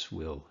creatures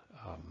will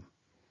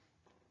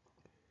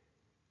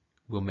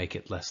make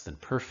it less than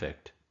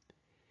perfect.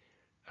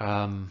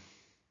 I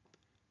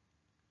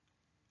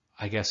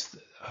guess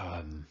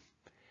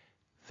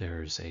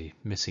there's a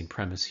missing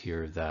premise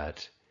here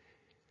that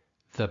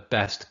the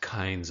best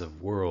kinds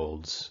of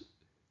worlds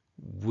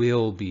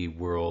will be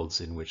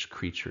worlds in which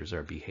creatures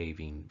are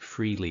behaving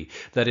freely.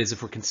 That is,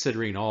 if we're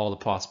considering all the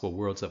possible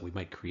worlds that we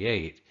might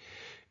create,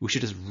 we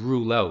should just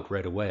rule out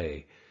right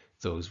away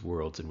those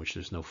worlds in which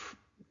there's no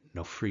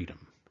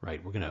freedom,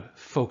 right? We're going to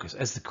focus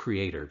as the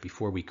creator.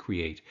 Before we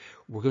create,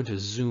 we're going to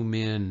zoom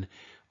in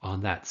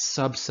on that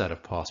subset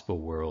of possible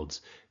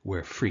worlds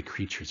where free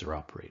creatures are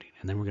operating.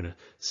 And then we're going to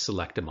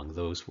select among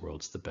those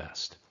worlds the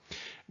best.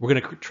 We're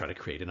going to try to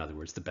create, in other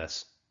words, the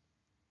best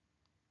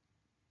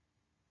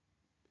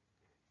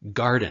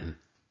garden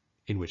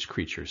in which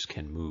creatures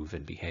can move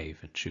and behave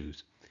and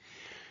choose.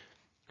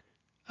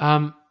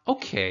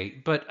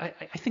 Okay, but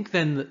I think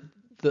then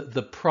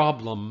the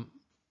problem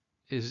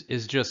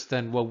is just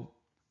then, well,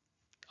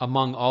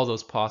 among all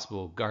those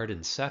possible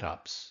garden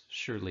setups,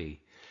 surely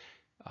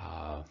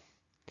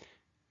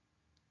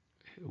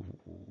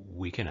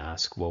we can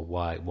ask, well,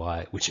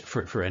 why, which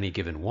for any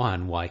given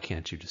one, why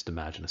can't you just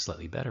imagine a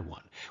slightly better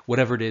one?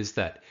 Whatever it is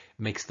that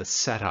makes the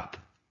setup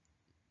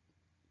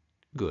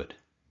good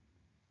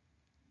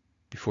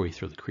before you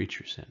throw the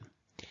creatures in.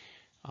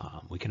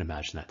 We can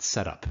imagine that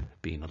setup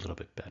being a little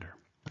bit better,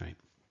 right?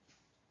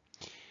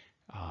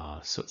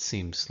 So it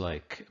seems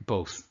like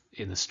both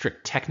in the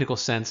strict technical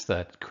sense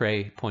that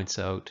Cray points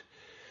out,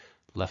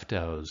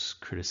 Leftow's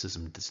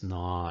criticism does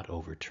not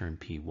overturn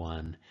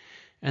P1.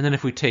 And then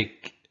if we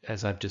take,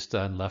 as I've just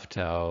done,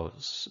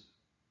 Leftow's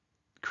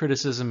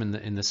criticism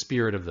in the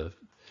spirit of the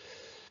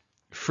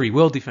free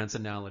will defense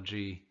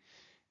analogy,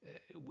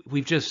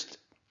 we've just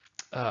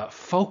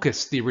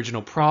focused the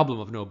original problem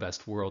of no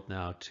best world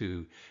now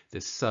to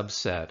this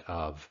subset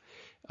of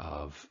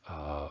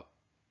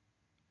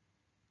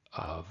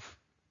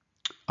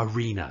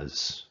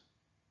arenas.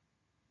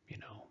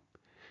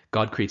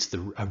 God creates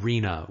the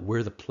arena,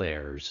 we're the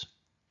players.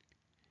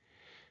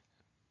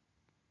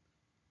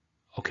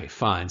 Okay,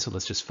 fine, so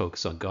let's just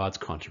focus on God's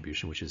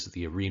contribution, which is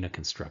the arena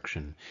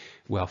construction.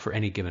 Well, for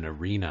any given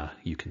arena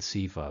you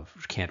conceive of,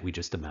 can't we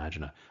just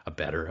imagine a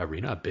better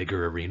arena, a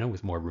bigger arena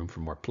with more room for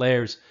more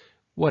players?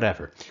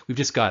 Whatever. We've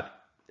just got,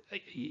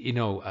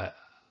 a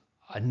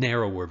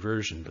narrower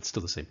version, but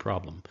still the same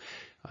problem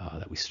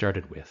that we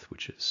started with,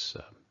 which is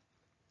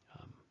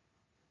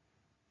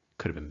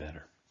could have been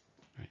better.